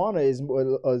like Moana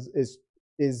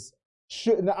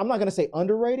I'm not gonna say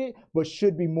underrated, but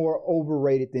should be more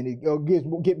overrated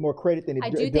than get more credit than it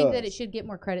does. I do think that it should get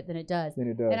more credit than it does.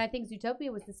 And I think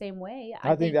Zootopia was the same way.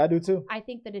 I do too. I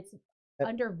think that it's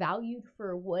undervalued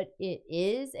for what it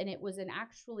is, and it was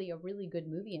actually a really good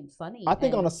movie and funny. I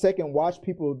think on a second watch,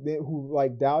 people who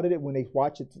like doubted it when they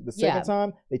watch it the second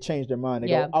time, they changed their mind. They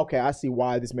go, okay, I see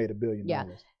why this made $1 billion. Yeah,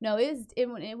 no,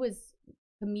 it was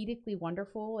comedically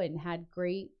wonderful and had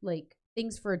great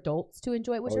things for adults to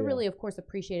enjoy, which I really, of course,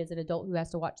 appreciate as an adult who has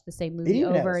to watch the same movie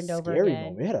over and over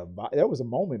again. There was a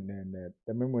moment there in that.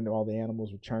 I remember when all the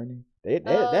animals were churning.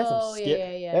 That's some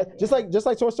scary. Yeah. Just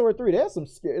like Toy Story 3, there's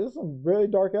some really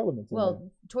dark elements. Well,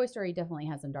 Toy Story definitely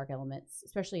has some dark elements,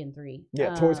 especially in 3.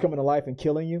 Yeah, toys coming to life and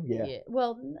killing you. Yeah.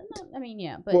 Well,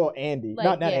 but Andy,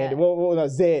 not Andy. Well,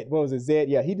 Zed. What was it? Zed.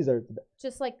 Yeah, he deserved it.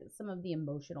 Just like some of the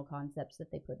emotional concepts that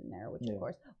they put in there,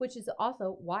 which is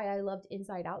also why I loved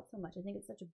Inside Out so much. I think it's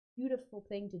such a beautiful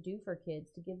thing to do for kids,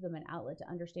 to give them an outlet to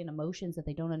understand emotions that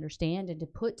they don't understand, and to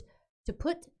put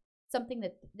something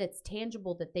that's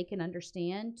tangible that they can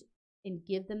understand, and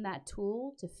give them that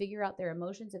tool to figure out their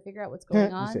emotions and figure out what's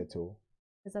going on. You said tool.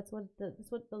 Because that's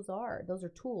what those are. Those are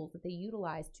tools that they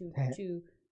utilize to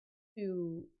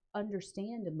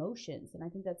understand emotions, and I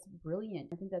think that's brilliant.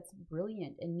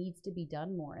 And needs to be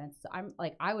done more. And so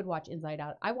I would watch Inside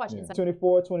Out. I watch Inside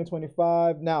 2024,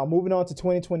 2025. Now moving on to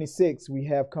 2026, we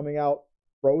have coming out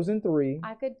Frozen 3.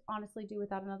 I could honestly do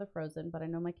without another Frozen, but I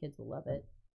know my kids will love it.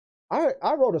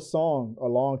 I wrote a song a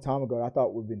long time ago that I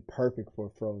thought would have been perfect for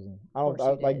Frozen.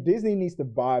 Like Disney needs to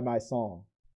buy my song.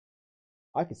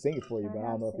 I could sing it for you, but I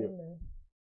don't know if you.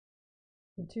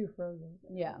 The two Frozen.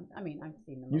 Yeah, I mean I've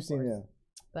seen them. You've seen them,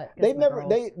 but they never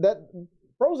that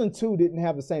Frozen 2 didn't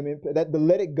have the same impact. That the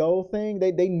Let It Go thing,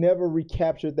 they never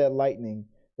recaptured that lightning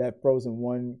that Frozen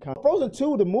 1. Frozen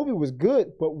 2, the movie was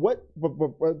good, but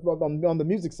on the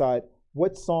music side,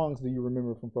 what songs do you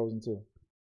remember from Frozen 2?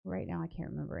 Right now, I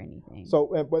can't remember anything.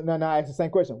 So, but now I ask the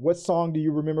same question. What song do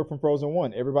you remember from Frozen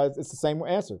 1? It's the same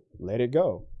answer. Let It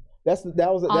Go. That's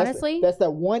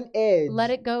that one edge. Let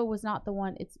It Go was not the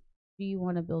one. It's Do You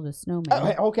Want to Build a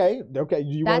Snowman? Okay. Do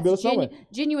you want to build a snowman?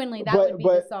 Genuinely, that would be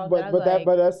the song that I was like.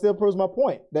 But that still proves my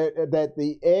point. That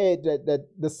the edge, that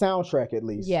the soundtrack at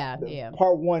least. Yeah.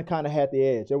 Part 1 kind of had the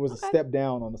edge. It was a step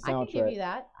down on the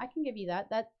soundtrack. I can give you that.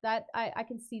 I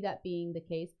can see that being the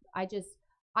case. I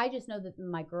just know that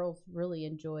my girls really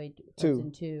enjoyed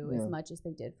Frozen 2 as much as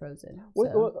they did Frozen.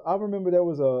 I remember there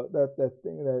was that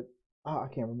thing that I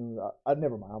can't remember. I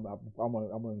never mind. I'm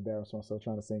gonna embarrass myself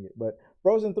trying to sing it. But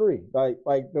Frozen 3, like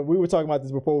we were talking about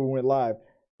this before we went live.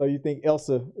 So you think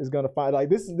Elsa is gonna find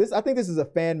this? I think this is a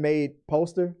fan made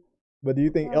poster. But do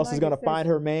you think Elsa's gonna find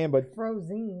her man? But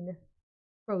Frozen.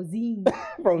 Frozen.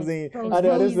 I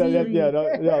know this.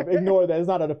 Ignore that. It's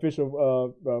not an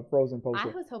official Frozen poster.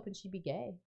 I was hoping she'd be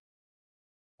gay.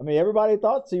 I mean, everybody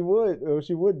thought she would, or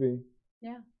she would be.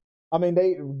 Yeah. I mean,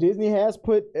 Disney has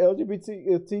put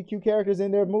LGBTQ characters in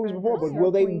their movies before, but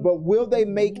will they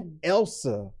make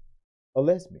Elsa a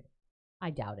lesbian? I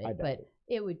doubt it, but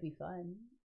it would be fun.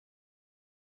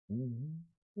 Mm-hmm.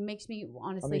 It makes me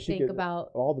honestly think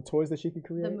about all the toys that she could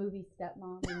create. The movie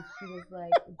Stepmom, and she was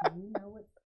like, "Do you know what?"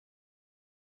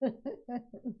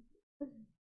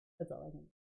 That's all I think.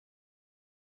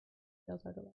 They'll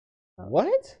talk about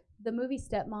what? The movie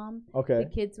Stepmom. Okay. The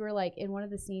kids were like in one of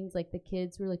the scenes, like the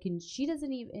kids were like, and she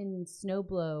doesn't even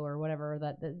snowblow or whatever.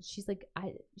 That she's like,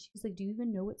 do you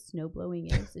even know what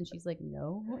snowblowing is? And she's like,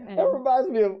 no. And that reminds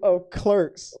me of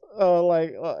Clerks.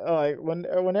 Like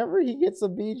whenever he gets a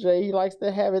BJ, he likes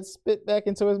to have it spit back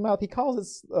into his mouth. He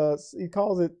calls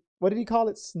it. What did he call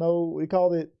it? He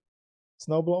called it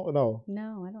snowblow.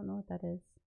 No, I don't know what that is.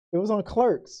 It was on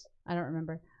Clerks. I don't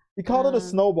remember. He called it a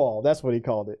snowball. That's what he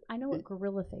called it. I know what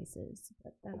Gorilla Face is,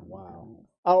 but I don't know.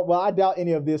 Well, I doubt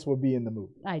any of this will be in the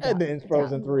movie. I doubt. In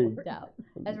Frozen 3. Doubt.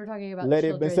 As we're talking about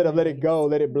instead of Let It Go,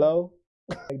 Let It Blow.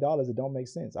 Make dollars, it don't make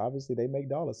sense. Obviously, they make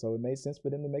dollars, so it made sense for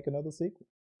them to make another sequel.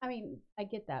 I mean, I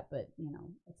get that, but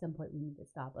at some point we need to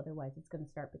stop. Otherwise, it's going to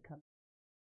start becoming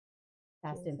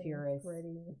Fast and Furious.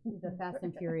 The Fast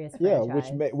and Furious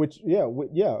franchise.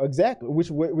 Exactly.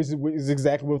 Which is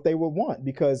exactly what they would want,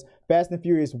 because Fast and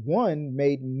Furious 1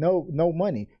 made no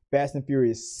money. Fast and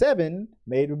Furious 7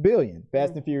 made $1 billion.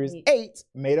 Fast and Furious 8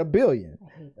 made $1 billion. I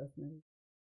hate those movies.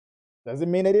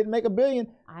 Doesn't mean they didn't make $1 billion.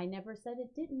 I never said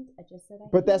it didn't. I just said I.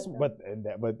 But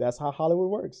that's how Hollywood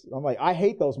works. I'm like, I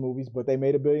hate those movies, but they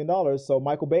made $1 billion. So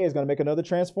Michael Bay is gonna make another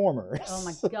Transformer. Oh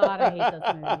my God, I hate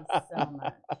those movies so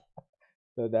much.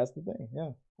 So that's the thing,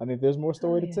 yeah. I mean, there's more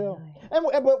story to tell, and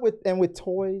with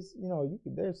toys,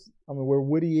 where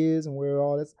Woody is and where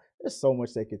all this, there's so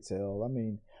much they could tell. I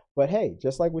mean, but hey,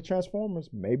 just like with Transformers,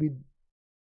 maybe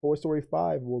Toy Story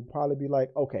 5 will probably be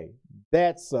like, okay,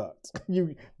 that sucked.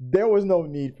 There was no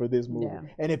need for this movie,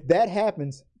 and if that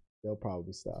happens, they'll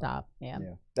probably stop. Yeah.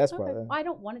 That's probably. I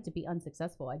don't want it to be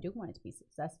unsuccessful. I do want it to be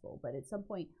successful, but at some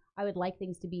point, I would like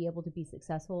things to be able to be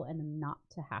successful and not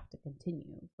to have to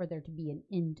continue, for there to be an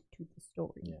end to the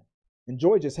story. Yeah. And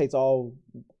Joy just hates all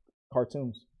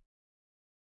cartoons.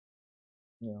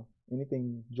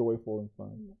 Anything joyful and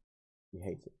fun, he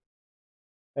hates it.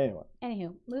 Anywho,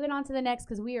 moving on to the next,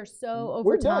 because we are so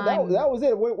over time. That was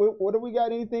it. What do we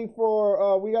got? Anything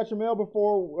for? We got your mail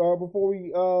before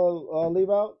we leave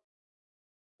out.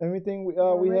 Anything we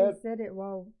had? Said it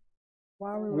while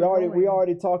we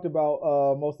already talked about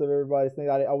most of everybody's thing.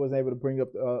 I wasn't able to bring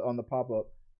up on the pop up,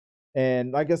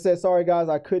 and like I said, sorry guys,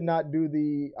 I could not do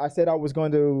I said I was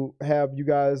going to have you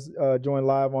guys join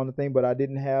live on the thing, but I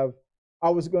didn't have. I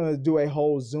was going to do a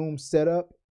whole Zoom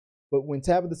setup. But when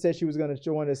Tabitha said she was going to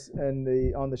join us on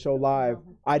the show live,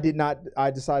 I did not.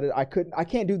 I decided I couldn't. I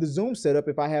can't do the Zoom setup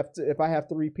if I have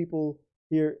 3 people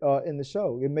here in the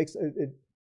show. It makes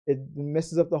it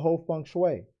messes up the whole feng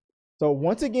shui. So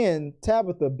once again,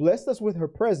 Tabitha blessed us with her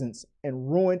presence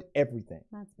and ruined everything.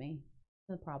 That's me.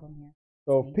 The problem here.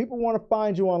 So if people want to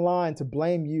find you online to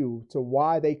blame you to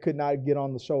why they could not get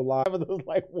on the show live, I was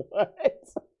like, what?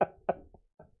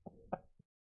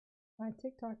 My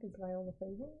TikTok is my only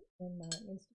favorite, and my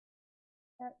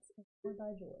Instagram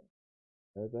by Joy.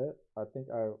 There's that. I think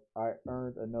I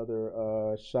earned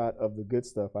another shot of the good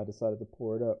stuff. I decided to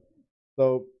pour it up.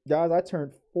 So, guys, I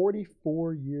turned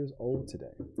 44 years old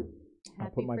today. Happy I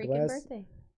put my freaking glass birthday.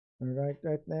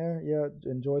 right there. Yeah,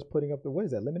 enjoys putting up the, what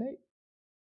is that, lemonade?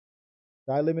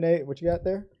 Diet lemonade, what you got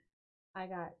there? I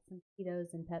got some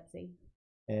Tito's and Pepsi.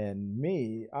 And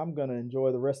me, I'm going to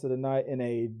enjoy the rest of the night in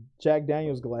a Jack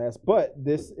Daniels glass, but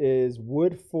this is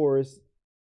Wood Forest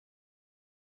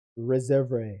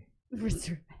Reserve.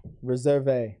 Reserve.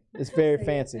 It's very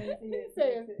fancy.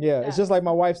 Yeah, it's just like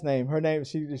my wife's name. Her name,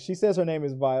 she says her name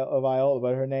is Viola,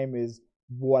 but her name is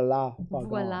Voila.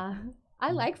 Voila.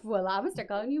 I like voila. I'm gonna start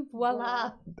calling you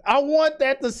voila. I want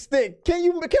that to stick.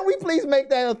 Can we please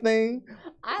make that a thing?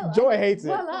 Joy hates it.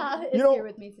 Voila is here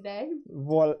with me today.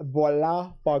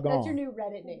 Voila Fagon. That's your new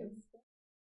Reddit name.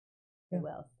 Yeah.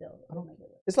 Well, still.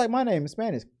 It's like my name in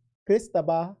Spanish.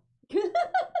 Cristobal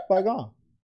Fagon.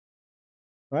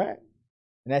 Right?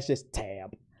 And that's just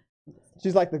tab.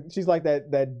 She's like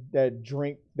that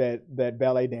drink that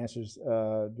ballet dancers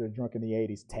drunk in the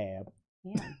 80s, tab.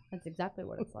 Yeah, that's exactly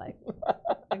what it's like.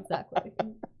 Exactly.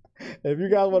 If you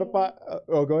guys want to find,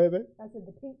 go ahead, babe. I said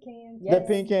the pink can. Yes. That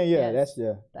pink can, yeah, yes.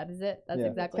 That is it. That's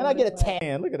exactly. Can I get a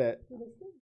tan? Look at that.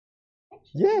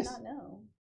 Actually, yes. I do not know.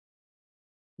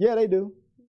 Yeah, they do.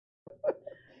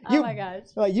 Oh my gosh.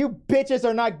 Like, you bitches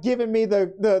are not giving me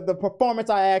the performance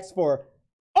I asked for.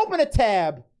 Open a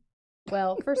tab.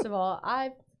 Well, first of all,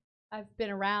 I've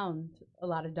been around a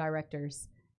lot of directors.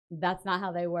 That's not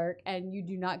how they work, and you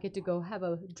do not get to go have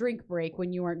a drink break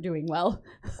when you aren't doing well.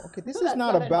 Okay, this is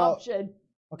not about.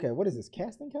 Okay, what is this?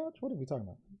 Casting couch? What are we talking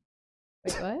about?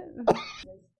 Wait, what?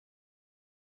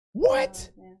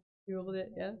 What? Yeah. Googled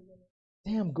it, yeah.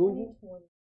 Damn, Google.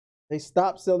 They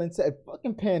stopped selling tab.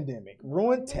 Fucking pandemic.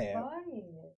 Ruined tab.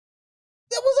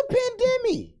 That was a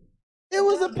pandemic. It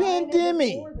was a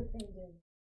pandemic.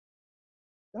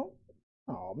 Don't.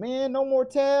 Oh man, no more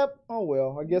tab. Oh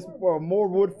well, I guess more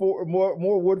wood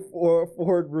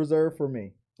for reserve for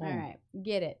me. All right,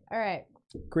 get it. All right.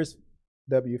 Chris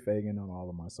W. Fagan on all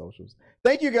of my socials.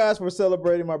 Thank you guys for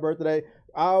celebrating my birthday.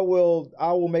 I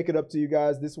will make it up to you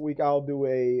guys this week. I'll do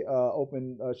a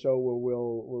open show where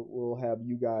we'll have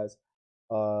you guys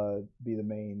be the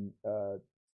main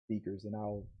speakers, and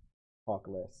I'll talk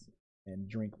less and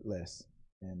drink less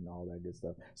and all that good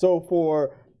stuff. So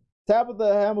for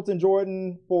Tabitha Hamilton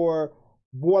Jordan, for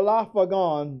Voila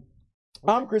Fagon,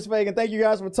 I'm Chris Fagan. Thank you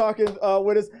guys for talking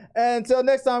with us. And until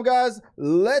next time, guys,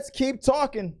 let's keep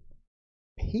talking.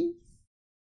 Peace.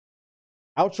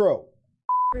 Outro.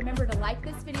 Remember to like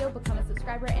this video, become a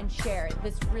subscriber, and share it.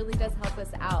 This really does help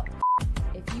us out.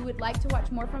 If you would like to watch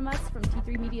more from us from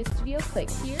T3 Media Studio, click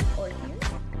here or here.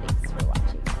 Thanks for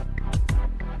watching.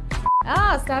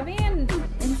 Stop being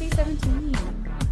NC-17.